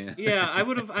 9 and 10. Yeah, I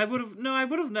would have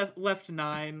left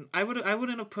 9. I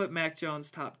wouldn't have put Mac Jones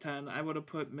top 10. I would have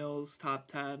put Mills top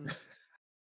 10.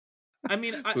 I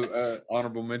mean,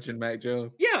 honorable mention Mac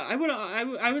Jones. Yeah,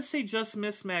 I would say just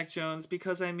miss Mac Jones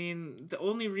because I mean the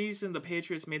only reason the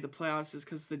Patriots made the playoffs is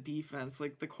because the defense,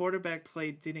 like the quarterback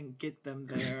play, didn't get them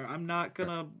there. I'm not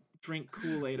gonna drink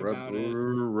Kool-Aid about it.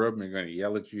 Rubman gonna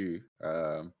yell at you.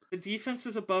 The defense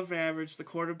is above average. The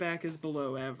quarterback is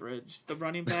below average. The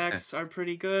running backs are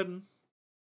pretty good.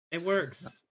 It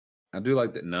works. I do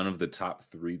like that none of the top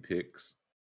 3 picks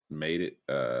made it.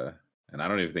 And I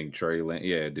don't even think Trey Lance.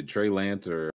 Yeah, did Trey Lance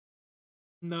or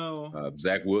no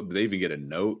Zach Wood? Did they even get a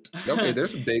note? Okay,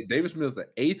 there's some Davis Mills, the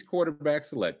 8th quarterback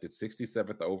selected,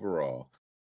 67th overall.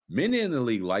 Many in the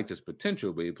league liked his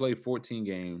potential, but he played 14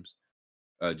 games.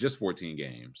 Just 14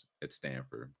 games at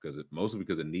Stanford mostly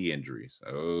because of knee injuries.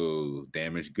 Oh,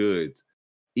 damaged goods.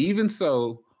 Even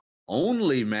so,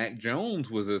 only Mac Jones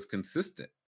was as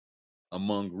consistent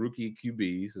among rookie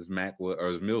QBs as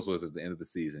Mills was at the end of the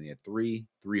season. He had 3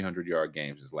 300-yard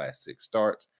games his last 6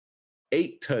 starts,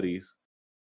 8 tutties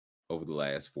over the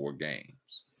last 4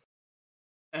 games.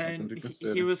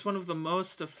 And he was one of the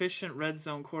most efficient red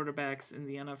zone quarterbacks in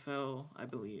the NFL, I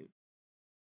believe.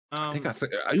 I think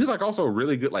he was like also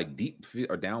really good like deep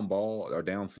or down ball or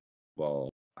down ball.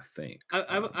 I think.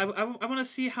 I want to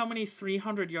see how many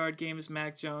 300-yard games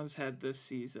Mac Jones had this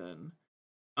season.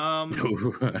 I'm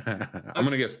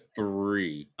gonna guess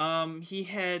 3. He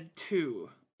had 2.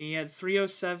 He had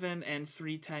 307 and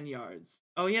 310 yards.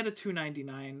 Oh, he had a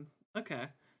 299. Okay.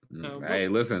 So, hey,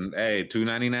 listen. Hey,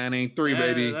 299 ain't 3,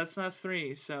 baby. That's not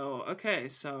 3. So okay.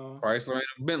 So Chrysler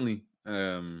and Bentley.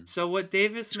 So what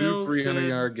Davis Mills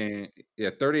 300-yard game. Yeah,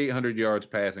 3,800 yards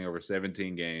passing over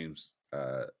 17 games.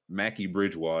 Mackie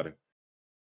Bridgewater.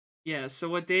 Yeah, so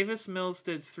what Davis Mills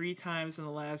did 3 times in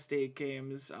the last 8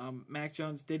 games, Mac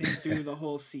Jones didn't do the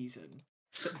whole season.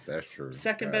 That's true.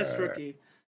 Second best rookie.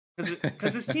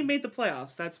 Because his team made the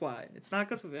playoffs. That's why. It's not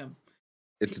because of him.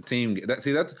 It's a team.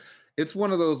 It's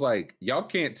one of those like y'all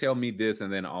can't tell me this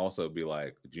and then also be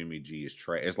like Jimmy G is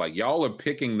trash. It's like y'all are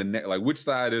picking the net. Like which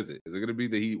side is it? Is it going to be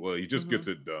the Heat? Well, he just gets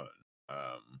it done.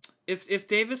 If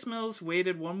Davis Mills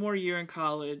waited one more year in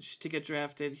college to get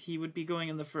drafted, he would be going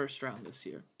in the first round this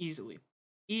year, easily.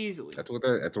 That's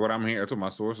what I'm hearing. That's what my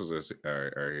sources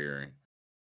are hearing.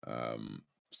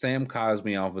 Sam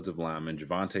Cosmi, offensive lineman,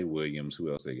 Javonte Williams.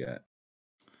 Who else they got?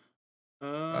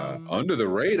 Under the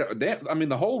radar.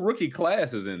 The whole rookie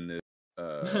class is in this.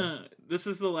 This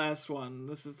is the last one.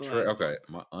 Okay,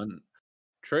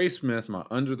 Trey Smith, my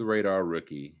under the radar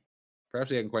rookie. Perhaps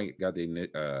he hadn't quite got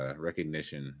the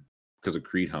recognition because of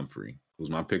Creed Humphrey, who was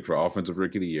my pick for offensive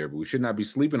rookie of the year. But we should not be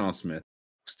sleeping on Smith.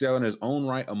 Still in his own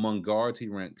right among guards, he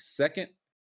ranked 2nd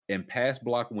in pass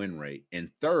block win rate and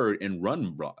 3rd in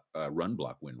run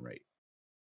block win rate.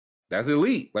 That's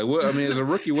elite. Like what? I mean, as a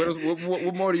rookie,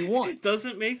 what more do you want? It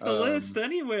doesn't make the list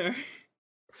anywhere.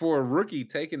 For a rookie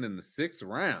taken in the 6th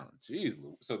round, jeez.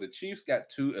 So the Chiefs got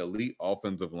 2 elite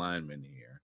offensive linemen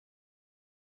here,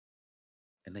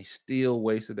 and they still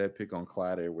wasted that pick on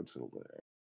Clyde Edwards-Helaire.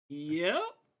 Yep,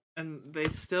 and they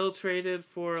still traded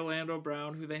for Orlando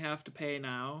Brown, who they have to pay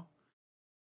now.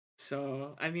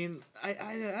 So I mean, I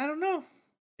don't know.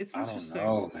 It's interesting.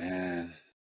 Oh man.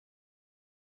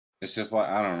 It's just like,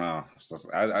 I don't know.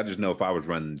 I just know if I was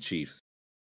running the Chiefs,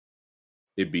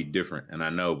 it'd be different. And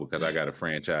I know because I got a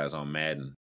franchise on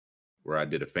Madden where I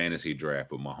did a fantasy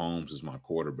draft with Mahomes as my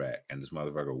quarterback. And this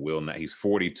motherfucker will not. He's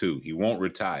 42. He won't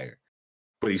retire,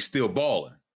 but he's still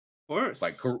balling. Of course.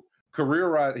 Like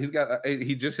career-wise,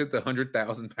 he just hit the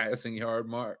 100,000 passing yard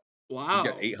mark. Wow. He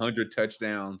got 800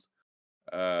 touchdowns.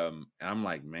 And I'm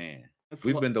like, man,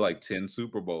 we've been to like 10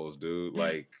 Super Bowls, dude.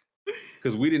 Like,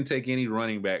 because we didn't take any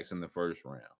running backs in the first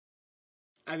round.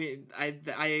 I mean, I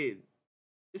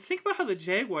think about how the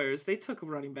Jaguars, they took a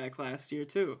running back last year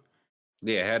too.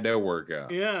 Yeah, had their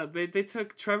workout. Yeah, they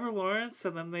took Trevor Lawrence,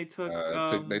 and then they took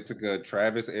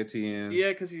Travis Etienne. Yeah,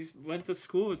 because he went to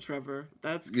school with Trevor.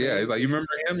 That's crazy. Yeah. He's like, you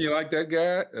remember him? You like that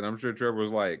guy? And I'm sure Trevor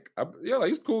was like, yeah, like,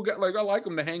 he's a cool guy. Like, I like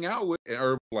him to hang out with. And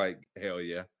Urban like, hell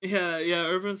yeah. Yeah.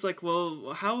 Urban's like,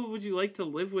 well, how would you like to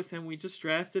live with him? We just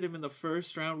drafted him in the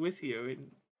first round with you.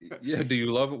 And yeah. Do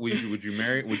you love it? Would you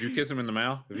marry? Would you kiss him in the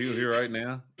mouth if he was here right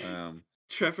now?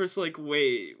 Trevor's like,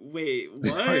 wait,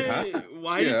 what?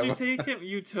 Why did you take him?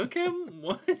 You took him?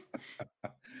 What?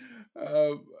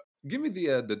 Give me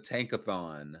the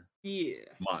Tankathon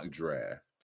mock draft.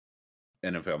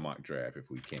 NFL mock draft, if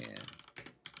we can.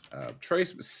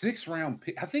 Trace 6th round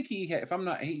pick. I think he had, if I'm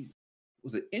not, he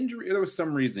was an injury. There was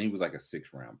some reason he was like a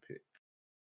 6th round pick.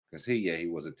 Because he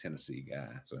was a Tennessee guy.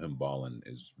 So him balling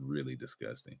is really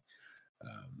disgusting.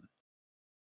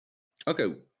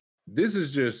 Okay. This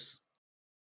is just,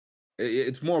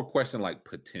 it's more a question like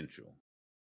potential.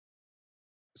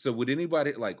 So would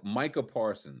anybody like Micah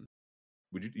Parsons?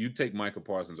 Would you take Micah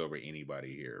Parsons over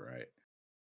anybody here, right?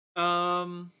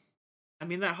 I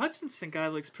mean, that Hutchinson guy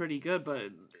looks pretty good, but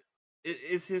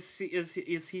is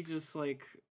he just like,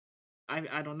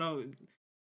 I don't know.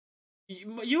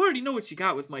 You already know what you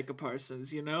got with Micah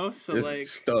Parsons, you know? So it's like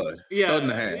stud and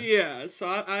a half. Yeah. So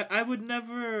I would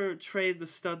never trade the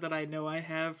stud that I know I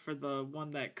have for the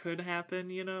one that could happen,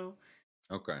 you know?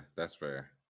 Okay, that's fair.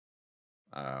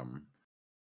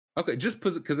 Okay, just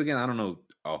because again, I don't know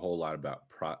a whole lot about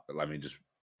just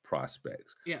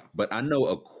prospects. Yeah. But I know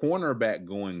a cornerback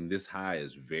going this high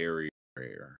is very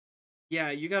rare.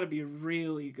 Yeah, you got to be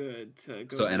really good to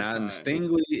go. So, and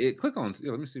Stingley, click on.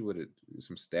 Let me see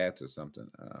some stats or something.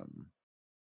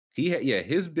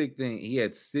 His big thing. He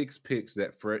had 6 picks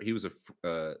he was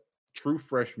a true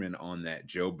freshman on that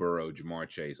Joe Burrow, Jamar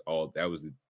Chase. That was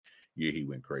the year he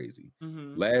went crazy.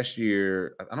 Mm-hmm. Last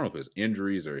year, I don't know if it was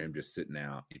injuries or him just sitting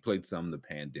out. He played some the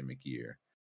pandemic year.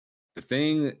 The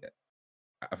thing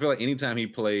I feel like anytime he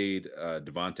played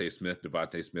Devontae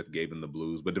Smith gave him the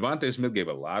blues. But Devontae Smith gave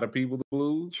a lot of people the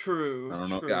blues. True. I don't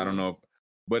know. True. I don't know.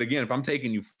 But again, if I'm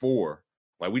taking you 4,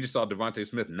 like we just saw Devontae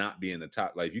Smith not be in the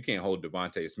top. Like if you can't hold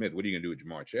Devontae Smith, what are you gonna do with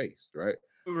Jamar Chase, right?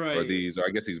 Right. Or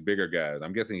I guess these bigger guys.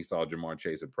 I'm guessing he saw Jamar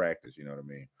Chase at practice. You know what I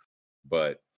mean?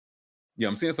 But yeah,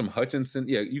 I'm seeing some Hutchinson.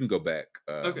 Yeah, you can go back.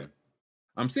 Okay.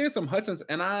 I'm seeing some Hutchinson,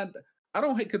 and I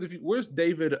don't hate because where's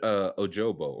David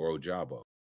Ojabo?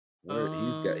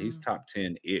 Where he's top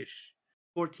 10-ish.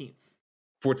 14th.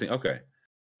 14. Okay,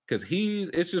 because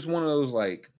it's just one of those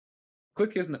like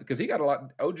click his because he got a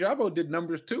lot. Ojabo did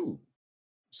numbers too,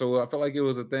 so I felt like it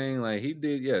was a thing. Like he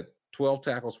did 12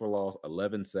 tackles for loss,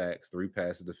 11 sacks, 3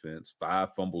 passes defense,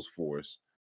 5 fumbles forced.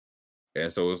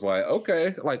 And so it's like,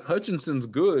 okay, like Hutchinson's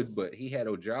good, but he had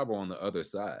Ojabo on the other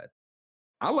side.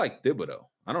 I like Thibodeau.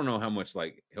 I don't know how much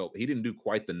like help. He didn't do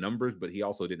quite the numbers, but he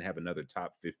also didn't have another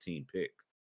top 15 pick.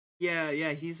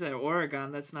 Yeah, he's at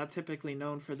Oregon. That's not typically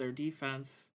known for their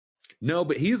defense. No,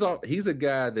 but he's a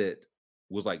guy that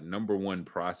was like number 1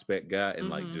 prospect guy and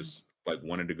like just like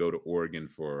wanted to go to Oregon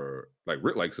for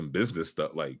like some business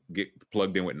stuff, like get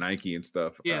plugged in with Nike and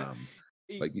stuff. Yeah.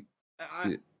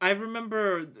 I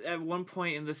remember at one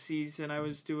point in the season I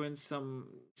was doing some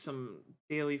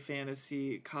daily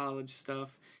fantasy college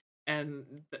stuff, and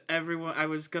I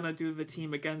was gonna do the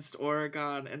team against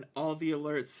Oregon, and all the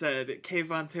alerts said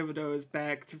Kayvon Thibodeau is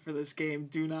back for this game.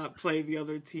 Do not play the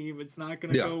other team. It's not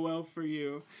gonna go well for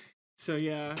you. So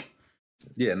yeah.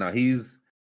 Yeah, no,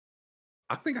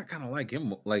 I think I kind of like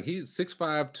him. Like he's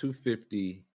 6'5",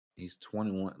 250. He's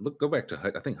 21. Go back to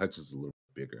Hutch. I think Hutch is a little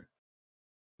bigger.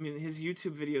 I mean, his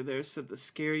YouTube video there said the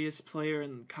scariest player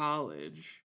in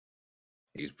college.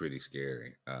 He's pretty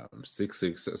scary.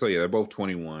 6'6". So yeah, they're both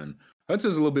 21.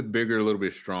 Hutson's a little bit bigger, a little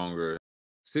bit stronger.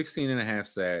 16.5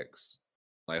 sacks.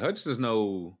 Like Hutch is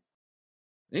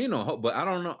but I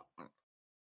don't know.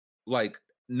 Like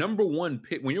number 1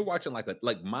 pick when you're watching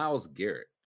like Myles Garrett.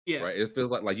 Yeah. Right. It feels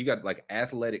like you got like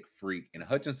athletic freak, and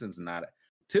Hutchinson's not.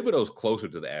 Thibodeau's closer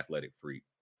to the athletic freak,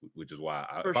 which is why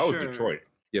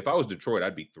if I was Detroit,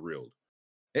 I'd be thrilled.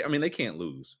 I mean, they can't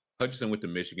lose. Hutchinson went to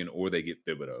Michigan, or they get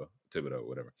Thibodeau,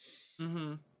 whatever.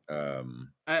 Mm-hmm.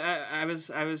 I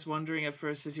was wondering at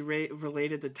first, is he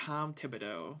related to Tom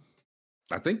Thibodeau?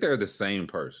 I think they're the same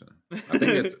person. I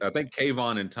think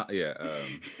Kayvon and Tom. Yeah.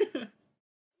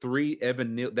 3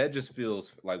 Evan Neal. That just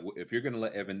feels like if you're gonna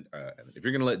let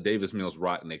Davis Mills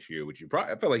rock next year, which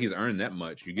I feel like he's earned that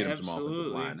much. You get him some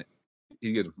offensive line.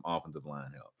 He gets some offensive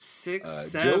line help.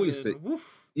 6'7". Joey said,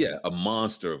 a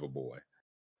monster of a boy.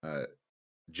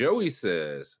 Joey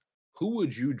says, "Who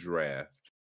would you draft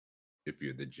if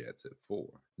you're the Jets at 4?"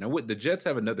 Now, the Jets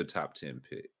have another top 10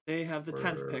 pick. They have the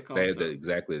 10th pick. Also. They have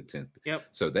exactly the 10th pick. Yep.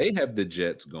 So they have the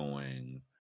Jets going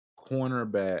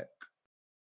cornerback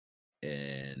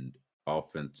and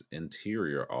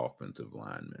interior offensive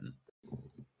lineman.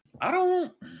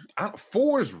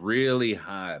 4 is really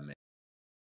high, man.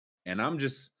 And I'm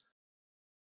just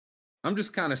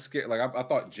kind of scared. Like I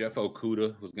thought Jeff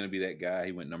Okudah was going to be that guy.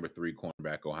 He went number 3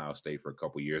 cornerback Ohio State for a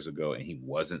couple years ago, and he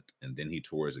wasn't. And then he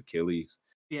tore his Achilles.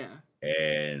 Yeah.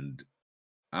 And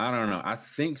I don't know. I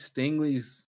think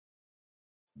Stingley's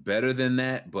better than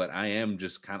that, but I am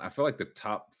just I feel like the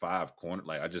top 5 corner.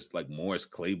 Like I just like Morris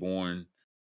Claiborne.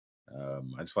 I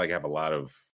just feel like I have a lot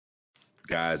of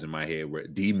guys in my head where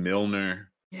D Milner.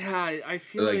 Yeah, I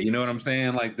feel like you know what I'm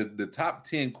saying? Like the top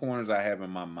 10 corners I have in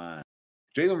my mind.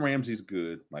 Jalen Ramsey's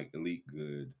good, like elite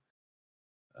good.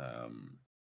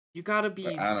 You gotta be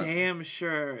damn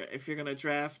sure if you're gonna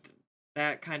draft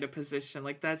that kind of position.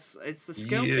 Like it's a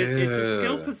skill. Yeah. It's a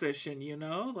skill position, you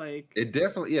know. Like it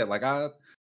definitely. Like I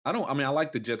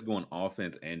like the Jets going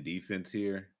offense and defense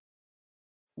here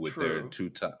with their 2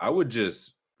 top. I would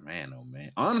just. Man, oh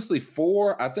man. Honestly,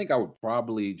 4, I think I would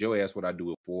probably, Joey asked what I'd do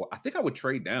with 4. I think I would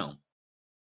trade down.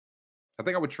 I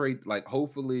think I would trade, like,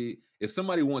 hopefully, if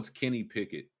somebody wants Kenny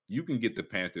Pickett, you can get the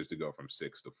Panthers to go from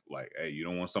 6 to, like, hey, you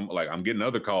don't want I'm getting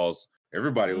other calls.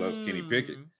 Everybody loves Kenny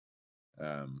Pickett.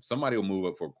 Somebody will move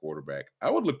up for a quarterback.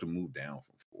 I would look to move down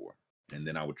from 4. And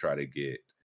then I would try to get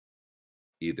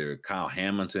either Kyle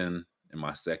Hamilton in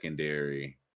my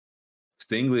secondary.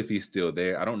 Stingley, if he's still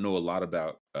there. I don't know a lot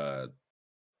about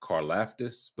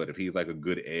Karlaftis, but if he's like a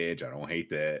good edge, I don't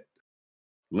hate that.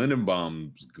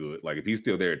 Lindenbaum's good. Like if he's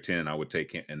still there at 10, I would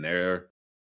take him. And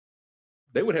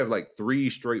they would have like 3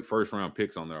 straight first-round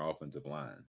picks on their offensive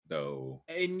line, though.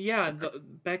 And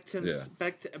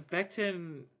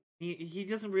Becton, he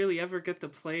doesn't really ever get to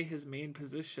play his main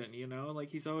position, you know?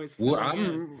 Like he's always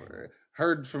I've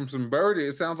heard from some birdie.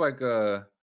 It sounds like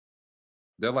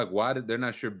they're like, why did they're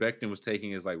not sure Becton was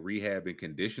taking his like rehab and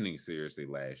conditioning seriously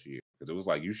last year? Because it was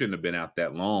like you shouldn't have been out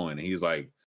that long, and he's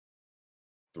like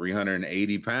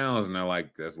 380 pounds, and they're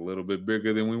like, that's a little bit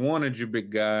bigger than we wanted you,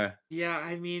 big guy. Yeah,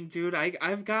 I mean, dude,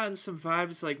 I've gotten some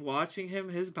vibes like watching him,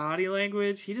 his body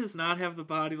language. He does not have the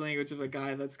body language of a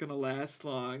guy that's gonna last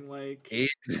long. Like,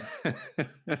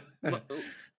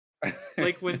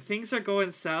 like when things are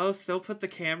going south, they'll put the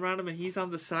camera on him and he's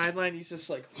on the sideline. He's just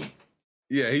like,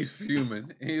 yeah, he's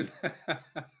fuming. He's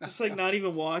just like not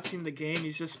even watching the game.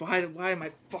 He's just, why am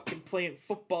I fucking playing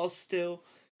football still?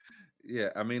 Yeah,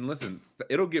 I mean, listen,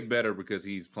 it'll get better because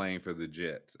he's playing for the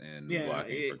Jets and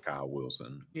blocking for Kyle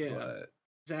Wilson. Yeah, but,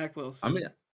 Zach Wilson. I mean,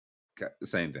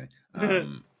 same thing.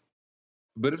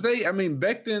 But if they, I mean,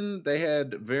 Becton, they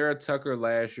had Vera Tucker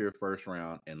last year, first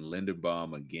round, and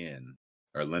Linderbaum again,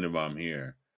 or Linderbaum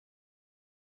here.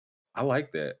 I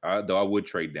like that. Though I would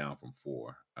trade down from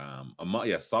 4.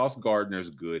 Sauce Gardner's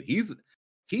good. He's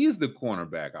the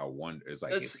cornerback. I wonder. It's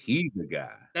like, is he the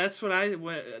guy? That's what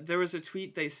there was a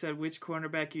tweet. They said, which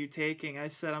cornerback are you taking? I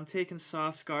said, I'm taking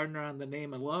Sauce Gardner on the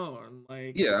name alone.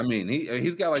 Like, yeah, I mean,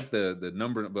 he's got like the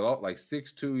number, but like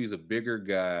 6'2", he's a bigger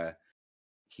guy.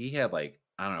 He had like,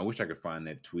 I don't know, I wish I could find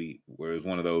that tweet where it was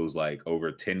one of those like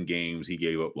over 10 games he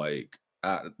gave up like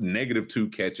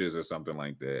 -2 catches or something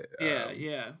like that.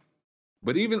 Yeah.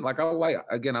 But even like I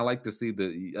like to see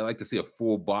a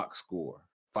full box score.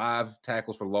 5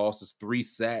 tackles for losses, 3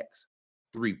 sacks,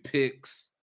 3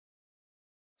 picks,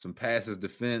 some passes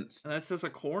defense. And that's as a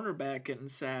cornerback getting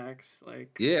sacks.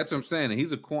 Like, yeah, that's what I'm saying. And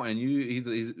he's a corner, and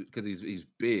he's because he's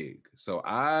big. So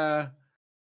I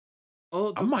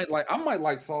might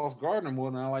like Sauce Gardner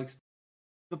more than I like.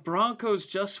 The Broncos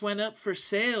just went up for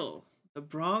sale. The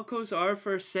Broncos are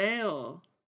for sale.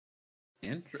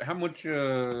 How much?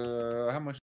 How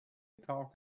much?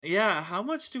 Talk. Yeah, how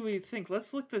much do we think?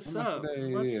 Let's look this up.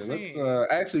 Let's see.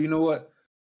 Actually, you know what?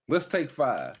 Let's take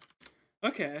 5.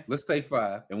 Okay. Let's take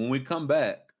 5, and when we come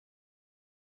back,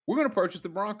 we're gonna purchase the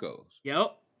Broncos.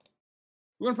 Yep.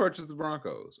 We're gonna purchase the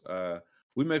Broncos.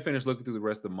 We may finish looking through the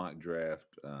rest of the mock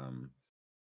draft.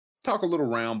 Talk a little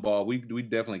round ball. We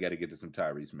definitely got to get to some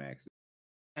Tyrese Maxey.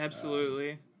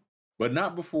 Absolutely. But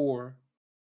not before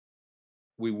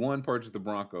we, 1, purchase the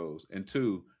Broncos, and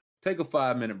 2, take a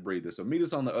 5-minute breather. So meet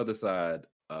us on the other side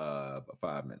of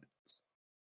 5 minutes.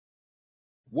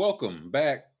 Welcome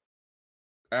back.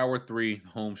 Hour 3,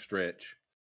 home stretch.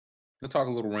 We'll talk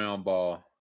a little round ball, a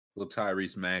little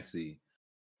Tyrese Maxey.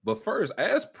 But first,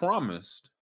 as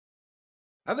promised,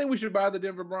 I think we should buy the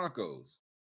Denver Broncos.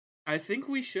 I think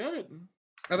we should.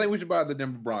 I think we should buy the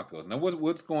Denver Broncos. Now,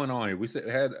 what's going on here? We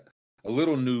had a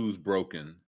little news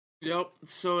broken. Yep.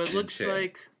 So it looks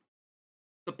like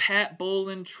the Pat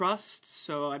Bowlen Trust.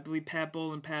 So I believe Pat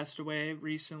Bowlen passed away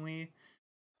recently.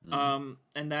 And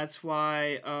that's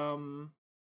why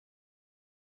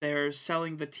they're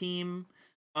selling the team.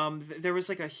 There was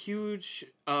like a huge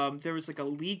there was like a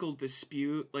legal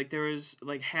dispute. Like there was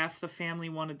like half the family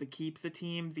wanted to keep the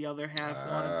team, the other half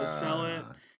wanted to sell it.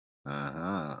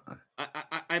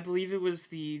 I believe it was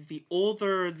the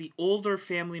older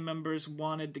family members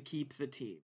wanted to keep the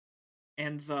team.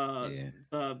 And the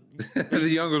the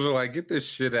youngers are like, get this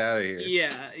shit out of here.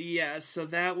 Yeah. So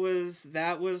that was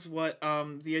what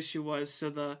the issue was. So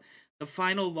the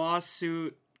final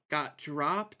lawsuit got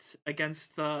dropped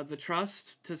against the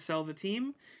trust to sell the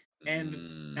team,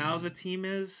 and now the team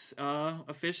is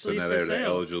officially so now for they're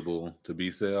sale. Eligible to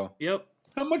be sale. Yep.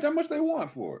 How much they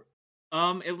want for it?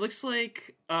 It looks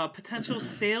like a potential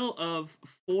sale of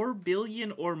 $4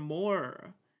 billion or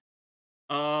more.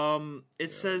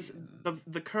 It says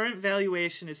the current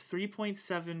valuation is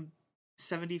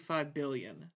 $3.75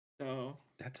 billion. So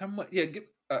that's how much. Yeah,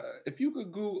 if you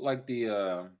could Google like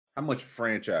the how much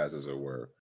franchises are worth.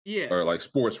 Yeah. Or like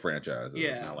sports franchises.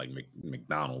 Yeah. Not like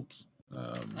McDonald's.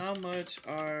 How much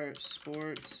are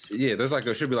sports? Yeah,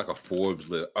 should be like a Forbes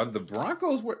list. Are the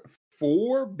Broncos worth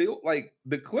 $4 billion? Like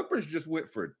the Clippers just went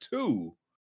for 2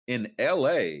 in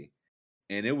LA,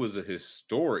 and it was a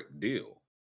historic deal.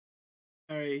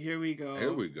 All right, here we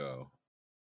go.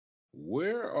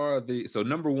 Where are so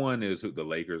number 1 is who? The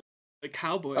Lakers. The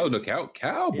Cowboys. Oh, the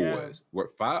Cowboys. Yeah.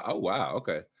 What 5? Oh wow,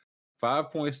 okay.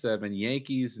 5.7.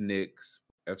 Yankees, Knicks,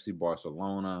 FC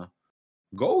Barcelona,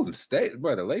 Golden State.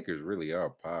 Bro, the Lakers really are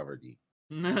poverty.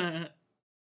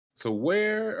 So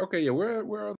where are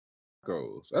the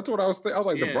Broncos? That's what I was thinking. I was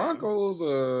like, the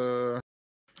Broncos.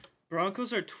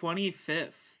 Broncos are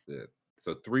 25th. Yeah.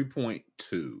 So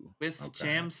 3.2 with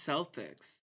Jam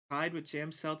Celtics, tied with Jam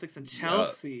Celtics and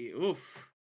Chelsea. Oof.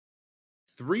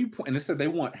 And it said they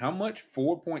want how much?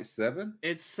 4.7?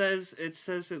 It says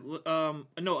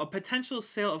no, a potential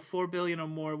sale of $4 billion or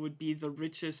more would be the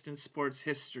richest in sports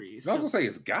history. So, I was gonna say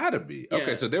it's gotta be. Yeah.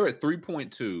 Okay, so they're at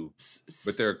 3.2,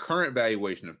 but their current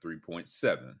valuation of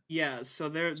 3.7. Yeah, so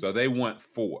they want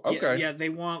 4. Okay. Yeah, they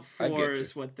want 4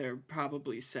 is what they're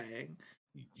probably saying.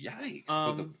 Yikes.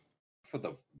 For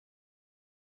the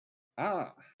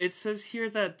It says here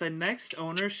that the next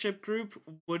ownership group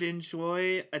would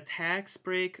enjoy a tax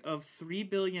break of $3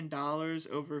 billion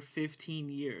over 15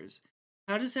 years.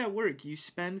 How does that work? You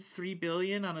spend $3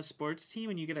 billion on a sports team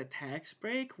and you get a tax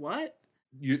break? What?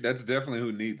 That's definitely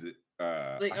who needs it.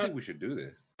 I think we should do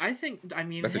this. I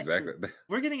mean, that's exactly.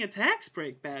 We're getting a tax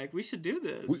break back. We should do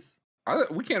this.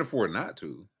 We can't afford not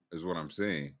to, is what I'm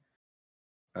saying.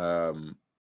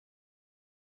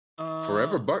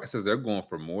 Forever Buck says they're going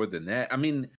for more than that. I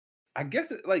mean, I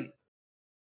guess when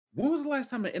was the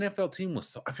last time an NFL team was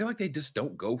so? I feel like they just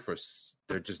don't go for.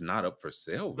 They're just not up for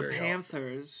sale. The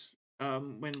Panthers.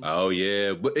 When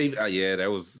that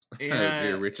was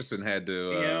Gary Richardson had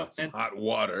to some hot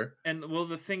water. And well,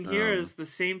 the thing here is the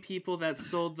same people that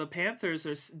sold the Panthers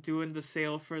are doing the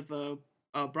sale for the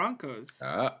Broncos.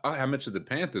 How much did the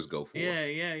Panthers go for?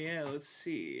 Yeah. Let's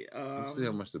see. Let's see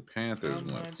how much the Panthers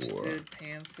went for. How much did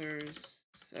Panthers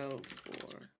sell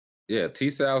for? Yeah,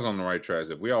 T-Sal's on the right track.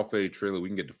 If we all fade Triller, we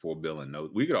can get to $4 billion. No,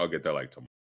 we could all get there like tomorrow.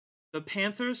 The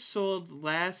Panthers sold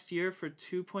last year for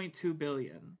 $2.2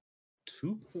 billion.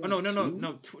 2.2? Oh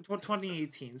no,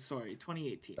 2018. Sorry,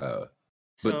 2018.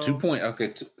 But 2 point.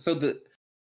 Okay, so the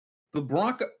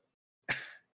Bronco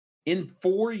in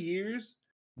 4 years.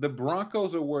 The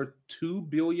Broncos are worth $2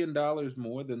 billion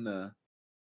more than the.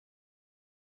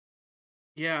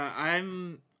 Yeah, I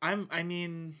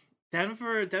mean,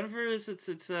 Denver is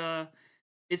it's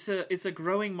a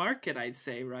growing market, I'd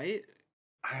say, right?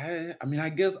 I mean, I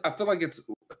guess I feel like it's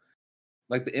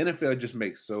like the NFL just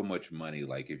makes so much money.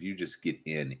 Like if you just get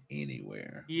in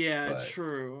anywhere. Yeah,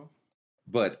 true.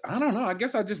 But I don't know. I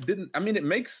guess I just didn't. I mean, it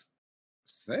makes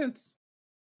sense.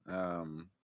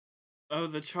 Oh,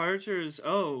 the Chargers.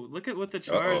 Oh, look at what the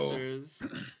Chargers.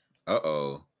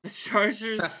 Uh-oh. The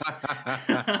Chargers.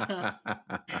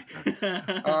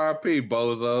 R.I.P.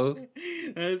 Bozos.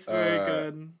 That's very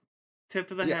good. Tip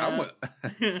of the hat.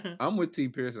 I'm with T.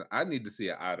 Pearson. I need to see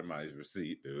an itemized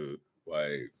receipt, dude.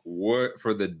 Like, what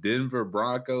for the Denver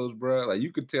Broncos, bro? Like,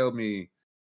 you could tell me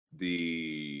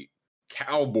the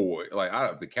Cowboy. Like,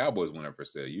 if the Cowboys went up for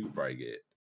sale, you could probably get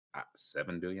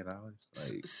 $7 billion.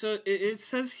 So it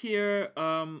says here,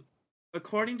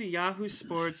 according to Yahoo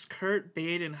Sports, Kurt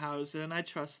Badenhausen, I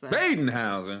trust that.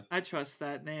 Badenhausen. I trust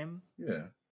that name. Yeah.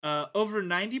 Over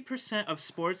 90% of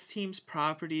sports teams'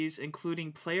 properties,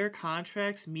 including player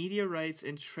contracts, media rights,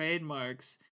 and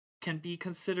trademarks, can be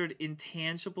considered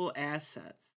intangible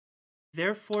assets.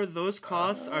 Therefore, those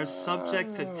costs are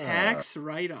subject to tax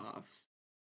write-offs.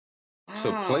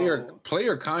 So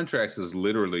player contracts is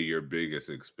literally your biggest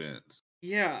expense.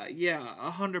 Yeah,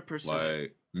 100%.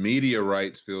 Like media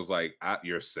rights feels like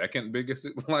your second biggest.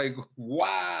 Like,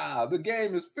 wow, the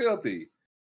game is filthy.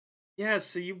 Yeah,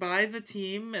 so you buy the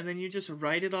team and then you just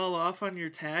write it all off on your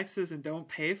taxes and don't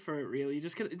pay for it. Really, you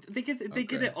just they get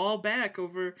it all back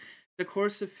over the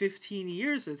course of 15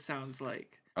 years. It sounds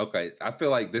like. Okay, I feel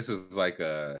like this is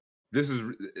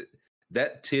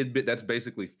that tidbit that's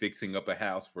basically fixing up a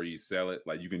house before you sell it.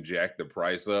 Like you can jack the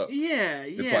price up. Yeah.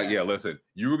 It's like, yeah, listen,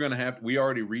 we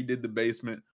already redid the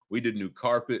basement. We did new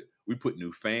carpet. We put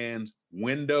new fans,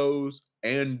 windows,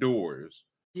 and doors.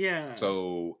 Yeah.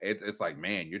 So it's like,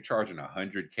 man, you're charging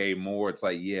 $100K more. It's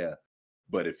like, yeah,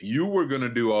 but if you were gonna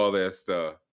do all that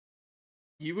stuff,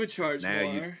 you would charge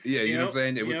more. You know what I'm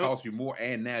saying? It would cost you more,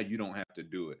 and now you don't have to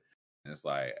do it. And it's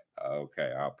like,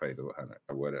 okay, I'll pay the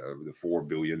 $4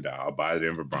 billion. I'll buy the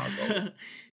Denver Broncos.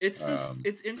 It's just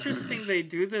it's interesting they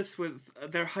do this with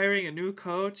they're hiring a new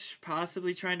coach,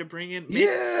 possibly trying to bring in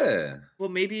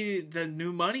maybe the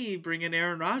new money bring in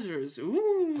Aaron Rodgers.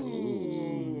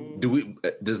 Ooh.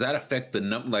 Does that affect the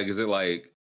number? Like, is it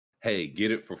like, hey,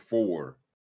 get it for 4?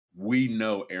 We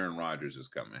know Aaron Rodgers is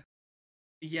coming.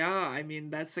 Yeah, I mean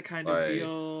that's the kind of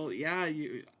deal. Yeah,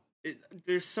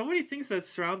 there's so many things that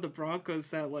surround the Broncos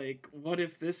that, like, what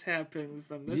if this happens,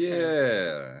 then this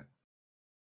happens.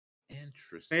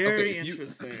 Interesting. Very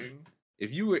interesting.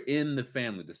 If you were in the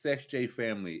family, the Sex J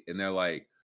family, and they're like,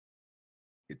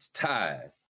 it's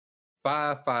tied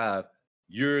 5-5,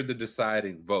 you're the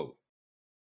deciding vote.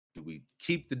 Do we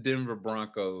keep the Denver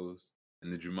Broncos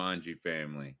and the Jumanji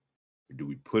family, or do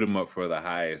we put them up for the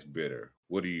highest bidder?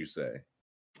 What do you say?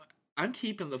 I'm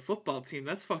keeping the football team.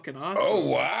 That's fucking awesome. Oh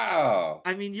wow!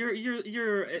 I mean,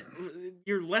 you're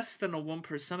less than a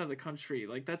 1% of the country.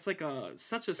 Like that's like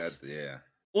yeah.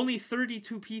 Only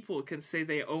 32 people can say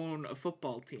they own a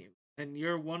football team, and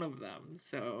you're one of them.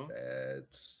 So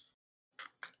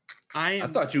I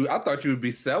thought you would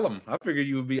be sell them. I figured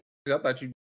you would be. I thought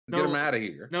you'd get them out of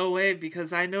here. No way,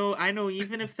 because I know.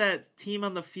 Even if that team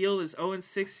on the field is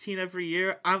 0-16 every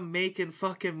year, I'm making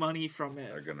fucking money from it.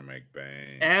 They're gonna make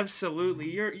bang.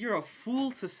 Absolutely, you're a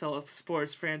fool to sell a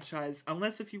sports franchise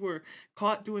unless if you were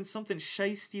caught doing something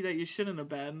shisty that you shouldn't have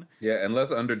been. Yeah,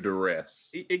 unless under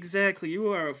duress. Exactly,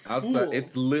 you are a fool. Outside,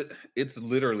 it's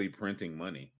literally printing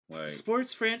money. Like,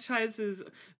 sports franchises,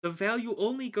 the value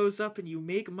only goes up and you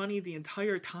make money the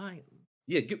entire time.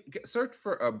 Yeah, search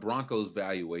for a Broncos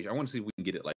valuation. I want to see if we can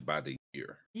get it like by the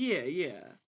year. Yeah.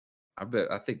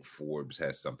 I think Forbes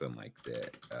has something like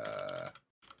that.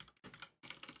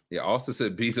 Yeah, also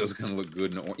said Bezos gonna look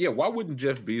good in the orange. Yeah, why wouldn't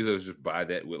Jeff Bezos just buy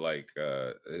that with like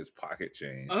his pocket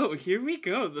change? Oh, here we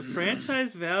go. The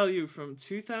franchise value from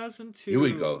 2002. Here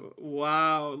we go.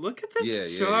 Wow, look at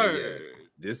this chart. Yeah.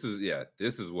 This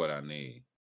is what I need.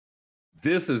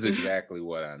 This is exactly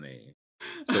what I need.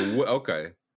 So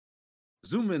okay.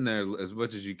 Zoom in there as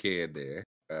much as you can there.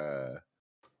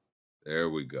 There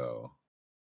we go.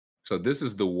 So this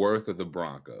is the worth of the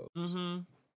Broncos. Mm-hmm.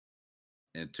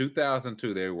 In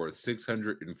 2002, they were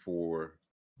 $604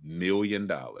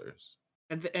 million.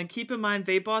 And keep in mind,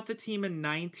 they bought the team in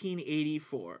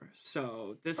 1984.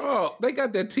 So this. Oh, they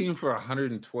got that team for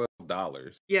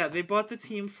 $112. Yeah, they bought the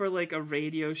team for like a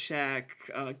Radio Shack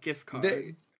gift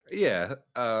card.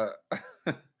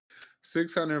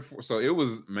 604. So it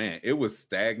was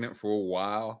stagnant for a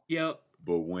while. Yep.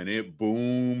 But when it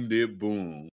boomed, it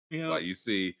boomed. Yep. Like you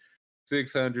see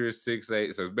 600,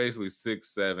 68. So it's basically 6,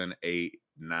 7, 8,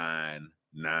 9,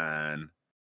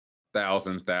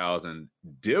 9,000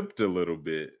 dipped a little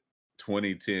bit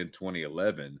 2010,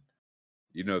 2011.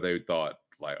 You know, they thought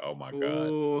like, oh my God.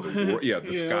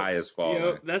 The sky is falling.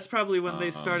 Yep. That's probably when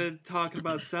they started talking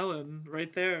about selling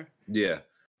right there. Yeah.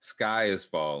 Sky is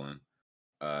falling.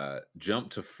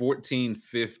 Jumped to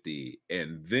 1450,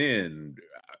 and then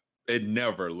it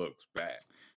never looks back.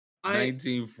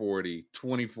 1940,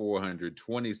 2400,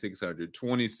 2600,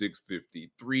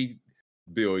 2650, 3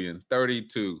 billion,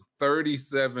 32,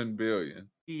 37 billion.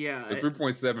 Yeah.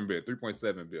 3.7 billion,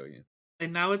 3.7 billion.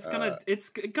 And now it's gonna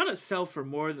sell for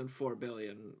more than 4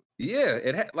 billion. Yeah,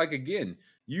 again,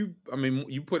 you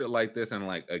put it like this, and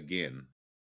like again,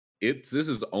 this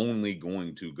is only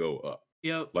going to go up.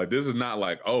 Yep. Like this is not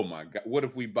like, oh my God, what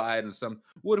if we buy it and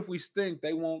what if we stink?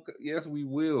 They won't. Yes, we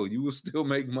will. You will still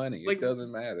make money. Like, it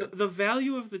doesn't matter. The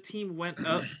value of the team went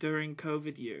up during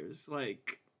COVID years.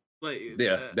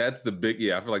 That's the big.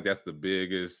 Yeah, I feel like that's the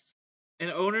biggest. And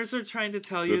owners are trying to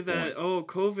tell you that,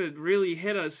 COVID really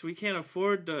hit us. We can't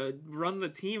afford to run the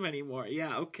team anymore.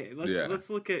 Yeah, okay.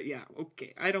 Let's look at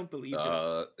okay. I don't believe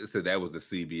it. So that was the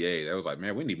CBA. That was like,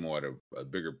 man, we need a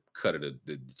bigger cut of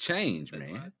the change,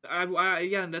 man.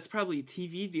 And that's probably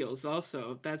TV deals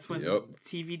also. That's when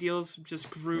TV deals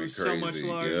just grew so much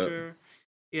larger.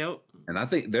 Yep. And I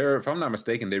think if I'm not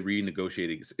mistaken, they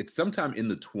renegotiated. It's sometime in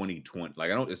the 2020. Like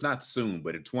it's not soon,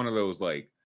 but it's one of those like.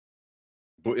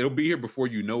 But it'll be here before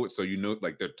you know it, so you know,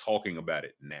 like they're talking about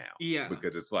it now. Yeah,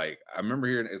 because it's like I remember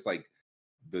hearing it's like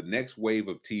the next wave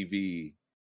of TV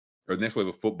or the next wave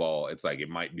of football. It's like it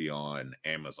might be on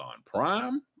Amazon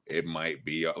Prime. It might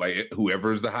be like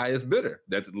whoever's the highest bidder.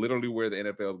 That's literally where the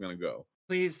NFL is going to go.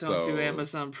 Please don't do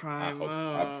Amazon Prime.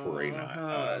 I pray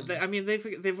not.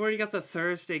 They've already got the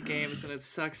Thursday games, and it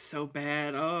sucks so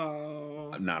bad.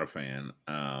 I'm not a fan.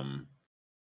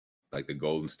 Like the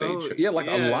Golden State show. Yeah,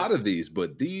 a lot of these,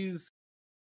 but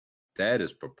that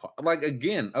is like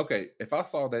again, okay, if I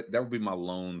saw that would be my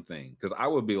lone thing. Because I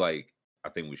would be like, I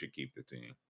think we should keep the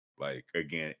team. Like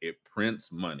again, it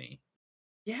prints money.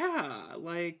 Yeah,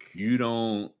 like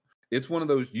it's one of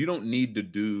those, you don't need to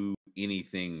do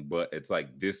anything, but it's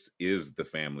like this is the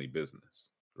family business.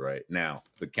 Right? Now,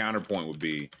 the counterpoint would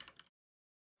be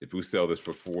if we sell this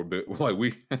for $4 billion, like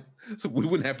we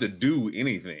wouldn't have to do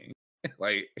anything.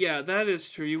 Yeah, that is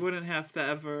true. You wouldn't have to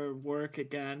ever work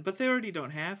again, but they already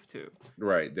don't have to.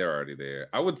 Right, they're already there.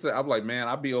 I would say, I'm like, man,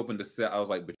 I'd be open to sell. I was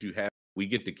like, but we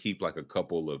get to keep like a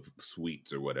couple of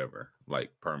suites or whatever,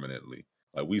 like permanently.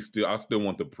 Like I still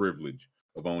want the privilege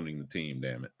of owning the team.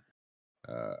 Damn it.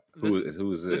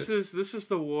 Who is this? This is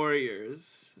the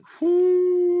Warriors.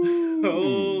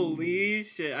 Holy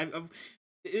shit!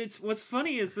 It's what's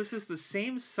funny is this is the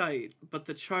same site, but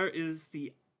the chart is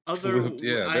the other.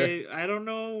 I don't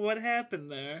know what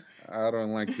happened there. I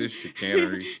don't like this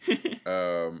chicanery.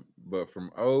 but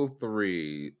from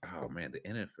 03, oh man, the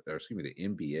NFL, or excuse me, the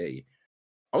NBA.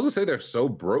 I was gonna say they're so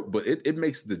broke, but it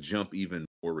makes the jump even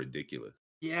more ridiculous.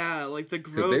 Yeah, like the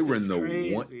Because growth they were is in the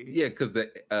crazy. one, yeah. Because the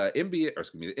NBA, or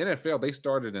excuse me, the NFL, they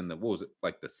started in the what was it,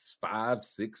 like the 5,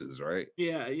 6s, right?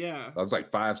 Yeah, yeah. I was like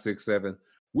 5, 6, 7.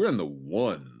 We're in the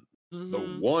one,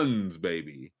 the ones,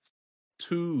 baby.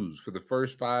 2s for the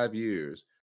first 5 years,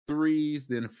 3s,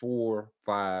 then 4,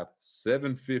 5,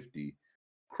 750,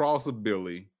 cross a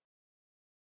Billy,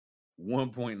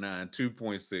 1.9,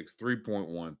 2.6,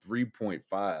 3.1,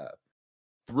 3.5,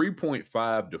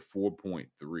 3.5 to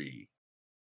 4.3,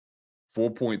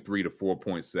 4.3 to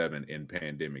 4.7 in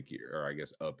pandemic year, or I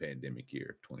guess a pandemic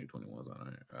year, 2021 is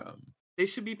on it. They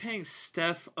should be paying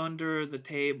Steph under the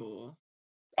table.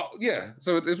 Oh yeah,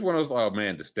 so it's one of those. Oh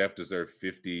man, does Steph deserve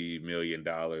 $50 million?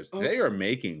 They are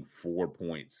making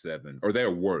 4.7, or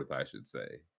they're worth, I should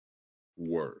say,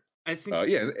 worth. I think,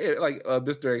 like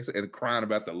Mr. X and crying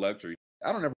about the luxury.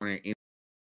 I don't ever want to.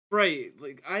 Right,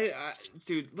 like I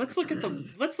dude, let's look at the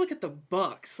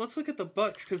Bucks. Let's look at the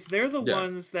Bucks because they're the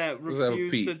ones that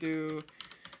refuse to do.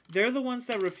 They're the ones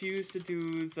that refuse to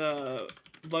do the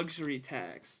luxury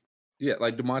tax. Yeah,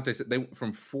 like DeMonte said, they went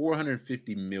from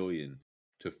 450 million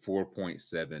to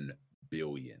 4.7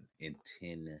 billion in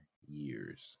 10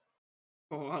 years.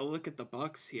 Oh, wow, look at the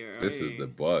Bucks here. This is the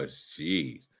Bucks.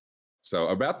 Jeez. So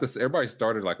about this, everybody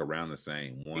started like around the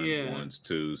same. Ones,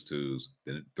 twos,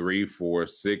 then 3, 4,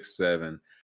 6, 7,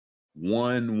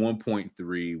 1, 1.3,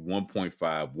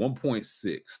 1.5,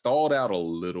 1.6. Stalled out a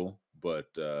little, but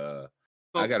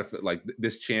I gotta feel like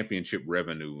this championship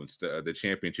revenue and the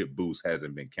championship boost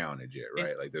hasn't been counted yet,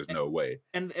 right? Like there's no way.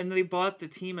 And they bought the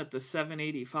team at the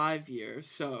 785 year,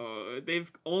 so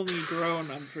they've only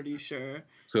grown, I'm pretty sure.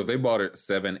 So if they bought it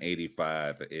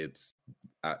 785, it's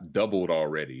doubled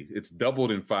already. It's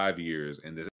doubled in 5 years,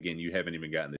 and this, again, you haven't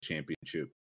even gotten the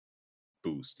championship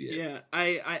boost yet. Yeah,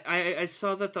 I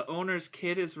saw that the owner's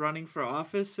kid is running for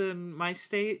office in my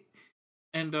state,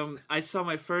 and I saw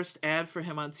my first ad for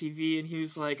him on TV, and he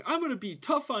was like, "I'm gonna be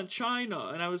tough on China,"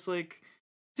 and I was like,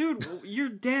 "Dude, your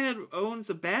dad owns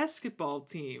a basketball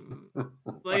team,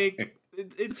 like."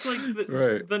 It's like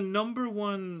the number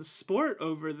one sport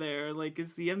over there, like,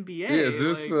 is the NBA.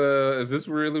 Yeah, is this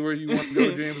really where you want to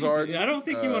go, James Harden? I don't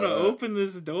think you want to open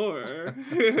this door.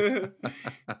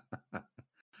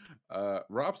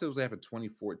 Rob said it was after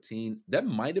 2014. That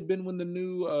might have been when the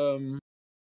new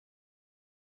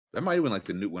that might have been like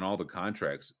the new when all the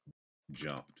contracts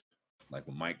jumped, like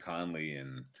when Mike Conley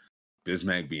and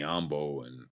Bismack Biyombo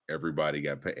and everybody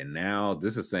got paid. And now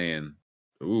this is saying,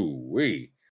 ooh,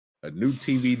 wait. A new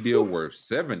TV deal worth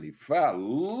 75.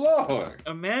 Lord,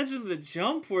 imagine the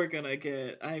jump we're gonna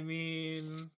get. I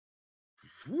mean,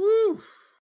 woo.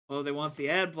 Well, they want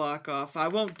the ad block off. I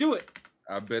won't do it.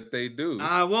 I bet they do.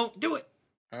 I won't do it.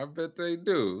 I bet they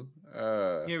do.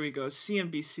 Here we go.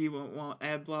 CNBC won't want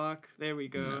ad block. There we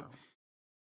go.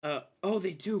 No. Oh,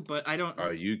 they do, but I don't.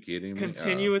 Are you kidding me?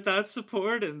 Continue without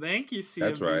support, and thank you, CNBC.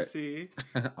 That's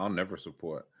right. I'll never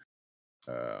support.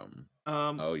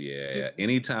 Oh yeah.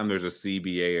 Anytime there's a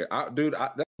CBA,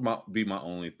 that might be my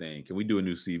only thing. Can we do a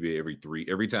new CBA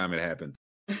every time it happens?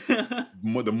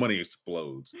 The money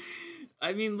explodes.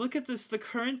 I mean, look at this. The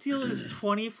current deal is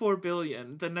 24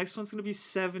 billion. The next one's gonna be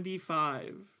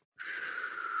 75.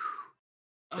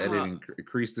 That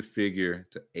increased the figure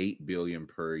to 8 billion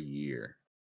per year.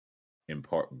 In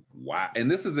part, wow. And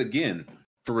this is again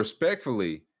for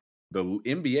respectfully, the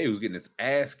NBA was getting its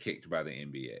ass kicked by the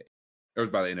NBA. It was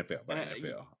by the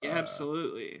NFL. Yeah,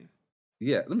 absolutely.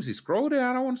 Yeah, let me see. Scroll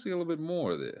down. I want to see a little bit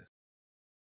more of this.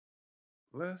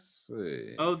 Let's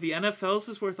see. Oh, the NFL's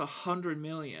is worth 100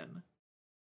 million.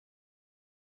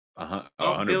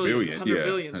 100 billion. 100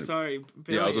 billion. Sorry,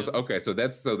 billion. Yeah, okay. So the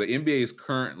NBA is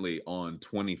currently on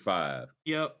 25.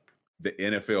 Yep. The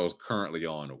NFL is currently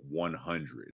on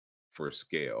 100 for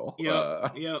scale.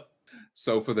 Yep.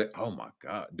 So for oh my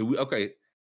God,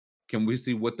 can we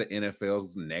see what the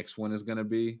NFL's next one is going to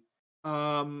be?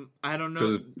 I don't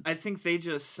know. I think they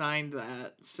just signed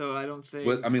that, so I don't think.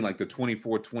 But I mean, like the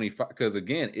 24, 25. Because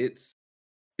again, it's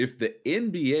if the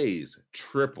NBA's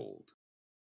tripled,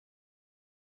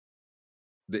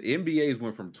 the NBA's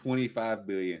went from 25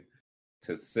 billion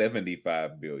to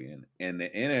 75 billion, and the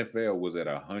NFL was at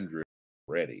 100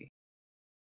 already.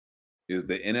 Is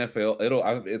the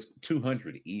NFL? It's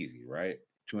 200 easy, right?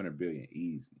 200 billion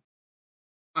easy.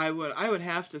 I would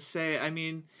have to say, I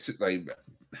mean, like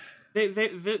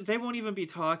they won't even be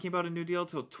talking about a new deal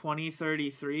till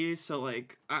 2033. So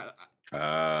like,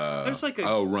 there's like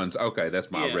runs. Okay,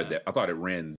 that's my. I read that. I thought it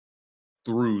ran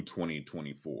through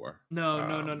 2024.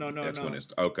 No. That's when it's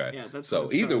okay. Yeah, that's so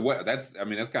either way. That's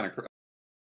kind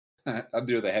of. I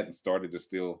deal that hadn't started to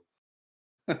still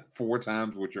 4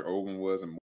 times what your old one was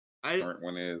and current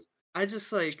one is. I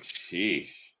just like. Sheesh.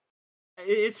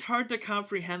 It's hard to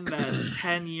comprehend that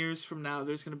 10 years from now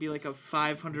there's going to be like a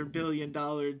 $500 billion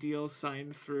deal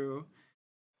signed through.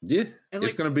 Yeah, and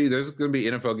there's gonna be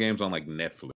NFL games on like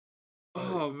Netflix.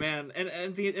 Oh man,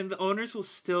 and the owners will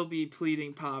still be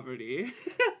pleading poverty.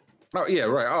 Oh yeah,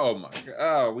 right. Oh my god.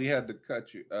 Oh, we had to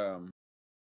cut you.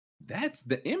 That's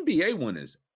the NBA one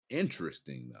is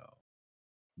interesting though,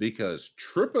 because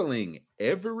tripling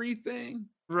everything,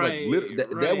 right?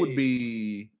 That would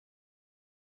be.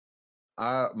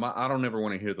 I don't ever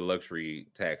want to hear the luxury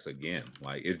tax again.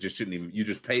 Like it just shouldn't even. You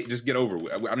just pay. Just get over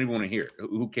it. I don't even want to hear it.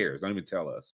 Who cares? Don't even tell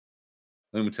us.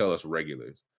 Don't even tell us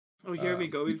regulars. Oh, here we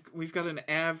go. We've got an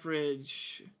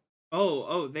average.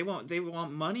 Oh, they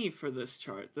want money for this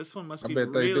chart. This one must be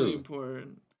really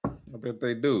important. I bet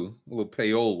they do. A little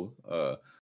payola.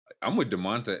 I'm with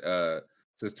DeMonte.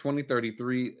 Says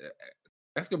 2033.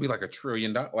 That's gonna be like $1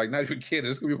 trillion. Like not even kidding.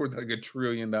 It's gonna be worth like $1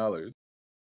 trillion.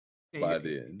 By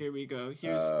then. Here we go.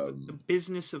 Here's the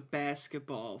business of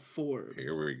basketball. Forbes.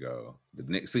 Here we go. The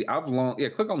Knicks. See,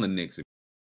 click on the Knicks.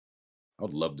 I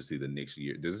would love to see the Knicks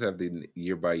year. Does this have the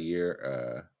year by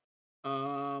year?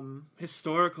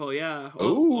 Historical, yeah.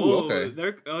 Okay.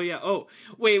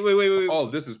 Wait. Oh,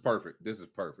 this is perfect.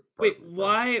 Wait,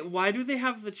 why do they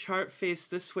have the chart face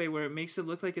this way where it makes it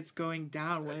look like it's going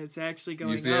down when it's actually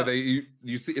going up?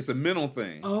 You see, it's a mental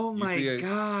thing. Oh my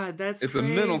god, it's crazy. A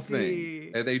mental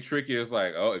thing. And they trick you. It's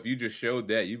like, oh, if you just showed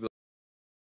that, you'd be like,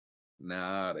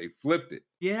 nah, they flipped it.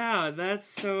 Yeah,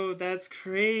 that's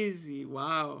crazy.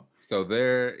 Wow. So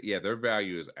their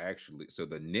value is actually, so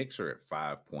the Knicks are at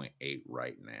 5.8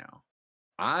 right now.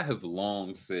 I have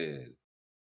long said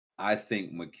I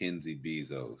think Mackenzie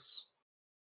Bezos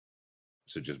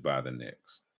should just buy the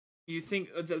Knicks. You think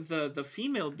the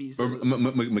female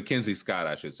Bezos? Mackenzie Scott,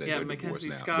 I should say. Yeah,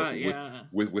 Mackenzie Scott.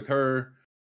 With her,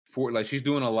 she's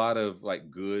doing a lot of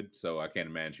like good. So I can't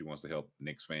imagine she wants to help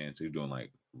Knicks fans. She's doing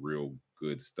like real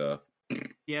good stuff.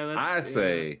 Yeah, I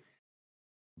say,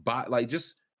 buy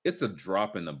it's a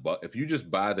drop in the bucket. If you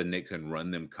just buy the Knicks and run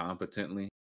them competently,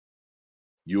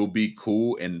 you'll be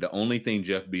cool. And the only thing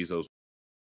Jeff Bezos,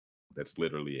 that's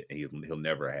literally it. He'll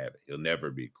never have it. He'll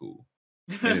never be cool.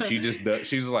 And if she just does,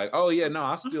 she's like, oh yeah, no,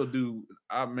 I still do.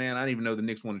 Man, I didn't even know the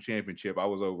Knicks won a championship. I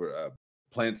was over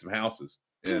playing some houses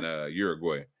in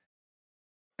Uruguay,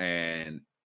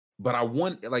 but I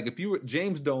want, like, if you were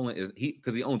James Dolan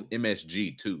because he owns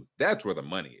MSG too. That's where the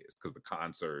money is, because the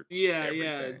concerts. Yeah,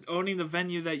 everything. Owning the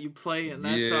venue that you play in.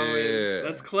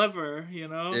 That's clever.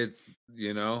 It's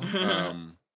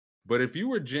but if you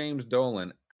were James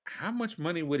Dolan, how much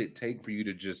money would it take for you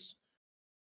to just,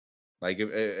 like,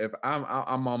 if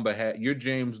I'm on behalf, you're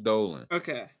James Dolan.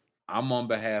 Okay. I'm on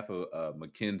behalf of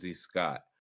Mackenzie Scott.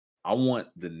 I want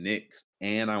the Knicks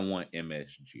and I want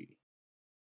MSG.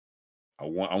 I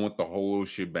want the whole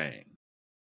shebang.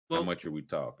 How much are we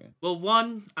talking? Well,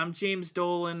 one, I'm James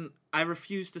Dolan. I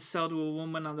refuse to sell to a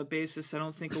woman on the basis I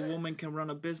don't think a woman can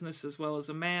run a business as well as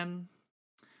a man.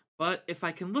 But if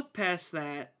I can look past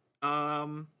that,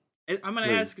 I'm going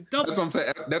to ask double. That's what I'm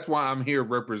saying. That's why I'm here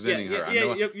representing her.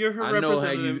 You're her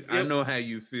representative. I know how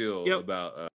you feel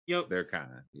about their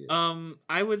kind. Yeah.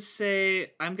 I would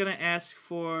say I'm going to ask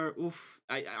for,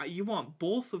 you want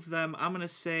both of them. I'm going to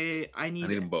say I need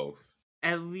them both.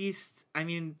 At least,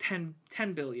 10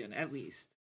 billion, at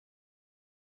least.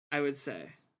 I would say.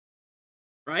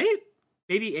 Right?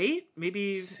 Maybe 8?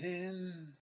 Maybe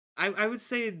 10. I would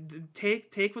say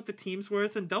take what the team's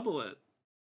worth and double it.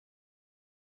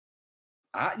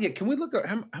 Can we look at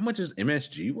how much is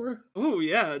MSG worth? Oh,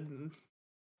 yeah.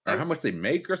 Or how much they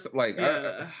make or something? Like,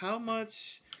 how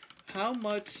much?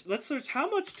 Let's search how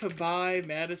much to buy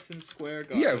Madison Square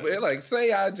Garden. Yeah, like,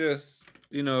 say I just...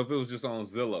 if it was just on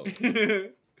Zillow.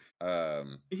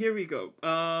 Here we go.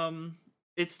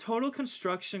 Its total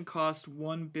construction cost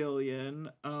 $1 billion.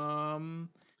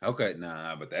 Okay,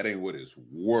 but that ain't what it's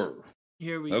worth.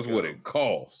 Here we go. That's what it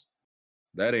costs.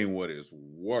 That ain't what it's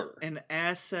worth. An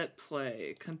asset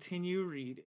play. Continue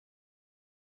reading.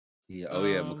 Yeah.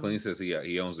 McLean says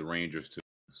he owns the Rangers too.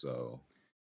 So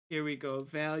here we go.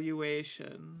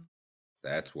 Valuation.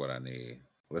 That's what I need.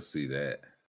 Let's see that.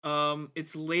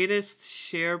 Its latest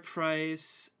share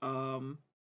price. Okay.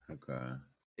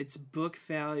 Its book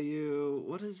value.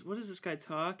 What is this guy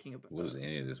talking about? What does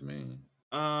any of this mean?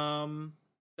 So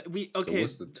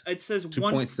it says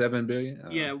 2.7 billion.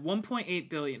 Yeah, 1.8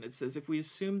 billion. It says if we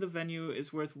assume the venue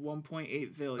is worth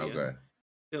 1.8 billion. Okay.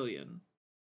 Billion.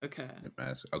 Okay.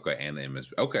 Okay, and the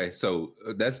MSG. Okay, so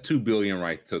that's $2 billion,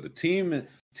 right? So the team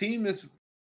is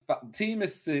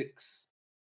 6,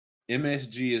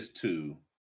 MSG is 2.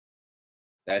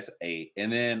 That's 8,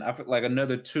 and then I feel like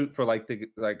another 2 for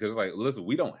because listen,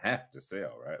 we don't have to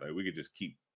sell, right? Like we could just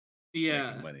keep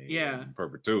making money in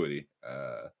perpetuity.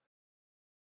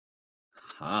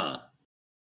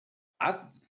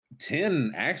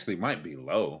 10 actually might be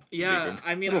low. Yeah,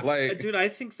 I mean, dude, I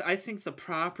think the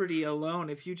property alone,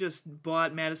 if you just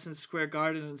bought Madison Square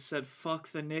Garden and said "fuck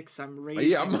the Knicks," I'm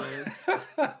raising this.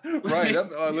 Right.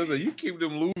 Listen, you keep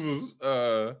them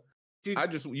losers. Dude,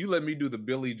 you let me do the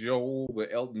Billy Joel,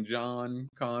 the Elton John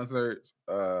concerts.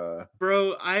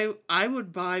 Bro, I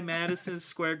would buy Madison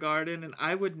Square Garden and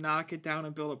I would knock it down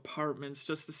and build apartments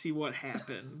just to see what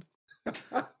happened.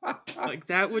 Like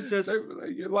that would just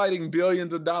you're lighting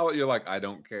billions of dollars. You're like, I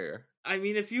don't care. I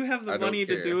mean, if you have the money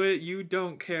to do it, you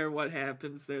don't care what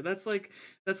happens there. That's like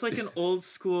an old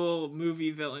school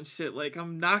movie villain shit. Like,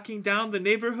 I'm knocking down the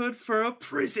neighborhood for a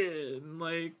prison.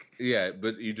 Like, yeah,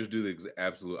 but you just do the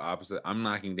absolute opposite. I'm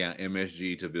knocking down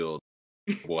MSG to build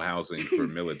housing for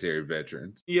military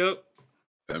veterans. Yep.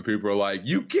 And people are like,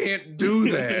 you can't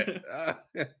do that.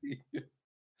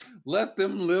 Let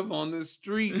them live on the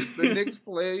streets. The Knicks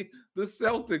play the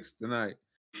Celtics tonight.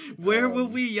 Where will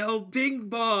we yell "Bing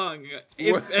Bong"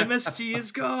 if MSG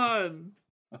is gone?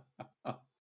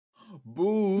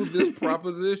 Boo this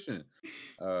proposition.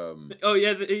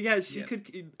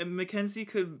 Mackenzie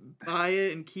could buy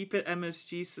it and keep it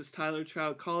MSG, says Tyler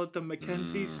Trout. Call it the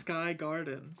Mackenzie Sky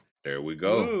Garden. There we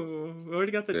go. Ooh, we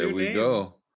already got the new name. There we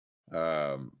go.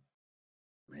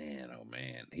 Man, oh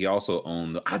man. He also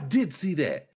owned I did see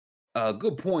that.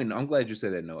 Good point. I'm glad you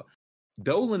said that, Noah.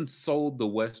 Dolan sold the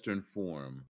Western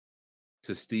Forum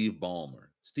to Steve Ballmer.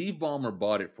 Steve Ballmer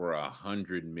bought it for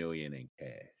 $100 million in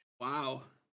cash. Wow.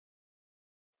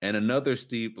 And another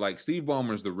Steve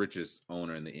Ballmer's the richest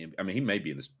owner in the NBA. I mean, he may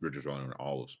be the richest owner in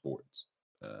all of sports.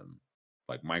 Apple.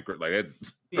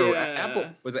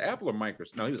 Was it Apple or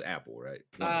Microsoft? No, he was Apple, right?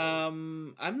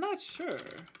 I'm not sure.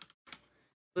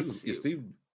 Let's see. Steve.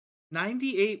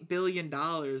 $98 billion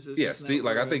is Steve.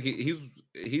 Like I think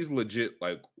he's legit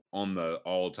like on the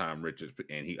all-time richest,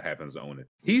 and he happens to own it.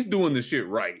 He's doing the shit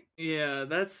right. Yeah,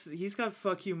 he's got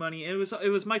fuck you money. It was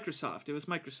Microsoft. It was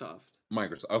Microsoft.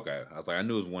 Okay, I was like, I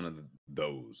knew it was one of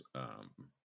those.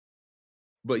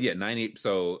 But yeah, 98.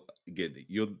 So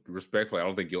you'll respectfully, I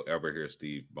don't think you'll ever hear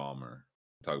Steve Ballmer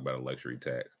talk about a luxury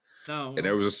tax. No. And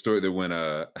there was a story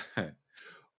that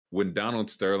when Donald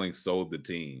Sterling sold the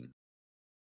team,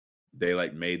 they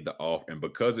like made the offer, and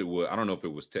because it was, I don't know if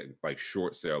it was like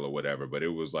short sale or whatever, but it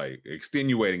was like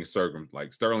extenuating circumstances.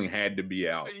 Like Sterling had to be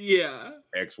out. Yeah.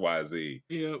 XYZ.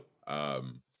 Yep.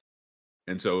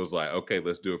 And so it was like, okay,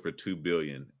 let's do it for $2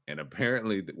 billion. And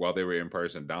apparently, while they were in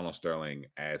person, Donald Sterling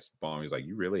asked Ballmer, he's like,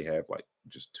 "You really have like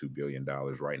just $2 billion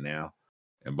right now?"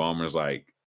 And Ballmer's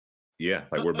like, "Yeah,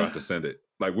 like we're about to send it.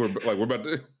 We're about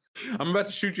to." I'm about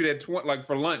to shoot you that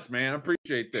for lunch, man. I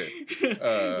appreciate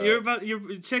that.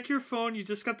 You check your phone. You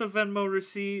just got the Venmo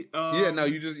receipt.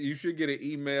 You should get an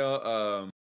email.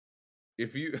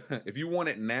 If you want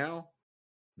it now,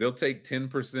 they'll take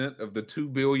 10% of the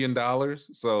 $2 billion.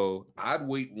 So I'd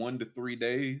wait 1 to 3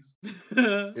 days.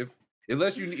 if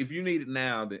you need it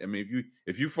now, then, I mean,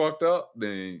 if you fucked up,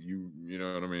 then you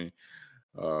know what I mean.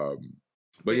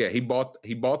 But yeah, he bought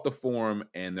the Forum,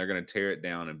 and they're gonna tear it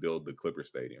down and build the Clipper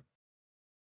Stadium.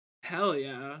 Hell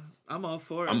yeah, I'm all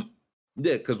for it.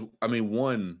 Yeah, because I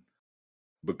mean,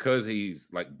 because he's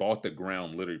like bought the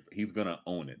ground, literally, he's gonna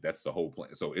own it. That's the whole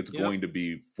plan. So it's going to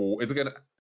be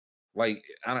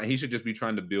he should just be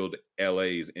trying to build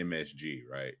LA's MSG,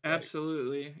 right?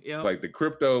 Absolutely, yeah. Like the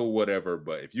crypto, whatever.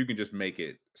 But if you can just make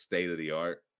it state of the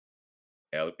art,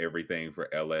 everything for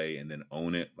LA, and then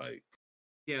own it, like.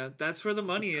 Yeah, that's where the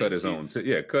money cut is.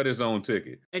 Cut his own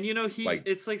ticket. And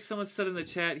it's like someone said in the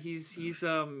chat, he's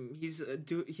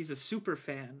a super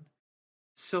fan.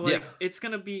 So like he's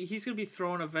gonna be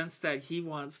throwing events that he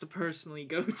wants to personally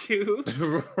go to.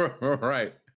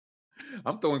 Right.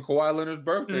 I'm throwing Kawhi Leonard's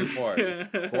birthday party.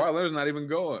 Kawhi Leonard's not even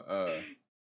going.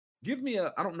 Give me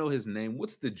I don't know his name.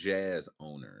 What's the Jazz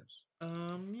owners?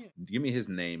 Give me his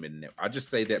name in there. I just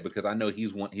say that because I know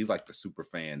he's like the super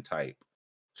fan type.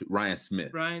 Ryan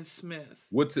Smith.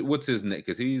 What's his name?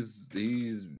 Because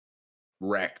he's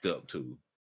racked up too.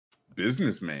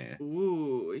 Businessman.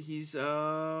 Ooh, he's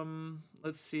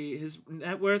let's see. His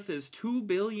net worth is $2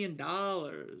 billion.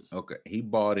 Okay, he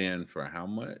bought in for how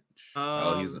much?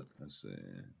 Let's see.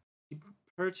 He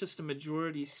purchased a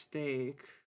majority stake.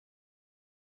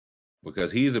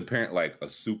 because he's apparently like a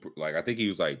super, like I think he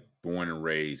was like born and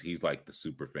raised. He's like the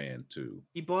super fan too.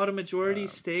 He bought a majority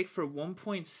stake for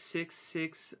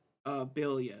 $1.66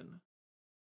 billion.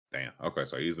 Damn. Okay,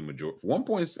 so he's the majority. 1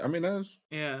 point. I mean, that's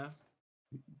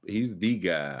he's the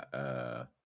guy.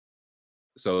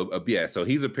 So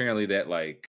he's apparently that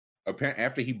like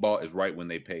after he bought is right when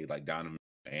they paid like Donovan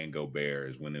and Gobert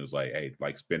is when it was like, hey,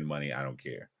 like spend money, I don't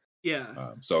care.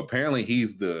 Yeah. So apparently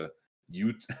he's the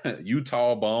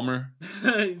Utah Bomber.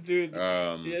 Dude,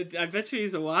 I bet you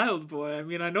he's a wild boy. I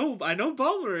mean, I know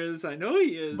Bomber is. I know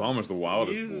he is. Bomber's the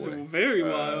wildest he's boy. Very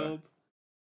wild.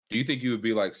 Do you think you would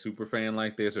be like super fan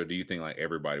like this, or do you think like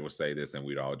everybody would say this and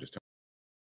we'd all just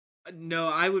No,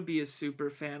 I would be a super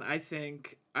fan. I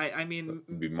think I mean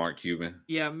be Mark Cuban.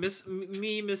 Yeah,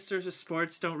 Mr.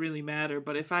 Sports don't really matter,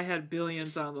 but if I had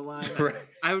billions on the line, right.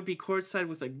 I would be courtside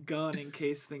with a gun in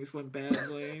case things went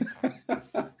badly.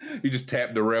 You just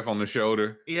tap the ref on the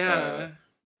shoulder. Yeah.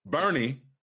 Bernie.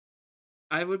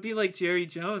 I would be like Jerry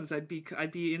Jones. I'd be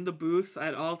in the booth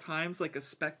at all times like a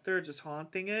specter just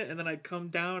haunting it, and then I'd come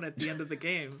down at the end of the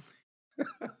game.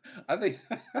 I think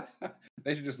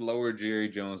they should just lower Jerry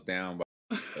Jones down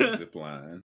by a zip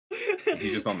line.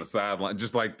 He's just on the sideline,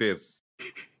 just like this.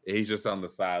 He's just on the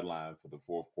sideline for the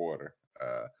fourth quarter,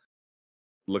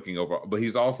 looking over. But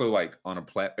he's also like on a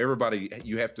everybody,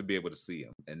 you have to be able to see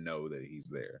him and know that he's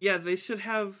there. Yeah, they should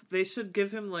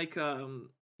give him like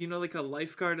like a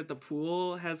lifeguard at the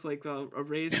pool has like a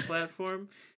raised platform.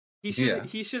 He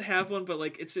should have one, but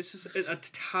like it's just a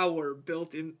tower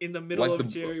built in the middle like of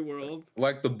Jerry World,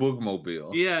 like the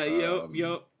Boogmobile. Yeah,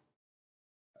 yep.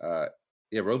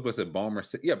 Yeah, Rosebud said Bomber.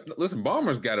 Yeah, listen,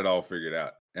 Bomber's got it all figured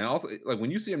out, and also like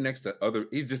when you see him next to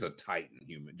he's just a titan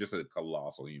human, just a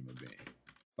colossal human being.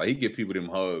 Like he give people them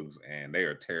hugs, and they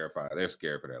are terrified. They're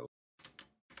scared for that.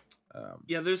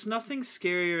 Yeah, there's nothing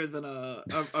scarier than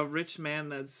a rich man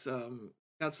that's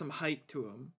got some height to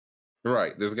him.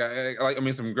 Right, this guy, like I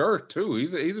mean, some girth too.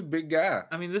 He's a big guy.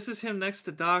 I mean, this is him next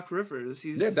to Doc Rivers.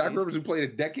 Doc Rivers who played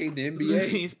a decade in the NBA.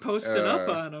 He's posting up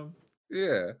on him.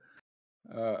 Yeah,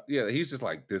 he's just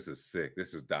like, this is sick.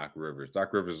 This is Doc Rivers.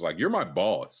 Doc Rivers is like, you're my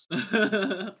boss.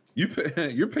 You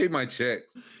pay my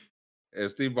checks. And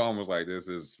Steve Ballmer was like, this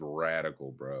is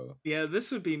radical, bro. Yeah,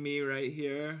 this would be me right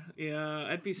here. Yeah,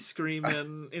 I'd be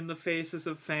screaming in the faces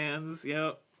of fans.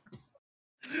 Yep.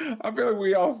 I feel like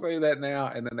we all say that now,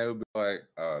 and then they would be like,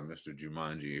 Mr.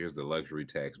 Jumanji, here's the luxury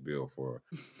tax bill for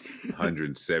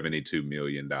 $172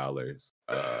 million.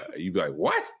 You'd be like,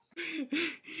 what?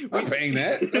 I'm paying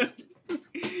that.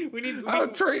 I'll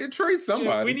trade somebody.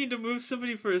 Yeah, we need to move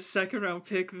somebody for a second round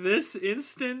pick this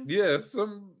instant. Yeah,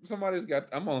 somebody's got.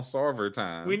 I'm on server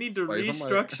time. We need to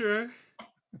restructure.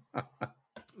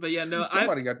 But yeah, no,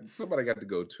 somebody got to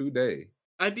go today.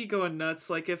 I'd be going nuts.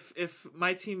 Like if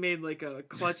my team made like a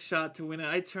clutch shot to win it,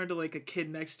 I'd turn to like a kid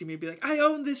next to me and be like, I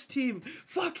own this team.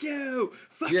 Fuck you.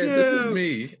 Fuck you. Yeah, this is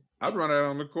me. I'd run out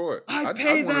on the court. I'd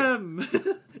pay them.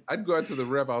 I'd go out to the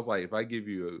ref. I was like, if I give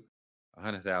you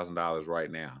 $100,000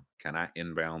 right now, can I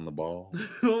inbound the ball?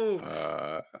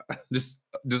 Just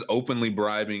openly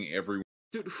bribing everyone.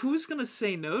 Dude, who's gonna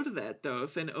say no to that though?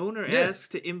 If an owner asks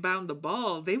to inbound the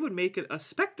ball, they would make it a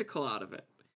spectacle out of it.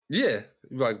 Yeah,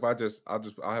 like if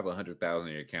I'll have $100,000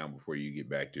 in your account before you get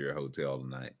back to your hotel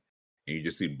tonight, and you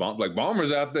just see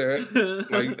Bomber's out there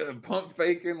like pump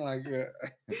faking, like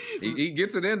he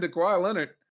gets it into Kawhi Leonard,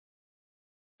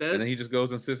 and then he just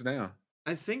goes and sits down.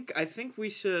 I think we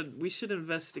should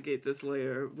investigate this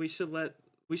later. We should let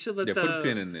put a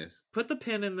pin in this. Put the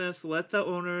pin in this. Let the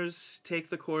owners take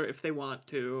the court if they want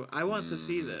to. I want to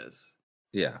see this.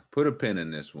 Yeah, put a pin in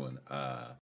this one.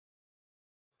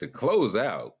 To close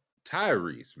out,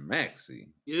 Tyrese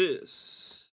Maxey.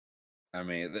 Yes. I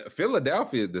mean,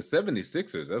 Philadelphia, the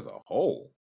 76ers as a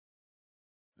whole.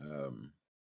 No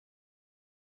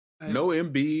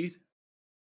Embiid.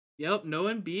 Yep, no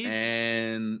Embiid.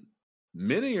 And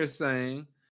many are saying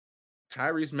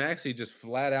Tyrese Maxey just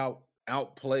flat out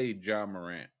outplayed Ja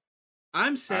Morant.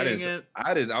 I'm saying it.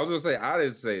 I was gonna say I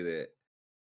didn't say that.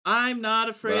 I'm not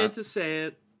afraid to say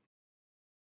it.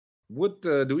 What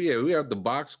do we have? We have the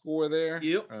box score there.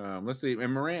 Yep. Let's see.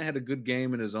 And Morant had a good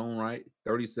game in his own right.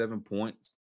 37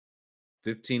 points,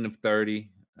 15 of 30,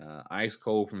 ice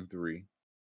cold from 3,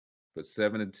 but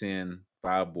 7 of 10,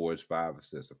 5 boards, 5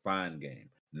 assists. A fine game.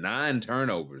 9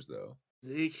 turnovers though.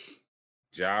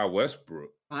 Ja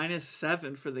Westbrook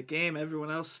 -7 for the game.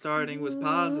 Everyone else starting was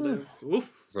positive.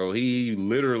 Oof. So he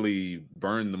literally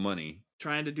burned the money.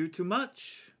 Trying to do too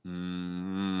much.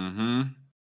 Mm-hmm.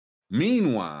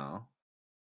 Meanwhile,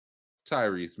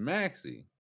 Tyrese Maxey,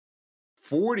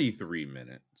 43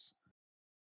 minutes,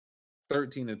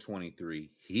 13 of 23.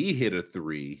 He hit a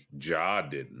 3. Ja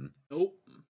didn't. Nope.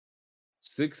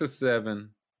 6 of 7,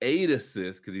 8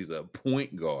 assists because he's a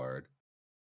point guard.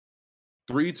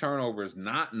 3 turnovers,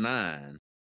 not 9.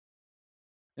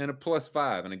 And a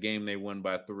 +5 in a game they won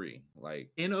by 3.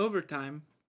 Like, in overtime.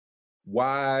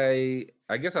 Why?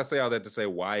 I guess I say all that to say,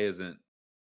 why isn't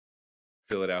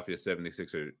Philadelphia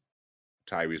 76er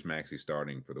Tyrese Maxey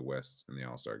starting for the West in the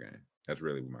All-Star game? That's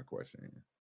really my question.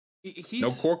 No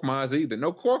Korkmaz either.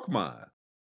 No Korkmaz.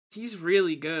 He's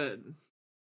really good.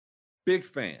 Big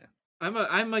fan.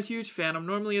 I'm a huge fan. I'm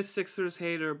normally a Sixers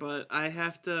hater, but I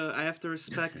have to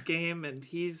respect Game, and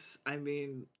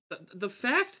the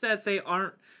fact that they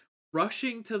aren't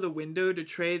rushing to the window to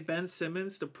trade Ben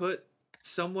Simmons to put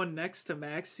someone next to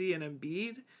Maxey and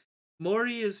Embiid,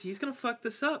 he's gonna fuck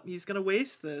this up. He's gonna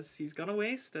waste this. He's gonna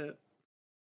waste it.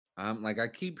 Like, I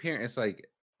keep hearing it's like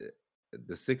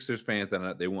the Sixers fans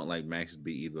that they want like Maxey to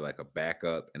be either like a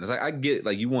backup, and it's like I get it,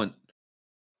 like you want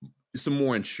some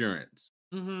more insurance.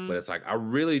 Mm-hmm. But it's like, I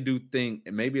really do think,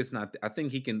 and maybe it's not, I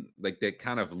think he can, like, that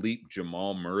kind of leap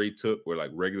Jamal Murray took where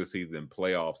like regular season and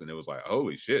playoffs, and it was like,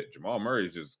 holy shit, Jamal Murray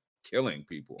is just killing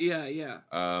people. Yeah.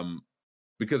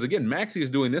 Because again, Maxey is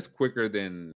doing this quicker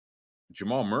than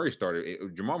Jamal Murray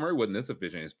started. Jamal Murray wasn't this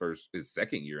efficient his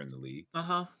second year in the league.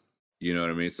 You know what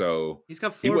I mean? So he's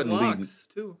got 4 blocks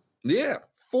too. Yeah,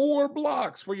 4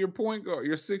 blocks for your point guard,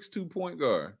 your 6'2" point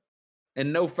guard,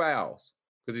 and no fouls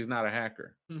because he's not a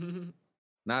hacker.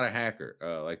 Not a hacker,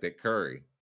 like that Curry.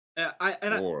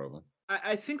 4 of them.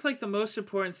 I think like the most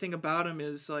important thing about him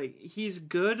is like he's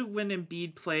good when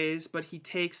Embiid plays, but he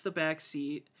takes the back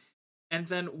seat, and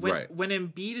then when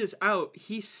Embiid is out,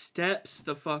 he steps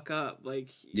the fuck up. Like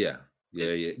yeah.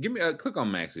 Give me click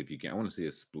on Maxey if you can. I want to see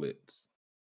his splits.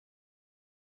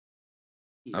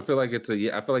 Yeah. I feel like I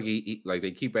feel like he like they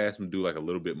keep asking him to do like a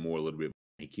little bit more.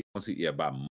 He keeps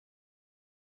about.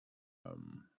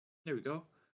 There we go.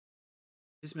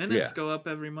 His minutes go up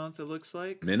every month, it looks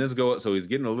like. Minutes go up, so he's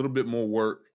getting a little bit more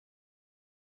work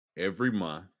every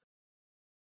month.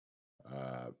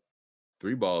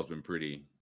 3 ball's been pretty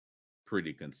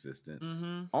consistent.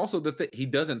 Also, he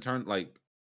doesn't turn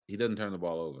the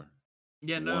ball over.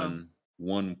 Yeah, no.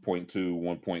 1.2,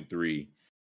 1.3.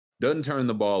 Doesn't turn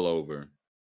the ball over.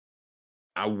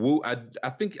 I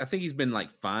think he's been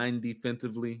like fine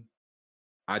defensively.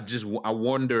 I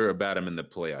wonder about him in the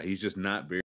playoff. He's just not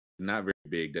very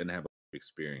big, doesn't have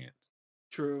experience.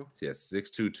 True. Yeah,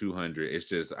 6'2", 200. It's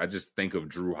just, I just think of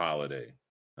Drew Holiday.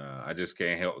 I just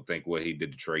can't help but think what he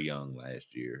did to Trae Young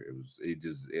last year. It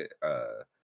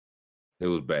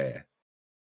was bad.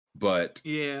 But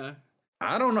yeah,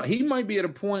 I don't know. He might be at a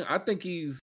point. I think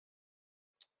he's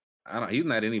he's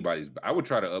not anybody's. I would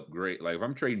try to upgrade. Like if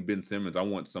I'm trading Ben Simmons, I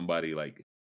want somebody like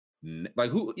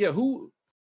who.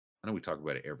 I know we talk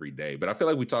about it every day, but I feel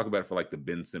like we talk about it for like the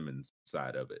Ben Simmons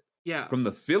side of it. Yeah. From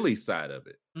the Philly side of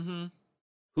it. Mm-hmm.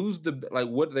 Who's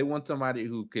what they want somebody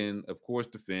who can, of course,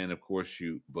 defend, of course,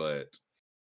 shoot, but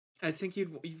I think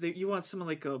you want someone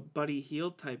like a Buddy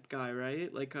Hield type guy,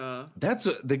 right? Like I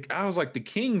was like, the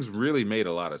Kings really made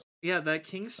a lot of sense. Yeah, that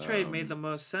Kings trade made the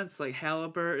most sense. Like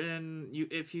Halliburton,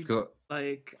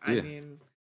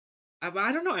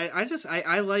 I don't know.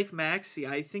 I like Maxey.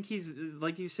 I think he's,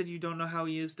 like you said, you don't know how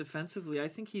he is defensively. I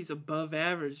think he's above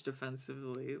average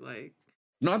defensively. Like,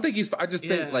 no, I think I just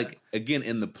think like again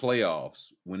in the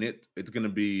playoffs when it's gonna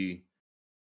be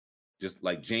just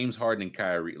like James Harden and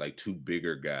Kyrie, like 2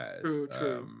 bigger guys.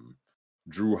 True.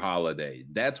 Drew Holiday.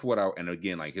 That's what and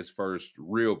again like his first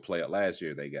real playoff last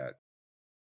year they got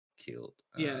killed.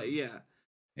 Yeah.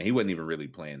 And he wasn't even really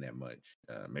playing that much.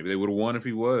 Maybe they would have won if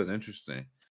he was. Interesting.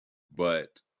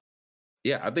 But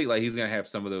yeah, I think like he's gonna have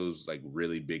some of those like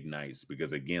really big nights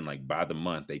because again, like by the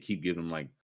month they keep giving him like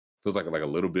feels like a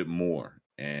little bit more,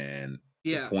 and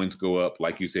the points go up.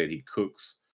 Like you said, he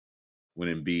cooks when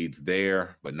Embiid's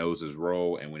there, but knows his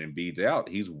role, and when Embiid's out,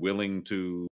 he's willing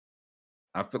to.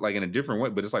 I feel like in a different way,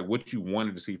 but it's like what you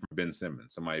wanted to see from Ben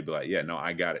Simmons. Somebody be like, "Yeah, no,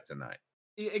 I got it tonight."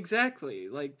 Exactly.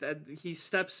 Like that, he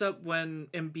steps up when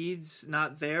Embiid's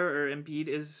not there, or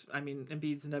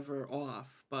Embiid's never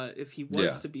off. But if he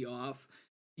was to be off,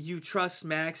 you trust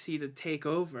Maxey to take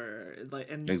over.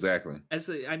 Exactly.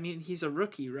 He's a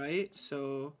rookie, right?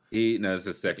 So it's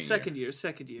his second year. Yeah,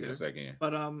 second year.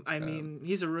 But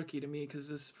he's a rookie to me because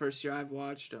this is the first year I've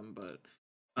watched him. But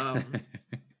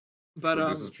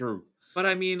this is true. But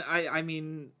I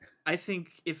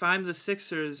think if I'm the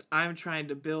Sixers, I'm trying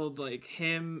to build like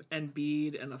him and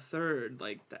Embiid and a third.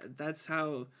 Like that's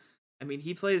how.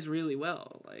 He plays really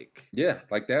well. Like yeah,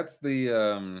 like that's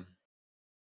the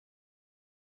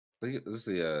let's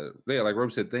see. Yeah, like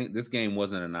Rob said, this game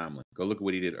wasn't an anomaly. Go look at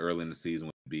what he did early in the season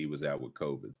when B was out with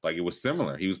COVID. Like it was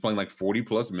similar. He was playing like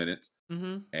 40+ minutes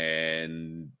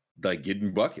and like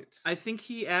getting buckets. I think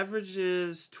he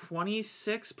averages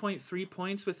 26.3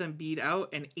 points with Embiid out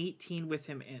and 18 with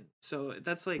him in. So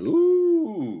that's like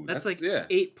that's like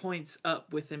 8 points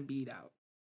up with Embiid out.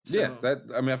 So, yeah,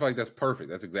 I feel like that's perfect.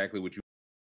 That's exactly what you.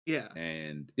 Yeah,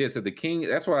 and yeah, so the King.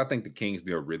 That's why I think the Kings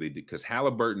deal really did, because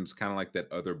Halliburton's kind of like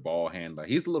that other ball handler.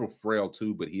 He's a little frail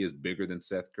too, but he is bigger than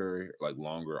Seth Curry, like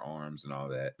longer arms and all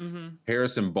that.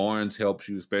 Harrison Barnes helps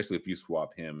you, especially if you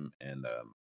swap him and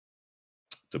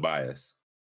Tobias.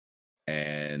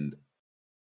 And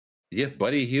yeah,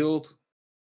 Buddy Hield,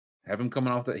 have him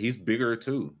coming off that. He's bigger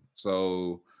too.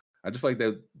 So I just feel like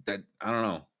that I don't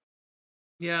know.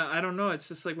 Yeah, I don't know. It's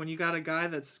just like when you got a guy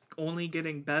that's only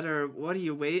getting better, what are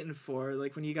you waiting for?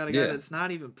 Like when you got a guy that's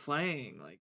not even playing.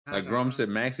 Like Grum said,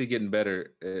 Maxey getting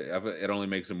better, it only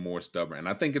makes him more stubborn. And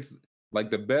I think it's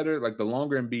like the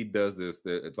longer Embiid does this,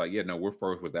 it's like, yeah, no, we're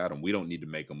first without him. We don't need to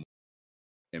make him.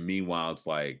 And meanwhile, it's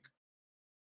like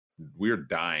we're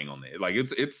dying on it. Like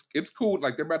it's cool.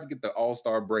 Like they're about to get the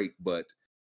All-Star break, but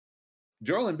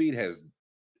Joel Embiid has,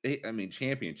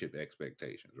 championship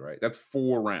expectations, right? That's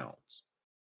 4 rounds.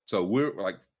 So we're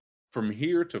like from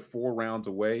here to 4 rounds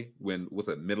away. What's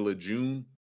it, middle of June?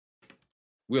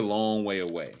 We're a long way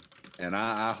away, and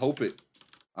I hope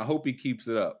he keeps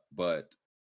it up. But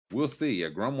we'll see. Yeah,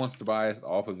 Grum wants Tobias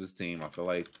off of his team. I feel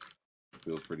like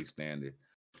feels pretty standard.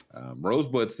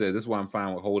 Rosebud said, "This is why I'm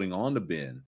fine with holding on to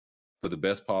Ben for the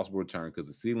best possible return, because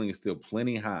the ceiling is still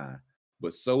plenty high,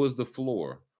 but so is the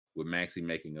floor with Maxey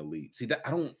making a leap." See, that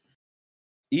I don't.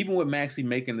 Even with Maxey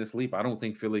making this leap, I don't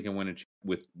think Philly can win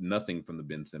with nothing from the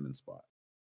Ben Simmons spot.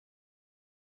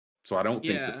 So I don't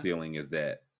think the ceiling is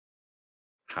that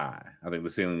high. I think the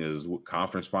ceiling is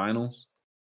conference finals.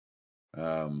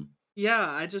 Yeah,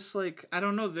 I just I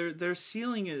don't know. Their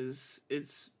ceiling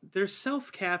they're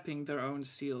self-capping their own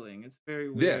ceiling. It's very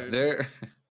weird. Yeah,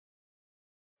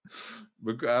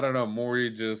 but I don't know.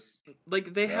 Morey just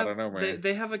they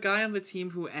have a guy on the team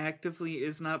who actively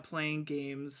is not playing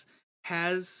games.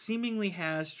 Seemingly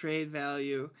has trade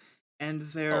value, and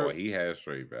he has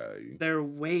trade value. They're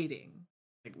waiting.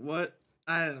 Like what?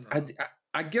 I don't know.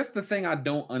 I guess the thing I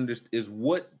don't understand is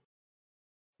what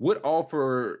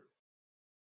offer.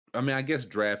 I guess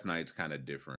draft night's kind of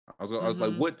different. I was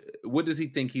like, what does he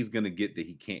think he's gonna get that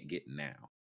he can't get now?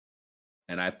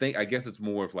 And I guess it's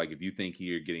more of like if you think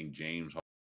you're getting James,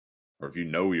 or if you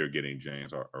know you're getting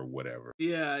James or whatever.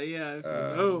 Yeah, if you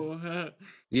know.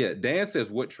 Yeah, Dan says,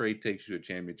 what trade takes you to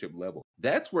championship level?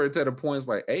 That's where it's at a point. It's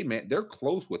like, hey, man, they're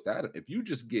close without it. If you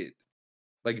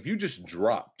just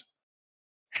dropped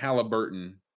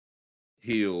Halliburton,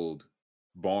 Hield,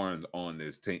 Barnes on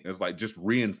this team, it's like just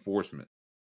reinforcement.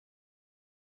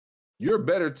 You're a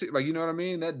better team. Like, you know what I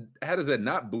mean? How does that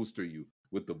not booster you?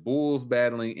 With the Bulls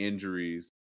battling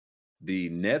injuries, the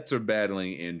Nets are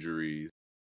battling injuries.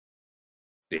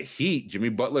 The Heat, Jimmy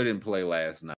Butler didn't play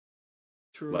last night.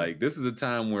 True. Like, this is a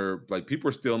time where like people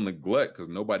are still neglect because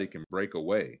nobody can break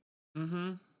away.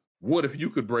 What if you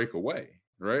could break away,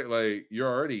 right? Like, you're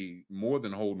already more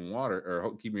than holding water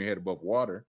or keeping your head above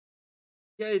water.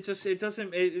 Yeah,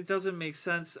 it doesn't make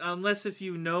sense unless if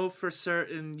you know for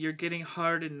certain you're getting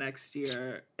Harden next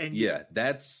year. And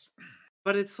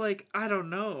but it's like, I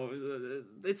don't know.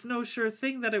 It's no sure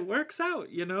thing that it works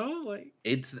out, you know? Like,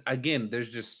 it's, again, there's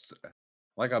just,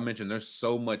 like I mentioned, there's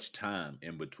so much time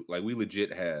in between. Like, we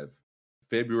legit have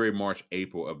February, March,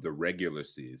 April of the regular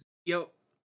season. Yep.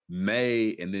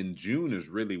 May, and then June is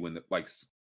really when,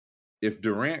 if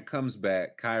Durant comes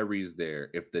back, Kyrie's there.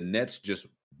 If the Nets just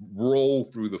roll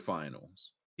through the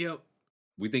finals. Yep.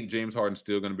 We think James Harden's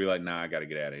still going to be like, nah, I got to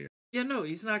get out of here. Yeah, no,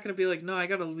 he's not going to be like, no, I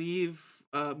got to leave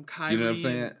Kyrie, you know what I'm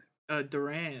saying?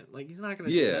 Durant. Like, he's not going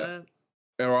to do that.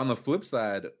 Or on the flip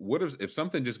side, what if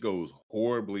something just goes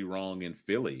horribly wrong in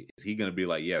Philly? Is he going to be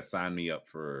like, yeah, sign me up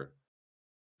for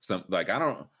some, like, I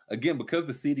don't, again, because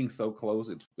the seating's so close,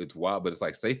 it's wild, but it's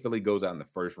like, say Philly goes out in the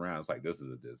first round, it's like, this is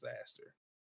a disaster.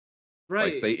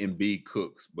 Right. Like, say Embiid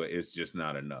cooks, but it's just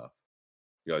not enough.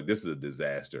 You're like, this is a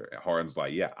disaster. And Harden's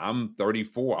like, yeah, I'm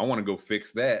 34. I want to go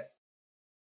fix that.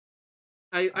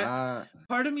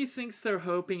 Part of me thinks they're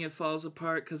hoping it falls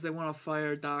apart because they want to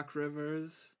fire Doc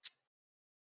Rivers.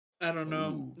 I don't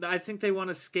know. Ooh. I think they want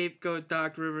to scapegoat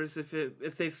Doc Rivers if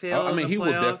they fail. I mean, he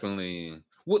will definitely.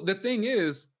 Well, the thing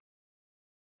is,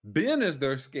 Ben is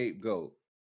their scapegoat,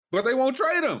 But they won't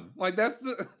trade him. Like that's.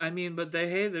 I mean, but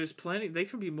there's plenty. They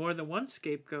could be more than one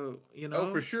scapegoat. You know.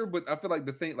 Oh, for sure. But I feel like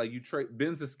the thing, like you trade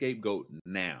Ben's a scapegoat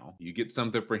now. You get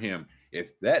something for him.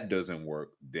 If that doesn't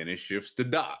work, then it shifts to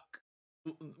Doc.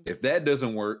 If that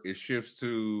doesn't work, it shifts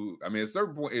to. I mean, at a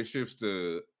certain point, it shifts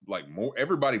to like more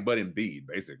everybody but Embiid.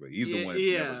 Basically, he's the one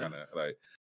that's never gonna like.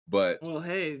 But well,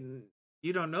 hey.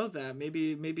 You don't know that.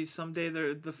 Maybe someday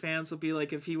the fans will be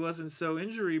like, if he wasn't so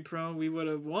injury prone, we would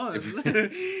have won.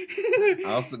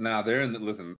 Also, now they're in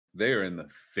the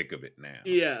thick of it now.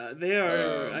 Yeah, they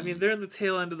are. I mean, they're in the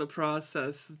tail end of the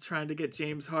process, trying to get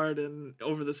James Harden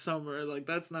over the summer. Like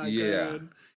that's not good.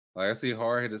 Like I see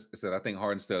Harden said, I think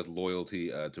Harden still has loyalty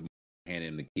to handing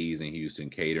him the keys in Houston,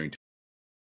 catering to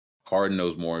Harden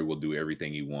knows Morey will do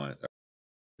everything he wants.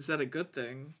 Is that a good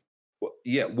thing? Well,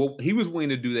 yeah, well, he was willing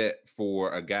to do that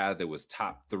for a guy that was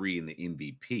top 3 in the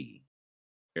MVP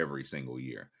every single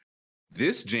year.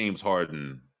 This James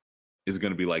Harden is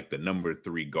going to be like the number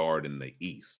 3 guard in the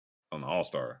East on the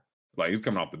All-Star. Like he's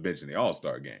coming off the bench in the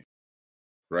All-Star game,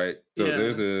 right?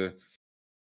 So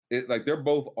they're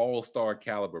both All-Star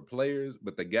caliber players,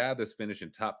 but the guy that's finishing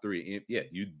top 3,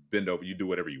 you bend over, you do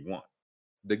whatever you want.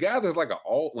 The guy that's like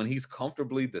when he's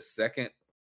comfortably the second.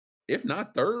 If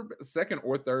not second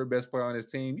or third best player on his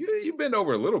team, you bend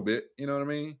over a little bit. You know what I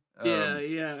mean?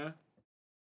 Yeah.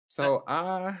 So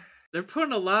they're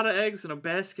putting a lot of eggs in a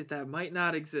basket that might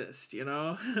not exist. You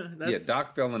know?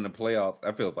 Doc fell in the playoffs.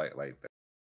 That feels like that's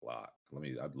a lot.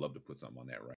 I'd love to put something on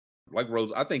that right. Like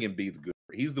Rose, I think Embiid's good.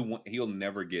 He's the one. He'll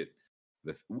never get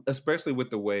especially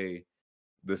with the way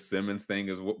the Simmons thing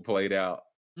is played out.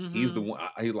 Mm-hmm. He's the one.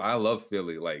 I love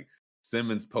Philly. Like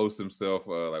Simmons posts himself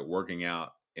like working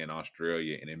out in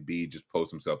Australia, and Embiid just posts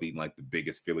himself eating like the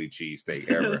biggest Philly cheesesteak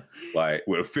ever, like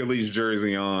with a Phillies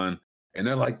jersey on, and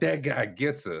they're like, that guy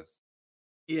gets us.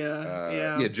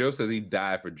 Yeah. Joe says he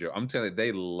died for Joe. I'm telling you,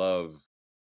 they love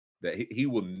that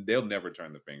they'll never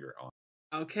turn the finger on.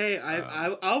 Okay,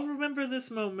 I'll remember this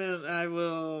moment.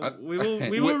 We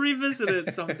will revisit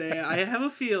it someday. I have a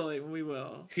feeling we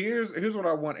will. Here's what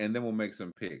I want, and then we'll make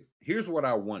some picks. Here's what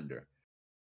I wonder: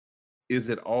 is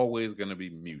it always going to be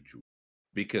mutual?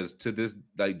 Because to this,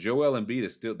 like Joel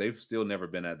Embiid they've still never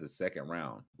been at the second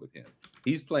round with him.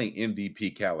 He's playing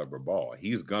MVP caliber ball.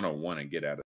 He's gonna want to get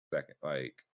out of the second.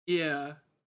 Like, yeah.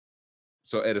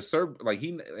 So at a certain, like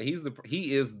he is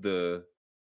the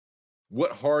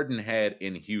what Harden had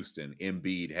in Houston,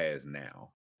 Embiid has now.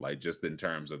 Like just in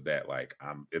terms of that, like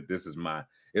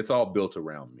it's all built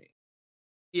around me.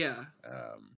 Yeah.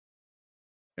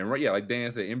 And like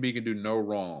Dan said, Embiid can do no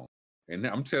wrong, and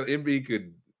I'm telling Embiid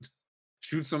could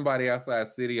shoot somebody outside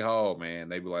City Hall, man.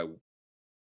 They'd be like,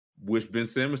 wish Ben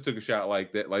Simmons took a shot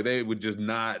like that. Like they would just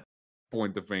not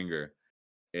point the finger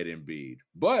at Embiid.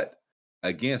 But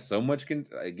again,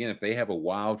 if they have a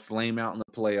wild flame out in the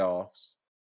playoffs,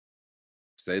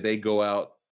 say they go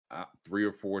out 3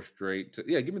 or 4 straight.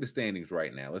 Give me the standings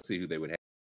right now. Let's see who they would have.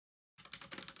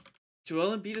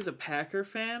 Joel Embiid is a Packer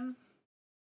fan?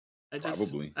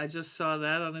 Probably. I just saw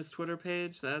that on his Twitter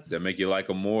page. That make you like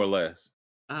him more or less?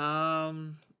 I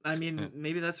mean,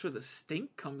 maybe that's where the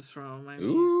stink comes from. I mean,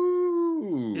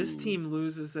 ooh, his team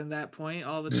loses in that point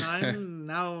all the time.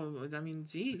 Now, I mean,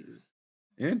 geez.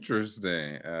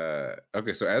 Interesting.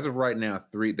 Okay, so as of right now,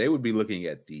 they would be looking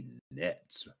at the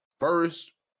Nets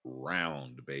first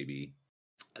round, baby.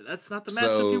 That's not the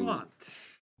matchup you want.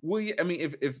 Well, yeah, I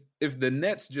mean, if the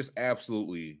Nets just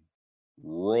absolutely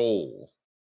roll.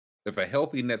 If a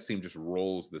healthy Nets team just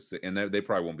rolls and they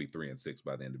probably won't be 3-6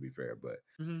 by then, to be fair. But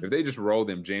if they just roll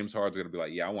them, James Harden's gonna be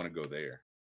like, "Yeah, I want to go there."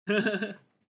 I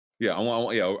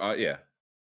want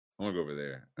to go over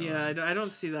there. Yeah, I don't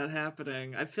see that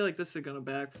happening. I feel like this is gonna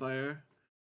backfire.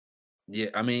 Yeah,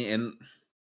 I mean,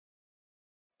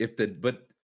 and but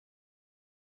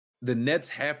the Nets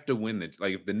have to win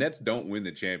if the Nets don't win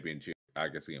the championship, I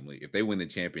can see them leave. If they win the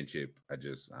championship, I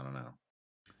don't know.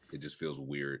 It just feels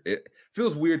weird. It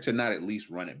feels weird to not at least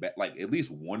run it back, like at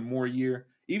least one more year,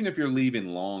 even if you're leaving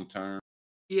long term.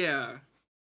 Yeah.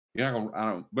 You're not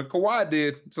gonna. But Kawhi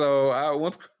did. So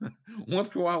once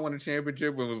Kawhi won a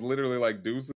championship, it was literally like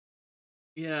deuces.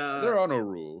 Yeah. There are no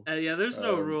rules. There's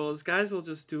no rules. Guys will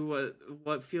just do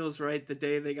what feels right the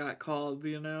day they got called.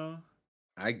 You know.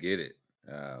 I get it.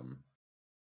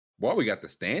 While we got the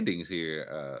standings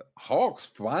here, Hawks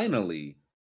finally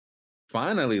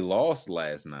lost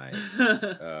last night.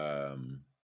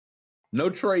 No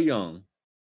Trae Young.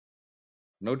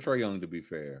 To be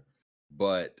fair,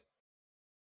 but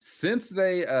since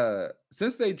they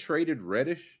traded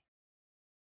Reddish,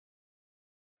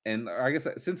 and I guess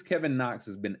since Kevin Knox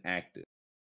has been active,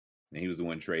 and he was the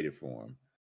one traded for him,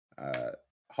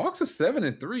 Hawks are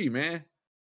 7-3, man.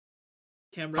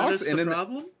 Cam Reddish the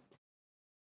problem?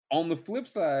 On the flip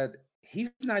side, he's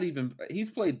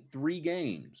played 3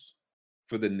 games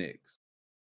for the Knicks.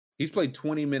 He's played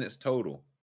 20 minutes total.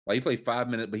 Like, he played 5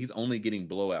 minutes, but he's only getting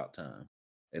blowout time.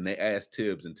 And they asked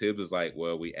Tibbs, and Tibbs is like,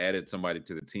 well, we added somebody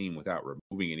to the team without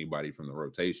removing anybody from the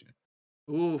rotation.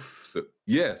 Oof.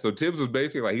 So Tibbs was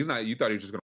basically like, you thought he was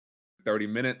just going to 30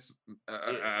 minutes?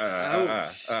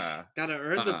 Gotta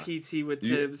earn the PT with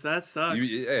Tibbs. That sucks.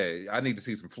 I need to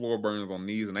see some floor burners on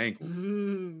knees and ankles.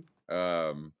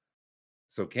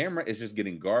 So Cameron is just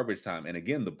getting garbage time. And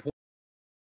again, the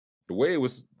way it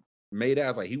was made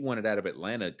out, like he wanted out of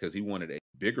Atlanta because he wanted a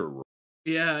bigger role.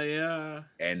 Yeah.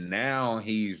 And now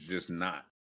he's just not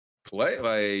play.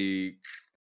 Like,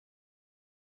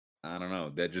 I don't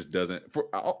know. That just doesn't.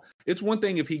 It's one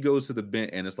thing if he goes to the bench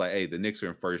and it's like, hey, the Knicks are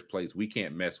in first place. We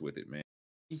can't mess with it, man.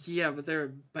 Yeah, but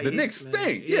they're the Knicks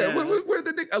stink. Yeah, we're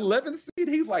the Knicks 11th seed.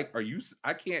 He's like,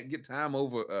 I can't get time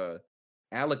over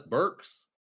Alec Burks.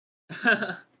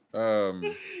 Yeah,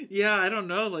 I don't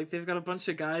know. Like, they've got a bunch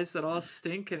of guys that all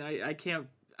stink, and I can't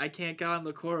get on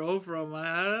the court over them.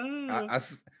 I don't know.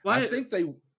 I think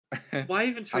they. Why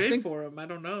even trade for him? I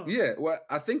don't know. Yeah, well,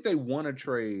 I think they want to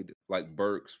trade like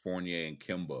Burks, Fournier, and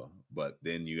Kemba, but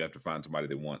then you have to find somebody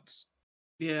that wants.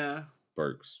 Yeah.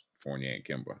 Burks, Fournier, and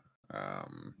Kemba.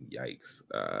 Yikes.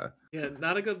 Yeah,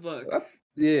 not a good look.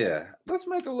 Let's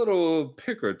make a little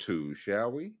pick or two,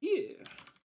 shall we? Yeah.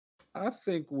 I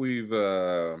think we've.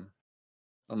 I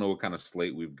don't know what kind of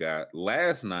slate we've got.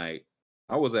 Last night,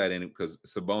 I was at it because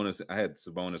Sabonis. I had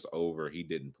Sabonis over. He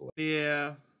didn't play.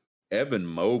 Yeah. Evan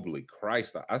Mobley,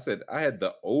 Christ. I said I had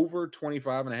the over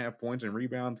 25.5 points and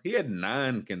rebounds. He had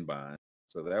 9 combined.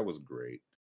 So that was great.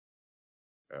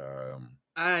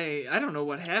 I don't know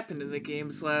what happened in the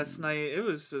games last night. It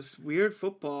was just weird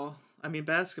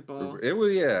basketball. It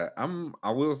was, yeah. I'm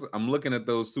looking at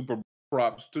those super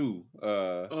props too.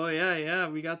 Yeah.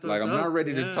 We got those. Like, I'm not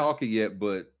ready to talk it yet,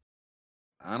 but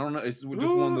I don't know. It's just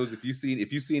one of those. If you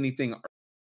see anything,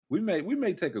 we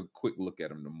may take a quick look at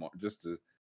them tomorrow, just to.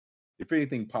 If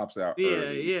anything pops out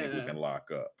early, we can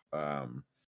lock up.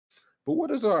 But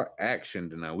what is our action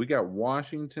tonight? We got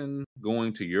Washington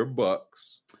going to your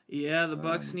Bucks. Yeah, the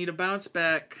Bucks need a bounce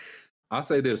back. I'll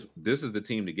say this is the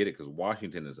team to get it because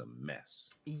Washington is a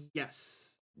mess.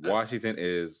 Yes. Washington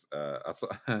is I saw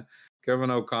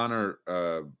Kevin O'Connor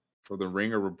for the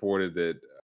Ringer reported that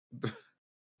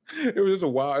it was just a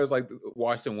while. It was like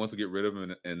Washington wants to get rid of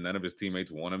him and none of his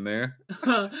teammates want him there.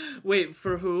 Wait,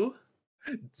 for who?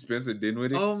 Spencer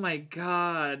Dinwiddie. Oh my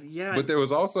God, yeah. But there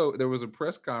was a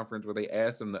press conference where they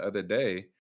asked him the other day,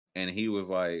 and he was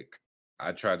like,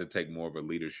 "I tried to take more of a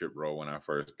leadership role when I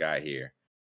first got here.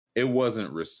 It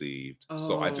wasn't received,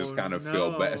 so I just kind of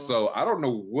feel bad." So I don't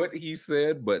know what he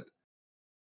said, but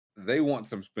they want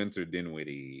some Spencer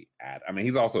Dinwiddie.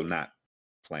 He's also not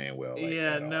playing well.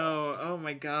 Oh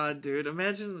my God, dude!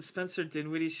 Imagine the Spencer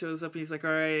Dinwiddie shows up and he's like, "All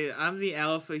right, I'm the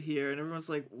alpha here," and everyone's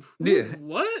like,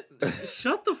 "What?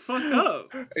 Shut the fuck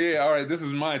up!" Yeah, all right, this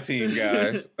is my team,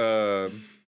 guys.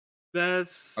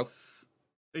 That's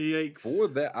yikes. For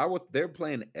that, they're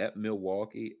playing at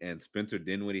Milwaukee, and Spencer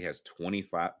Dinwiddie has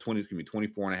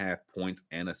 24.5 points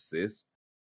and assists.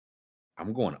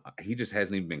 He just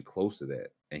hasn't even been close to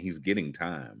that, and he's getting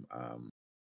time.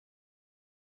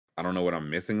 I don't know what I'm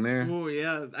missing there. Oh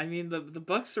yeah, the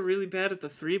Bucks are really bad at the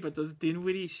 3, but does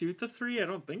Dinwiddie shoot the 3? I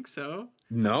don't think so.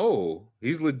 No,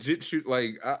 he's legit shoot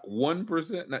like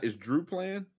 1%. Now, is Drew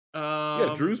playing?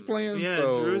 Yeah, Drew's playing. Yeah,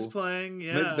 so Drew's playing.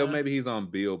 Yeah, maybe he's on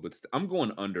Beal, but I'm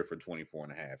going under for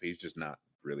 24.5. He's just not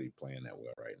really playing that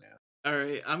well right now. All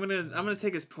right, I'm gonna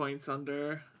take his points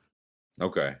under.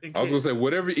 Okay, I was gonna say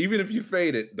whatever. Even if you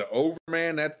fade it, the over,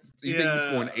 man. Think he's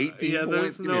scoring 18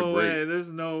 points?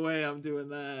 There's no way I'm doing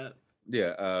that.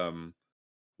 Yeah.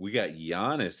 We got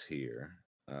Giannis here.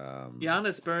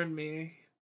 Giannis burned me.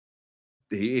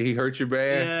 He hurt you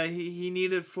bad. Yeah, he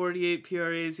needed 48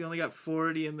 PRAs. He only got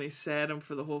 40, and they sat him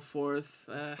for the whole fourth.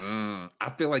 I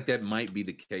feel like that might be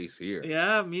the case here.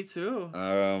 Yeah, me too.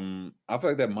 I feel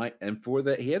like that might, and for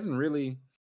that, he hasn't really.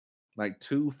 Like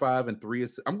 2, 5, and 3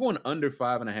 assists. I'm going under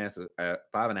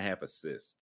 5.5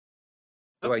 assists.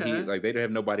 Okay. Like they don't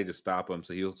have nobody to stop him,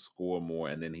 so he'll score more,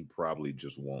 and then he probably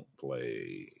just won't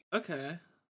play. Okay.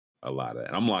 A lot of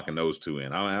that. I'm locking those 2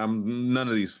 in. I'm none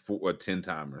of these 10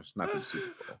 timers. Not for the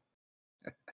Super Bowl.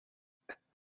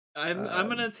 I'm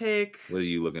gonna take. What are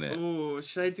you looking at? Oh,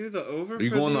 should I do the over? Are you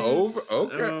going the over?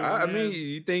 Okay. Oh,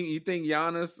 you think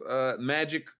Giannis,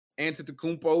 Magic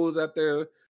Antetokounmpo is out there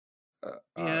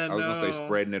Yeah, I was gonna say no.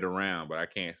 spreading it around, but I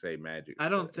can't say Magic. I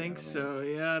don't think so.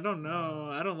 Yeah, I don't know.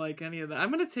 I don't like any of that.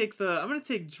 I'm gonna take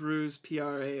Drew's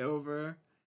PRA over.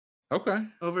 Okay.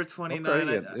 Over 29.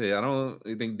 Okay, yeah, I don't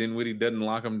think Dinwiddie doesn't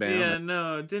lock him down. Yeah,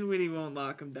 no, Dinwiddie won't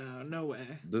lock him down. No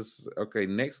way.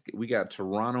 Next we got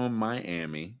Toronto,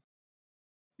 Miami.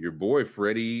 Your boy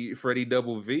Freddie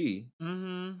Double V.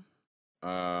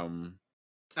 Mm-hmm.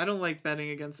 I don't like betting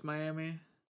against Miami.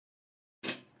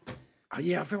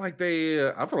 Yeah, I feel like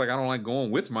I don't like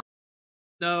going with Miami.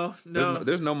 No.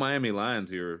 There's no Miami lines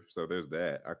here, so there's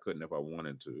that. I couldn't if I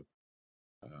wanted to.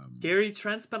 Gary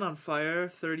Trent's been on fire,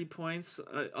 30 points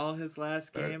all his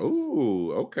last games.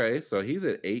 Ooh, okay. So he's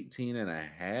at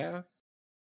 18.5.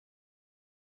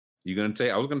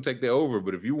 I was gonna take the over,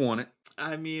 but if you want it.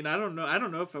 I mean, I don't know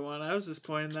if I want it. I was just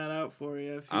pointing that out for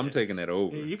you. I'm taking that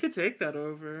over. You could take that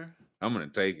over. I'm gonna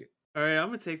take it. All right, I'm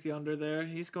gonna take the under there.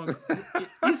 He's going.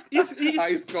 He's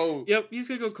ice cold. Yep, he's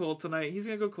gonna go cold tonight.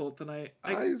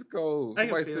 Ice cold.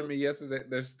 Somebody sent me yesterday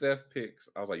their Steph picks.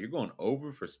 I was like, "You're going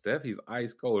over for Steph? He's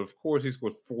ice cold." Of course, he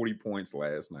scored 40 points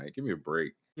last night. Give me a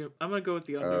break. Yep, I'm gonna go with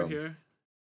the under here.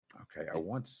 Okay, I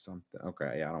want something.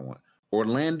 Okay, yeah, I don't want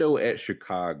Orlando at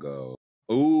Chicago.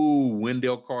 Ooh,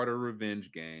 Wendell Carter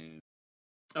revenge game.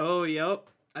 Oh, yep.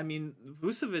 I mean,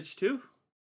 Vucevic too.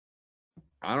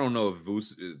 I don't know if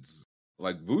Vooch is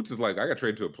like I got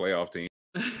traded to a playoff team.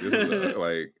 This is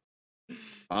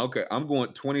okay. I'm going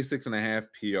 26.5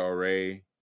 PRA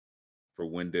for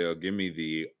Wendell. Give me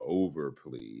the over,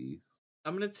 please.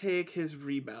 I'm gonna take his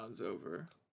rebounds over.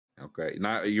 Okay,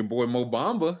 now your boy Mo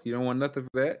Bamba. You don't want nothing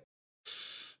for that.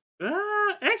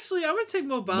 Actually, I'm gonna take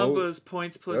Mo Bamba's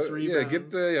points plus rebounds. Yeah,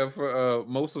 get for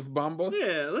most of Bamba.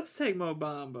 Yeah, let's take Mo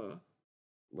Bamba.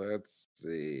 Let's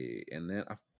see, and then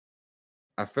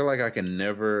I feel like I can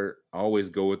never always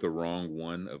go with the wrong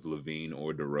one of Levine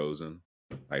or DeRozan.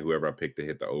 Like whoever I picked to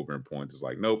hit the over in points is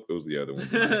like, nope, it was the other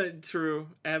one. True,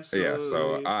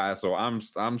 absolutely. Yeah, so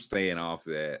I'm staying off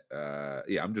that.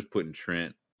 I'm just putting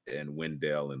Trent and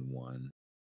Wendell in one.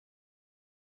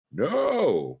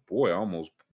 No, boy, I almost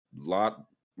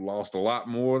lost a lot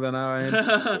more than I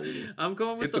anticipated. I'm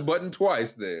going with hit the button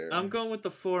twice there. I'm going with the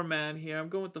 4-man here. I'm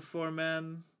going with the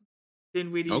 4-man.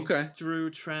 Dinwiddie, Drew,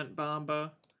 Trent,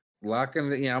 Bamba.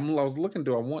 Locking. Yeah, I was looking.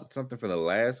 Do I want something for the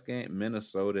last game?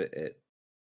 Minnesota at.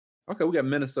 Okay, we got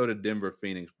Minnesota, Denver,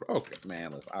 Phoenix. Okay,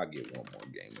 man, I'll get one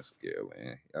more game of skill,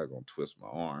 man. Y'all gonna twist my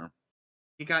arm.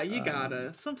 You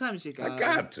gotta. Sometimes you gotta. I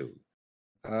got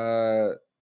to.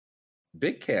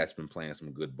 Big Cat's been playing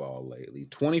some good ball lately.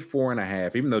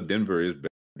 24.5. Even though Denver is better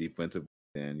defensive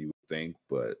than you would think,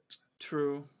 but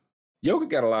true.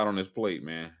 Jokic got a lot on his plate,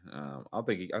 man. I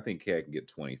think Cat can get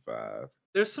 25.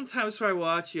 There's some times where I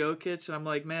watch Jokic and I'm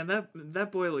like, man,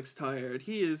 that boy looks tired.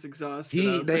 He is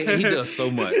exhausted. He does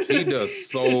so much. He does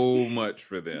so much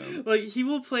for them. Like he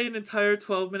will play an entire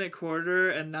 12-minute quarter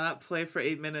and not play for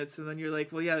 8 minutes, and then you're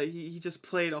like, well, yeah, he just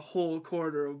played a whole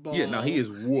quarter of ball. Yeah, no, he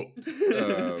is whooped.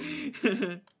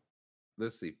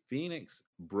 Let's see, Phoenix,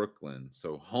 Brooklyn.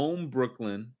 So home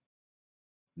Brooklyn,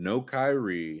 no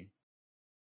Kyrie.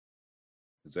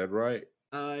 Is that right?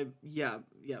 Yeah.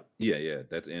 Yeah.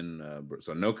 That's in.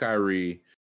 So no Kyrie,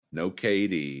 no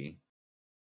KD,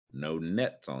 no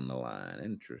Nets on the line.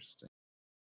 Interesting.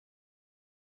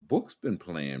 Book's been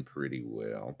playing pretty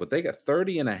well, but they got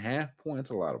 30.5 points.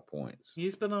 A lot of points.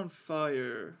 He's been on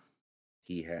fire.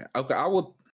 He had. Okay, I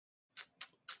will.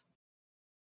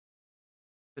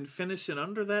 And finishing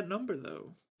under that number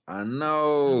though. I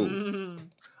know.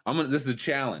 This is a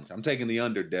challenge. I'm taking the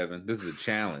under, Devin. This is a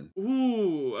challenge.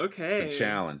 Ooh, okay. It's a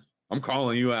challenge. I'm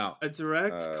calling you out. A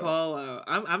direct call out.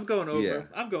 I'm going over. Yeah.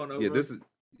 I'm going over. Yeah,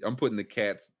 I'm putting the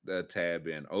Cat's tab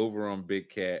in. Over on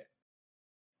Big Cat,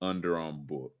 under on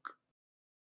Book.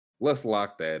 Let's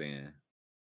lock that in.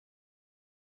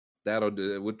 That'll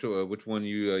do. Which one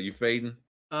you fading?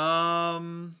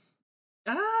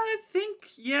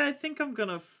 I think I'm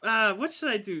gonna. What should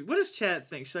I do? What does chat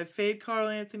think? Should I fade Karl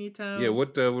Anthony Towns? Yeah.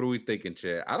 What are we thinking,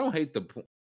 chat? I don't hate the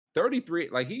 33.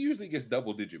 Like he usually gets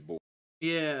double-digit boards.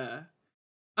 Yeah.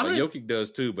 Jokic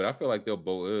does too, but I feel like they'll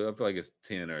both. I feel like it's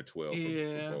 10 or 12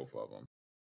 for both of them.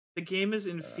 The game is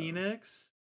in Phoenix.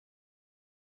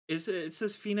 It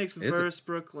says Phoenix versus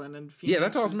Brooklyn, and Phoenix. Yeah,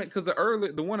 that's all I meant because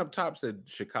the one up top said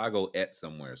Chicago at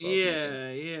somewhere. So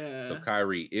yeah. So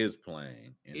Kyrie is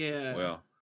playing. Yeah. Well,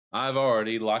 I've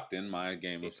already locked in my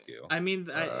game of skill. I mean,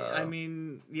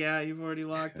 yeah, you've already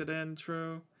locked it in.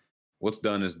 True. What's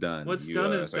done is done. What's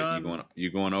done is done. You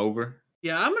going over?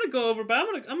 Yeah, I'm gonna go over, but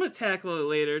I'm gonna tackle it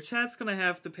later. Chat's gonna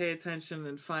have to pay attention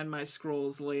and find my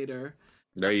scrolls later.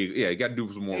 You got to do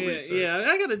some more research. Yeah,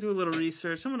 I got to do a little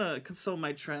research. I'm gonna consult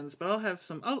my trends, but I'll have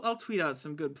some. I'll tweet out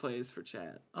some good plays for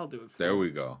chat. I'll do it. There we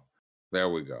go.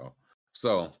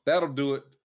 So that'll do it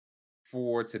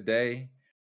for today.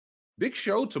 Big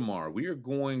show tomorrow. We are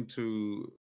going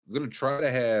to try to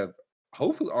have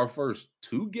hopefully our first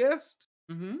 2 guests.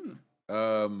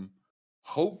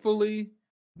 Hopefully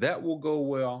that will go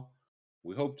well.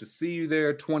 We hope to see you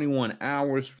there 21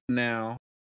 hours from now.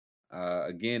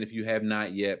 Again, if you have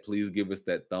not yet, please give us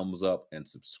that thumbs up and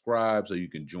subscribe so you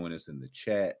can join us in the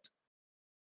chat.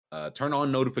 Turn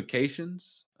on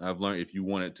notifications. I've learned if you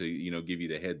want it to, give you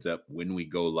the heads up when we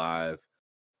go live,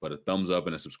 but a thumbs up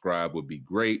and a subscribe would be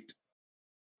great.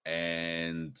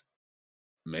 And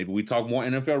maybe we talk more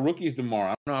NFL rookies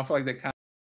tomorrow. I don't know. I feel like that kind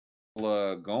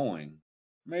of going.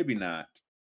 Maybe not.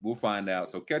 We'll find out.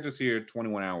 So catch us here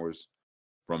 21 hours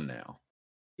from now.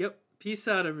 Yep. Peace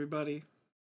out, everybody.